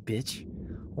sexy bitch.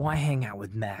 Why hang out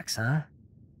with Max, huh?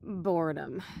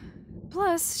 Boredom.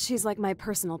 Plus, she's like my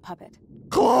personal puppet.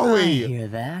 Chloe! I hear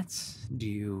that. Do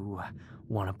you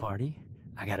want a party?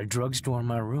 I got a drugstore in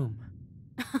my room.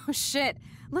 Oh shit.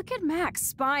 Look at Max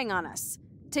spying on us.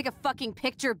 Take a fucking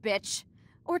picture, bitch.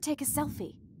 Or take a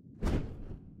selfie.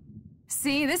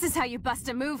 See, this is how you bust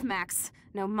a move, Max.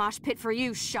 No mosh pit for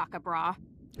you, Shaka Bra.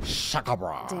 Shaka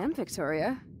Bra. Damn,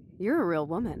 Victoria. You're a real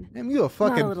woman. Damn, you a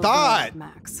fucking Not a little thought. girl,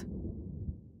 Max.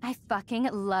 I fucking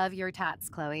love your tats,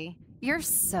 Chloe. You're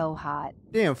so hot.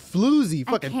 Damn, floozy.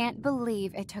 I Fucking can't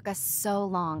believe it took us so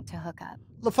long to hook up.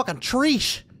 little fucking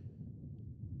treesh.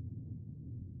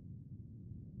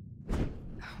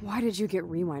 Why did you get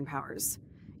rewind powers?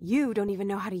 You don't even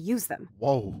know how to use them.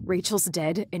 Whoa. Rachel's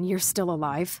dead and you're still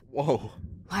alive. Whoa.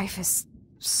 Life is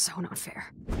so not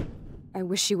fair. I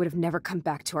wish you would have never come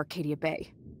back to Arcadia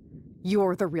Bay.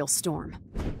 You're the real Storm.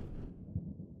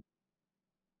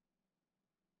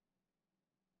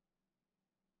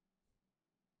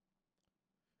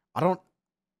 I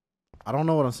don't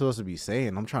know what I'm supposed to be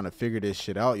saying. I'm trying to figure this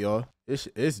shit out, y'all. It's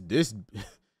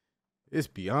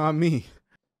beyond me.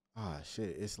 Ah,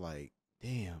 shit. It's like,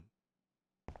 damn.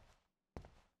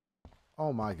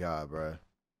 Oh my God, bruh.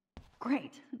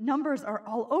 Great. Numbers are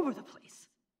all over the place.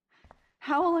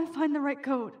 How will I find the right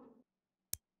code?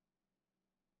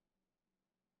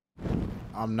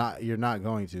 You're not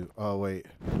going to. Oh, wait.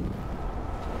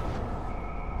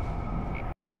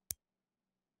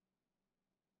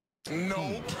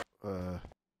 No.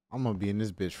 I'm gonna be in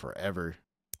this bitch forever.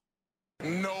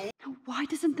 No. Why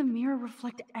doesn't the mirror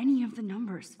reflect any of the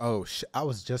numbers? Oh, I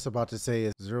was just about to say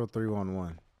it's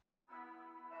 0311.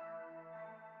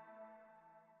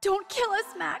 Don't kill us,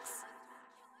 Max.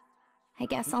 I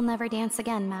guess I'll never dance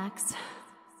again, Max.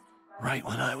 Right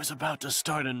when I was about to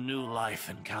start a new life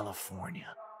in California.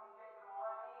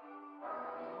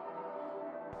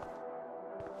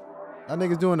 That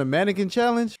nigga's doing a mannequin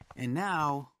challenge. And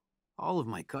now, all of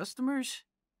my customers?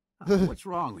 What's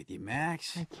wrong with you,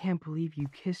 Max? I can't believe you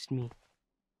kissed me.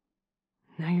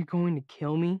 Now you're going to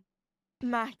kill me?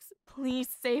 Max, please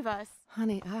save us.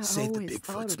 Honey, I Save the always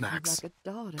thought Bigfoots, of Max. you like a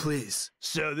daughter. Please.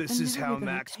 So this And is now how you're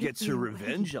gonna Max take gets me her away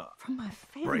revenge on. from my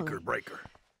family. Breaker.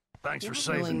 Thanks for Not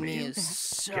saving knowing me. is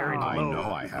so Carried the I load. know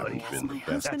I haven't been the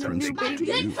best husband and new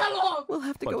baby. We'll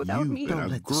have to go without me. Don't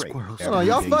let the squirrels Hold on,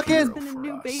 y'all fucking. Husband and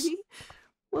new baby.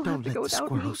 We'll have Don't to let go the without me.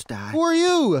 squirrels die. Who are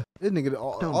you? This nigga,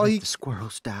 Don't all let he the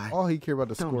squirrels die. all he care about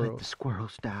the Don't let squirrel. the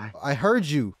squirrels die. I heard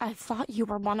you. I thought you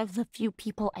were one of the few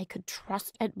people I could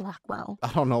trust at Blackwell.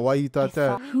 I don't know why you thought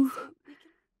that.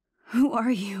 Who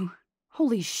are you?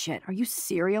 Holy shit, are you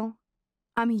serial?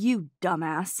 I'm you,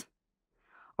 dumbass.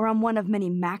 Or I'm one of many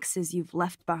Maxes you've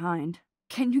left behind.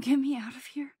 Can you get me out of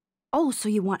here? Oh, so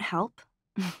you want help?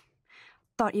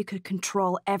 Thought you could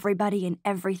control everybody and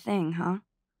everything, huh?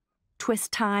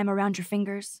 Twist time around your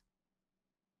fingers?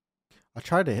 I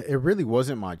tried to. It really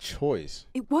wasn't my choice.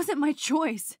 It wasn't my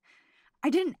choice. I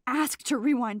didn't ask to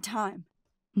rewind time.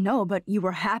 No, but you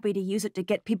were happy to use it to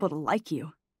get people to like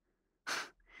you.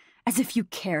 As if you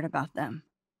cared about them.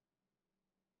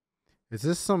 Is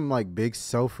this some like big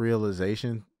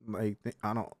self-realization? Like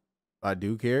I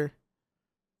do care.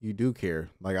 You do care.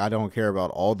 Like I don't care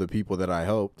about all the people that I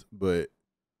helped, but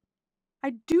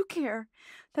I do care.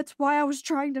 That's why I was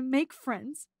trying to make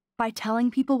friends. By telling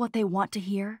people what they want to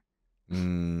hear.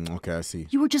 Okay, I see.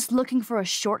 You were just looking for a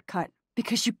shortcut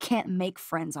because you can't make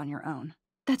friends on your own.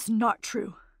 That's not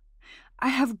true. I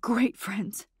have great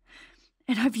friends,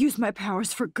 and I've used my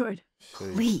powers for good.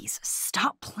 Please,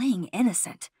 stop playing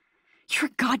innocent. You're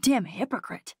a goddamn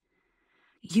hypocrite.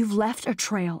 You've left a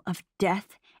trail of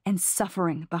death and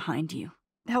suffering behind you.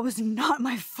 That was not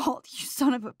my fault, you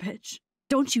son of a bitch.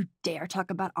 Don't you dare talk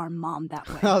about our mom that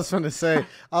way. I was gonna say,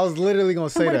 I was literally gonna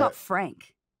say what that. About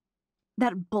Frank?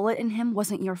 That bullet in him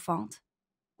wasn't your fault.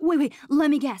 Wait, let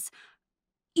me guess.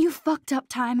 You fucked up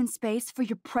time and space for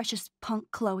your precious punk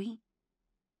Chloe?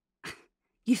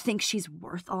 You think she's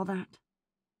worth all that?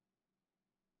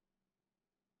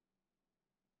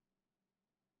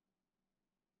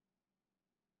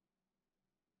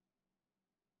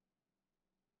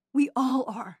 We all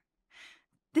are.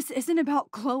 This isn't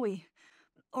about Chloe,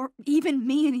 or even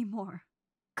me anymore.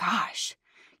 Gosh,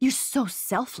 you're so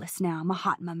selfless now,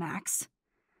 Mahatma Max.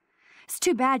 It's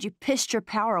too bad you pissed your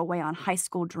power away on high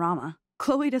school drama.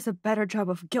 Chloe does a better job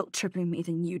of guilt-tripping me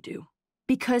than you do.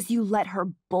 Because you let her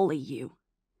bully you.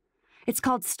 It's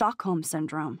called Stockholm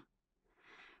Syndrome.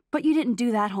 But you didn't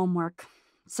do that homework,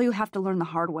 so you'll have to learn the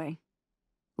hard way.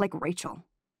 Like Rachel.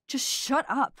 Just shut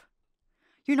up.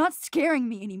 You're not scaring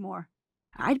me anymore.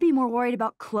 I'd be more worried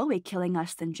about Chloe killing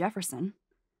us than Jefferson.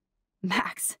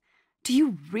 Max, do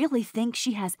you really think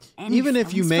she has any Even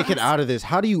if you feelings make for it us? out of this,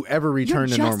 how do you ever return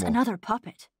You're to just normal? another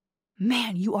puppet.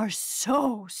 Man, you are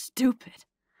so stupid.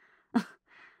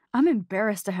 I'm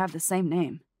embarrassed to have the same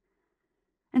name.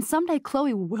 And someday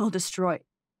Chloe will destroy.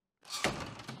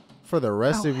 For the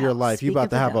rest Oh, of your hell, life, you speak about of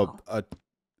to the have devil. a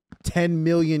 10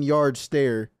 million yard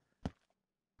stare.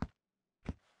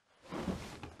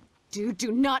 Dude,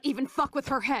 do not even fuck with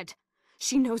her head.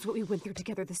 She knows what we went through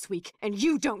together this week, and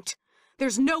you don't.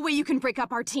 There's no way you can break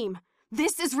up our team.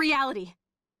 This is reality.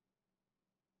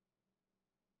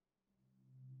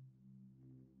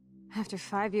 After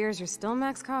 5 years, you're still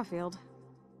Max Caulfield.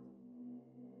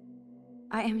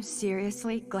 I am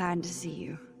seriously glad to see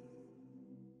you.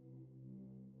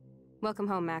 Welcome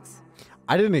home, Max.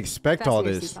 I didn't expect all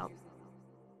Fasten your this. seatbelt.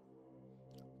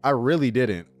 I really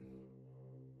didn't.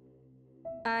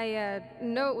 I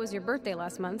know it was your birthday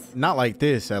last month. Not like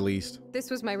this, at least. This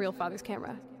was my real father's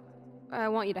camera. I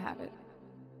want you to have it.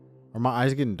 Are my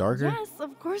eyes getting darker? Yes,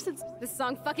 of course it's... This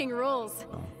song fucking rules.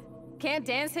 Can't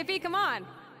dance, hippie? Come on.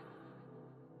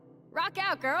 Rock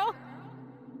out, girl.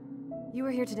 You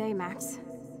were here today, Max.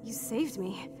 You saved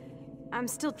me. I'm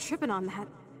still tripping on that.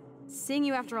 Seeing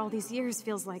you after all these years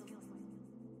feels like...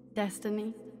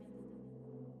 Destiny.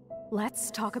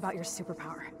 Let's talk about your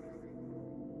superpower.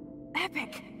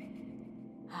 Epic!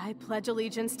 I pledge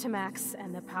allegiance to Max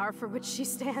and the power for which she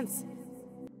stands.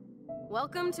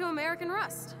 Welcome to American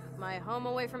Rust, my home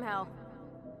away from hell.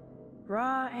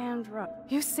 Raw and rough.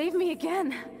 You saved me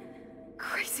again.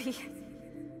 Crazy.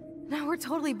 Now we're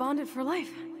totally bonded for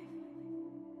life.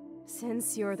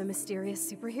 Since you're the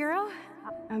mysterious superhero,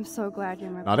 I'm so glad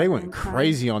you're my Now they partner went in crime.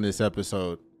 crazy on this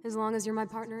episode. as long as you're my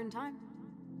partner in time.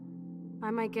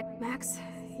 I might get... Max,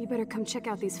 you better come check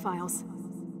out these files.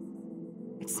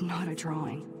 It's not a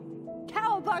drawing.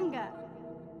 Cowabunga!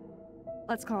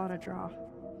 Let's call it a draw.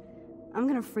 I'm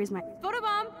gonna freeze my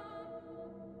Photobomb!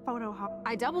 photo hop.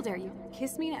 I double dare you.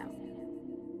 Kiss me now.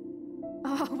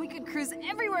 Oh, we could cruise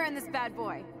everywhere in this bad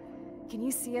boy. Can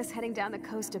you see us heading down the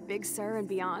coast of Big Sur and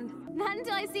beyond? Not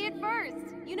until I see it first.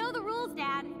 You know the rules,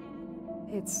 Dad.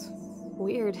 It's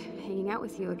weird hanging out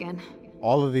with you again.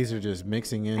 All of these are just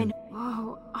mixing in.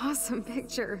 Whoa, awesome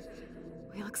picture.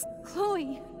 We look...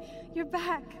 Chloe, you're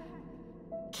back.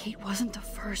 Kate wasn't the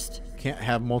first. Can't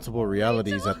have multiple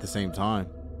realities at the same time.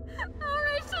 Oh,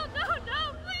 Rachel, no,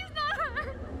 please not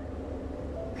her.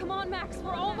 Come on, Max,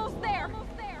 we're almost there.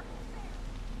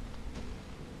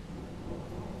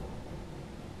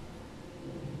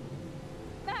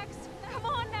 Max, come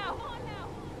on now.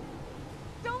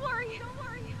 Don't worry.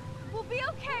 We'll be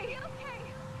okay.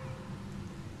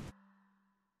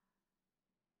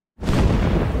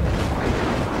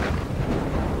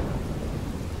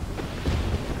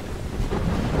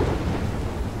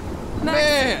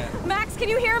 Max! Max, can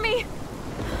you hear me?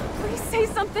 Please say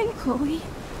something. Chloe?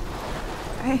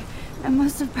 I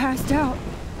must have passed out.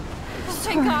 Oh,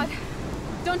 thank God.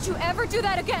 Don't you ever do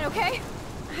that again, okay?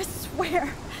 I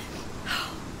swear.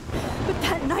 But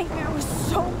that nightmare was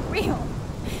so real.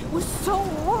 It was so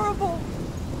horrible.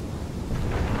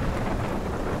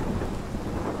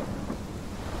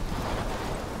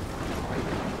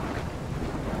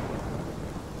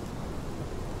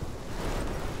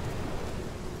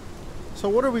 So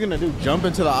what are we gonna do? Jump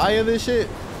into the eye of this shit?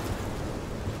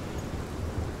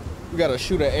 We gotta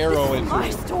shoot an arrow This is into my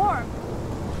it. storm.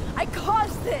 I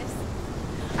caused this.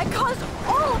 I caused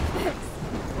all of this.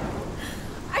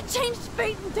 I changed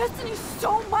fate and destiny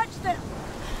so much that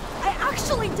I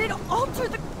actually did alter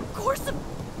the course of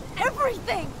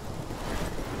everything.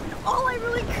 And all I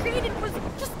really created was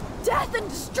just death and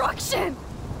destruction.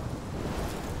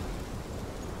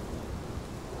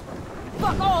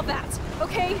 Fuck all that,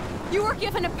 okay? You were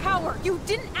given a power. You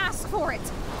didn't ask for it.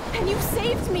 And you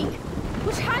saved me,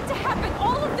 which had to happen.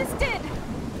 All of this did.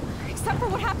 Except for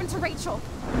what happened to Rachel.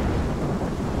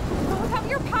 But without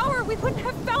your power, we wouldn't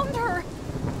have found her.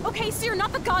 Okay, so you're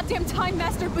not the goddamn Time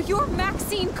Master, but you're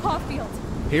Maxine Caulfield.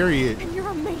 Period. And you're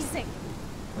amazing.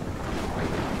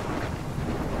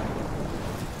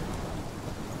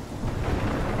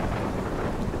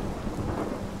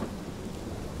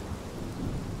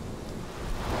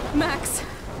 Max.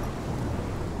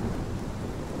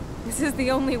 This is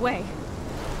the only way.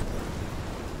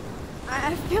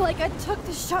 I feel like I took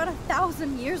the shot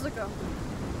 1,000 years ago.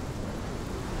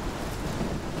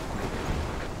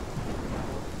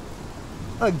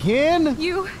 Again?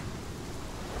 You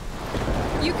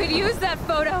could use that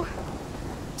photo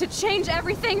to change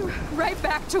everything right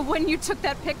back to when you took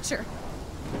that picture.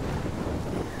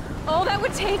 All that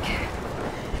would take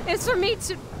is for me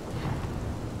to...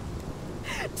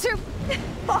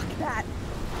 Fuck that.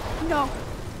 No.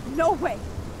 No way.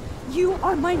 You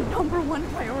are my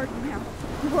 #1 priority now.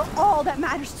 You are all that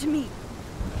matters to me.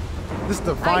 This is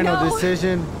the final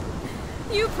decision.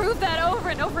 You proved that over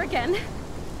and over again.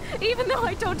 Even though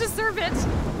I don't deserve it.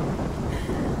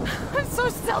 I'm so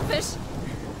selfish.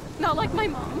 Not like my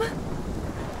mom.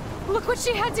 Look what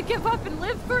she had to give up and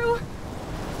live through.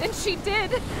 And she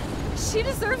did. She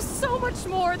deserves so much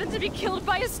more than to be killed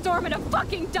by a storm in a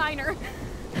fucking diner.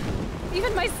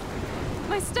 Even my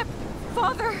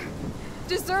stepfather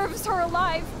deserves her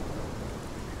alive.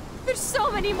 There's so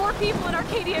many more people in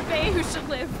Arcadia Bay who should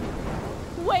live.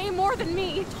 Way more than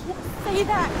me. Don't say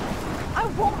that. I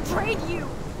won't trade you.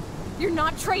 You're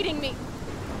not trading me.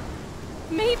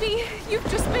 Maybe you've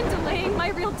just been delaying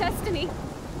my real destiny.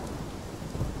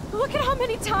 Look at how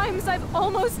many times I've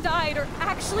almost died or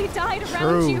actually died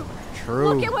around you. True.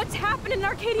 Look at what's happened in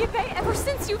Arcadia Bay ever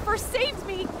since you first saved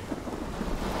me.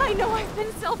 I know I've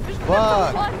been selfish, but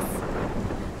for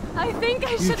once, I think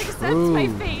I should accept my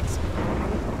fate.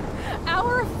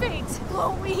 Our fate.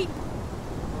 Chloe.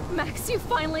 Max, you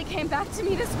finally came back to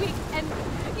me this week, and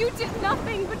you did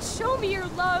nothing but show me your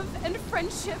love and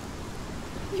friendship.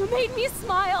 You made me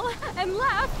smile and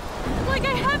laugh like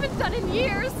I haven't done in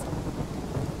years.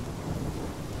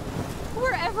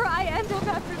 Wherever I end up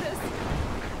after this,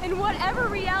 in whatever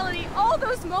reality, all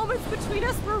those moments between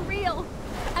us were real,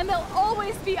 and they'll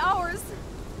always be ours.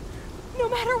 No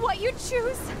matter what you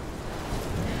choose,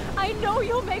 I know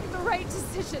you'll make the right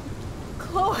decision.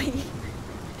 Chloe,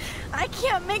 I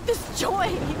can't make this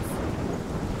choice.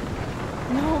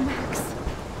 No, Max.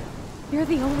 You're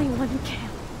the only one who can.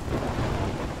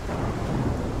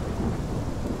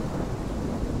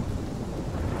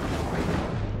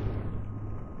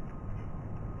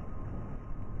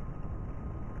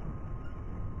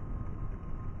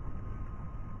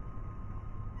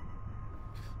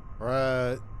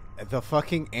 Bruh, the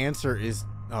fucking answer is,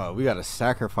 we gotta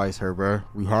sacrifice her, bruh.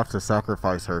 We have to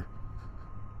sacrifice her.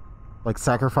 Like,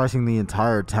 sacrificing the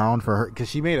entire town for her. Because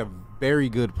she made a very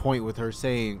good point with her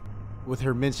saying, with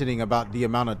her mentioning about the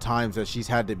amount of times that she's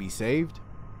had to be saved.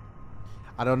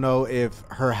 I don't know if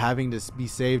her having to be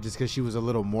saved is because she was a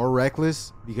little more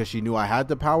reckless because she knew I had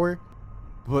the power.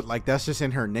 But, like, that's just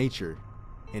in her nature.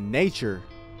 And nature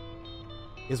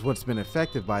is what's been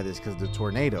affected by this because of the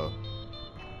tornado.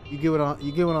 You get what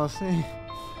I'm saying?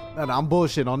 No, I'm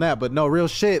bullshit on that, but no, real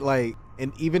shit. Like,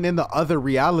 and even in the other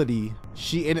reality,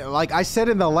 like I said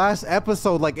in the last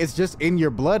episode, like, it's just in your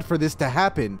blood for this to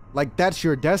happen. Like, that's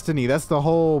your destiny. That's the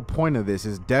whole point of this,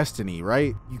 is destiny,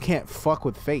 right? You can't fuck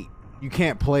with fate. You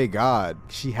can't play God.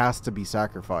 She has to be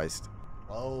sacrificed.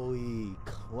 Chloe,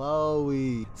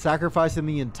 sacrificing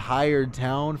the entire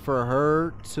town for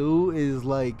her too is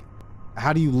like,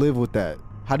 how do you live with that?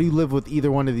 How do you live with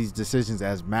either one of these decisions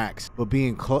as Max? But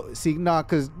being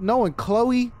because knowing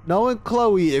Chloe,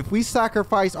 if we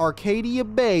sacrifice Arcadia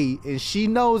Bay and she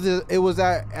knows it was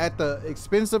at the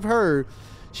expense of her,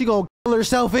 she gonna kill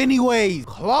herself anyway.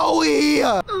 Chloe!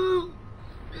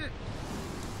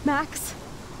 Max,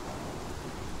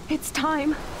 it's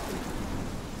time.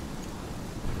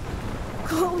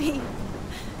 Chloe,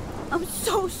 I'm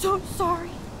so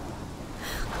sorry.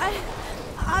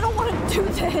 I don't want to do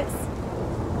this.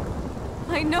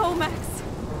 I know, Max.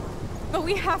 But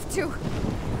we have to.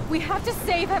 We have to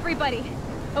save everybody,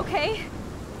 okay?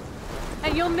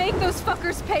 And you'll make those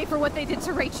fuckers pay for what they did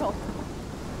to Rachel.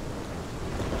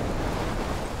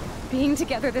 Being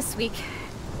together this week,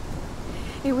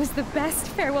 it was the best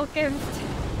farewell gift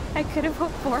I could have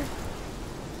hoped for.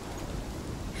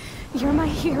 You're my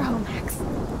hero, Max.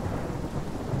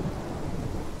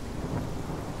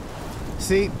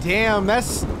 See, damn,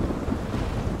 that's...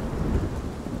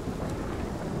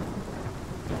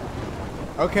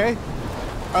 Okay.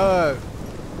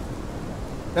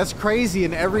 That's crazy.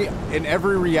 In every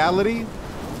reality,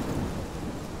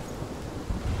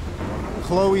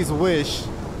 Chloe's wish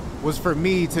was for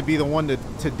me to be the one to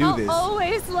do this. I'll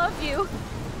always love you.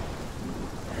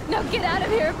 Now get out of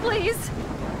here, please.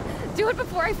 Do it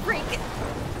before I freak.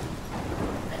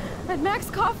 And Max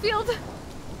Caulfield,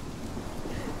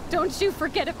 don't you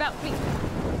forget about me.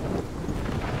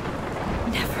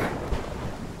 Never.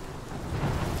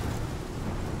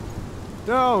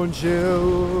 Don't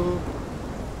you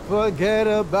forget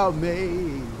about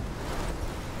me.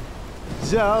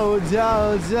 Don't.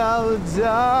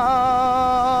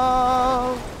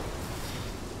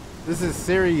 This is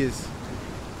serious.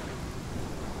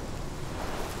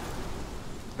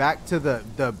 Back to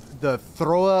the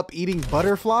throw up eating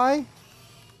butterfly?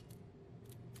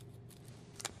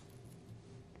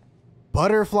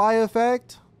 Butterfly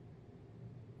effect?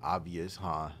 Obvious,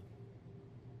 huh?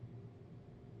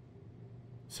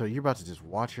 So you're about to just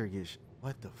watch her get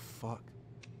what the fuck?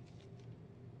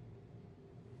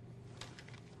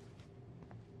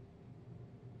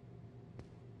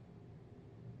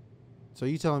 So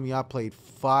you telling me I played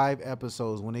 5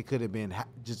 episodes when it could have been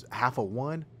just half of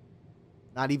one?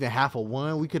 Not even half of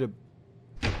one? We could have...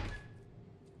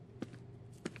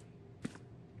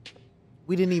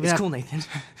 We didn't even It's have... cool, Nathan.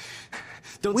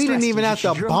 Don't we didn't stress, even have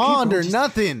you're to okay, bond bro. or Just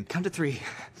nothing. Count to 3.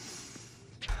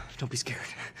 Don't be scared.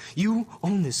 You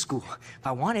own this school. If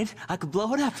I wanted, I could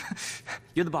blow it up.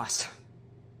 You're the boss.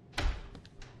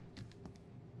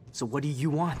 So what do you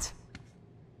want?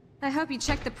 I hope you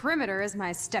check the perimeter, as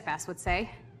my step-ass would say.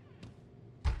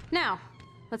 Now,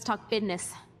 let's talk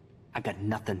business. I got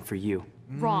nothing for you.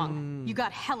 Wrong. You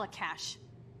got hella cash.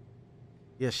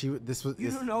 Yeah, this was...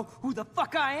 You don't know who the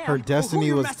fuck I am. Her or who destiny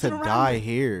you're was to messing around die with.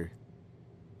 here.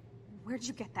 Where'd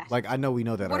you get that? Like, I know we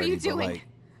know that What are already, you doing? but like...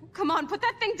 Come on, put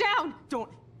that thing down!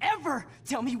 Don't ever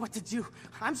tell me what to do.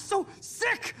 I'm so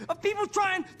sick of people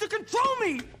trying to control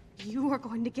me. You are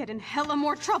going to get in hella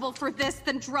more trouble for this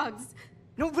than drugs.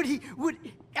 Nobody would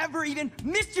ever even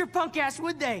miss your punk ass,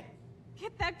 would they?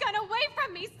 Get that gun away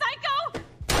from me, psycho!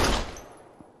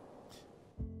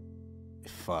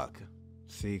 Fuck.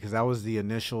 See, because that was the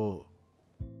initial...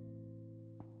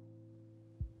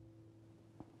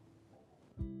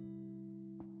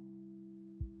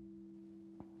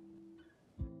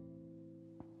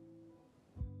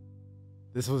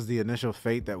 This was the initial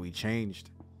fate that we changed.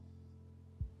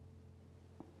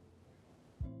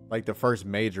 Like the first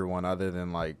major one, other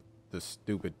than like the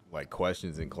stupid like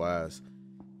questions in class.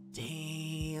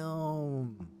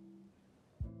 Damn.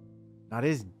 Now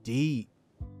this deep.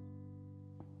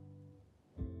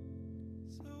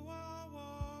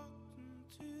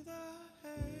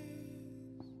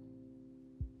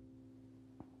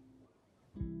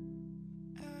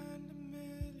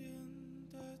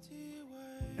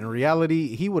 In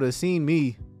reality, he would have seen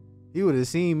me. He would have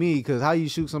seen me, because how you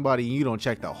shoot somebody and you don't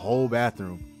check the whole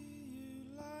bathroom?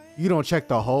 You don't check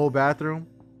the whole bathroom?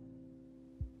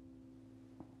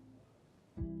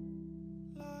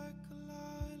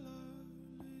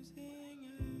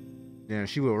 Damn,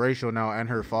 she with Rachel now and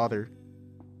her father.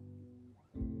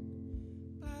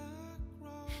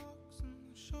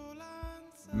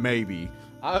 Maybe.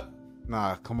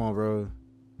 Nah, come on, bro.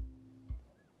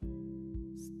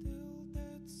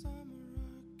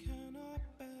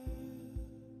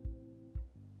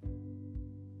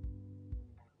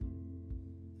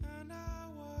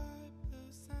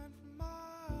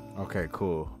 Okay,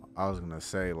 cool. I was gonna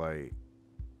say, like,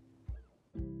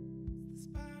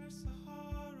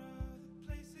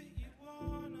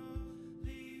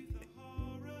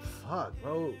 fuck,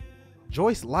 bro.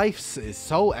 Joyce's life is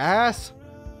so ass.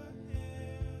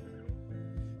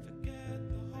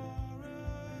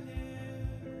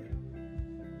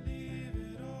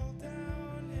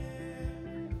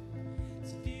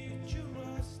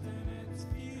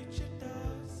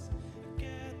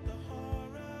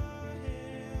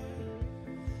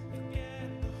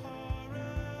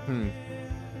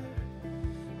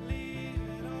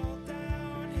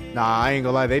 Nah, I ain't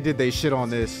gonna lie. They did they shit on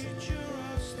this.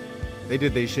 They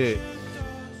did they shit.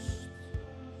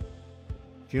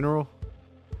 Funeral?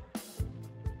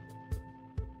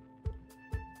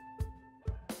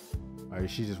 Alright,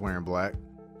 she's just wearing black.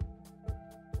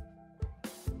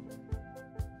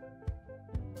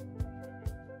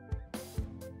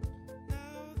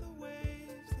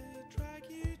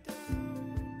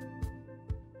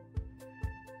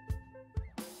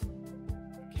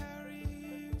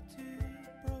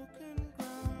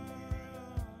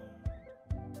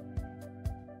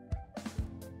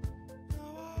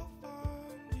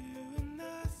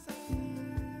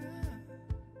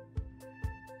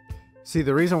 See,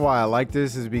 the reason why I like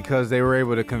this is because they were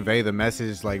able to convey the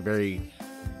message like very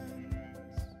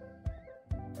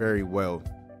well.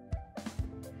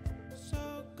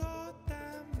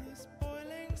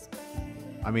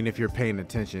 I mean, if you're paying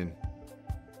attention.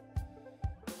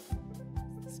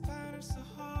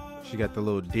 She got the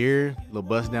little deer, little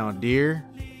bust down deer.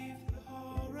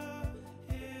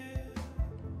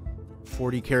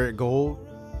 40 karat gold.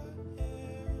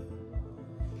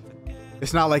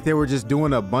 It's not like they were just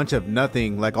doing a bunch of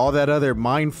nothing, like all that other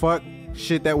mindfuck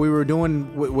shit that we were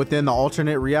doing within the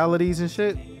alternate realities and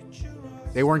shit.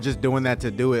 They weren't just doing that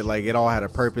to do it. Like, it all had a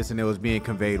purpose and it was being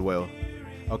conveyed well.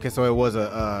 Okay, so it was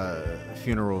a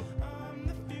funeral.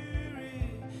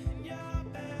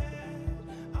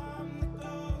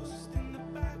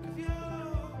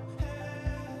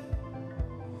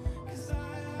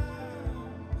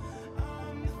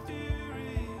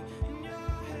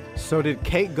 So did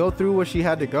Kate go through what she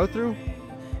had to go through?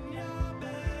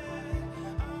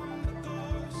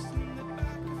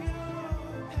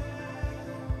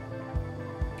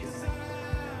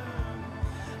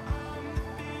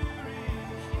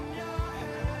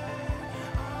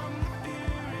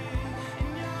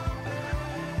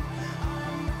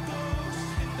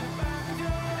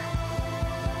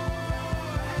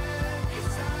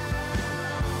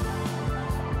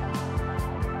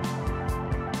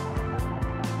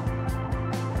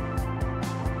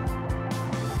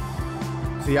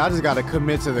 See, I just gotta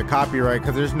commit to the copyright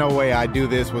because there's no way I do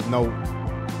this with no,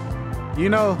 you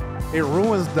know, it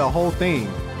ruins the whole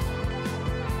thing.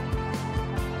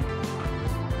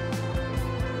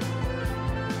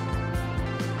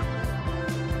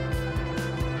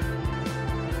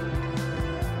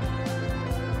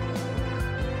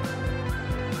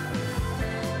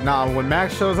 Nah, when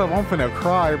Max shows up, I'm finna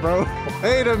cry, bro.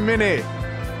 Wait a minute.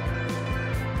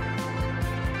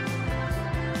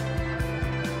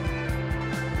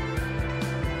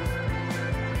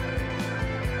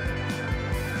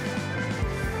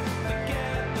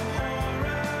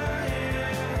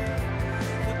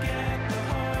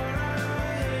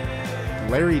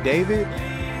 Larry David?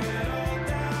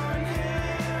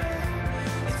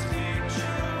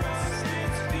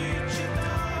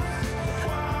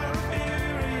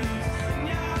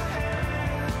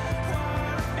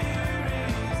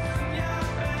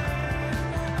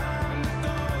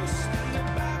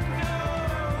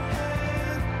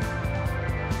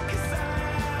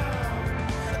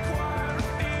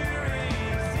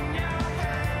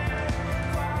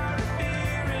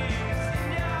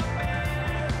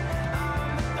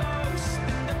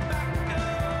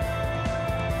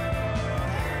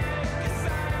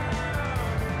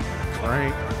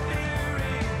 Frank.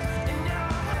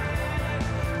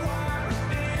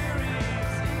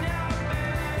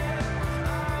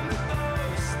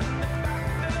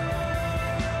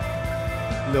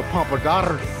 Little Papa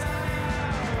Daughter.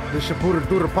 The Shabuda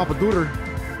Dooter Papa Dooter.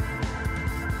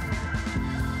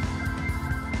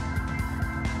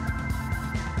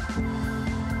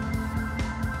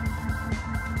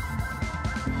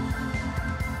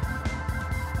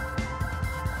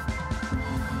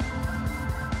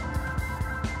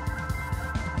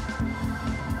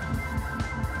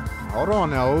 Hold on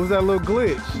now, what was that little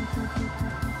glitch?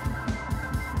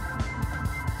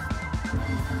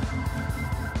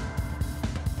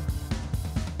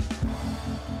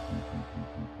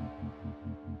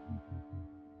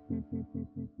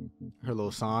 Her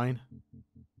little sign.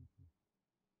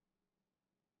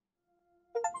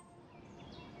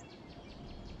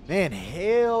 Man,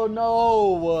 hell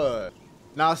no.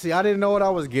 Now, see, I didn't know what I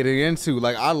was getting into.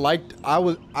 Like, I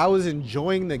was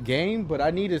enjoying the game, but I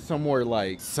needed some more,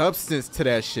 like, substance to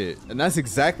that shit. And that's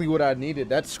exactly what I needed.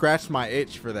 That scratched my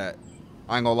itch for that.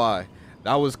 I ain't gonna lie.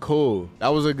 That was cool. That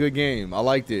was a good game. I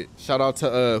liked it. Shout out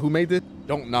to, who made this?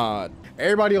 Don't Nod.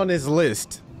 Everybody on this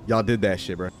list, y'all did that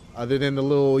shit, bro. Other than the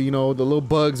little, you know, the little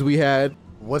bugs we had.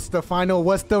 What's the final?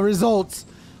 What's the results?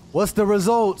 What's the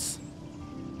results?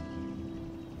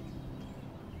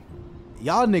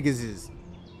 Y'all niggas is...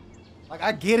 Like,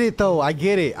 I get it, though. I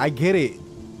get it. But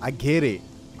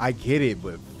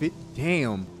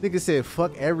damn. Nigga said,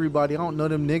 fuck everybody. I don't know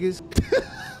them niggas.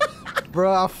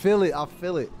 Bro, I feel it.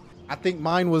 I think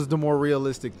mine was the more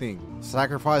realistic thing.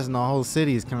 Sacrificing the whole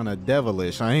city is kind of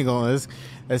devilish. I ain't gonna,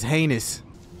 that's heinous.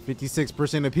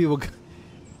 56% of people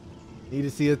need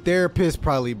to see a therapist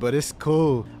probably, but it's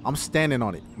cool. I'm standing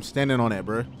on it. I'm standing on that,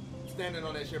 bro. I'm standing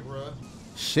on that shit, bro.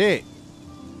 Shit.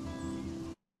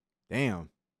 Damn.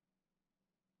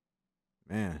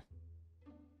 Man.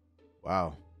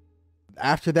 Wow.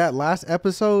 After that last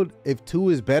episode, if 2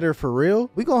 is better for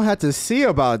real, we gonna have to see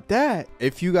about that.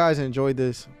 If you guys enjoyed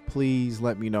this, please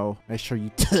let me know. Make sure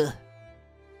you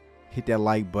hit that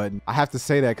like button. I have to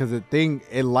say that because the thing,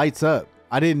 it lights up.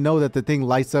 I didn't know that the thing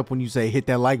lights up when you say hit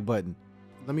that like button.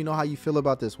 Let me know how you feel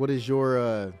about this. What is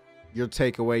your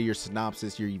takeaway, your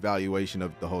synopsis, your evaluation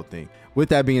of the whole thing? With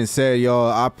that being said,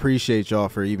 y'all, I appreciate y'all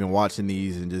for even watching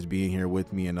these and just being here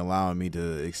with me and allowing me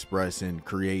to express and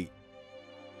create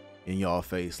in y'all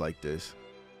face like this.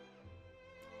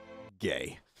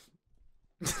 Gay.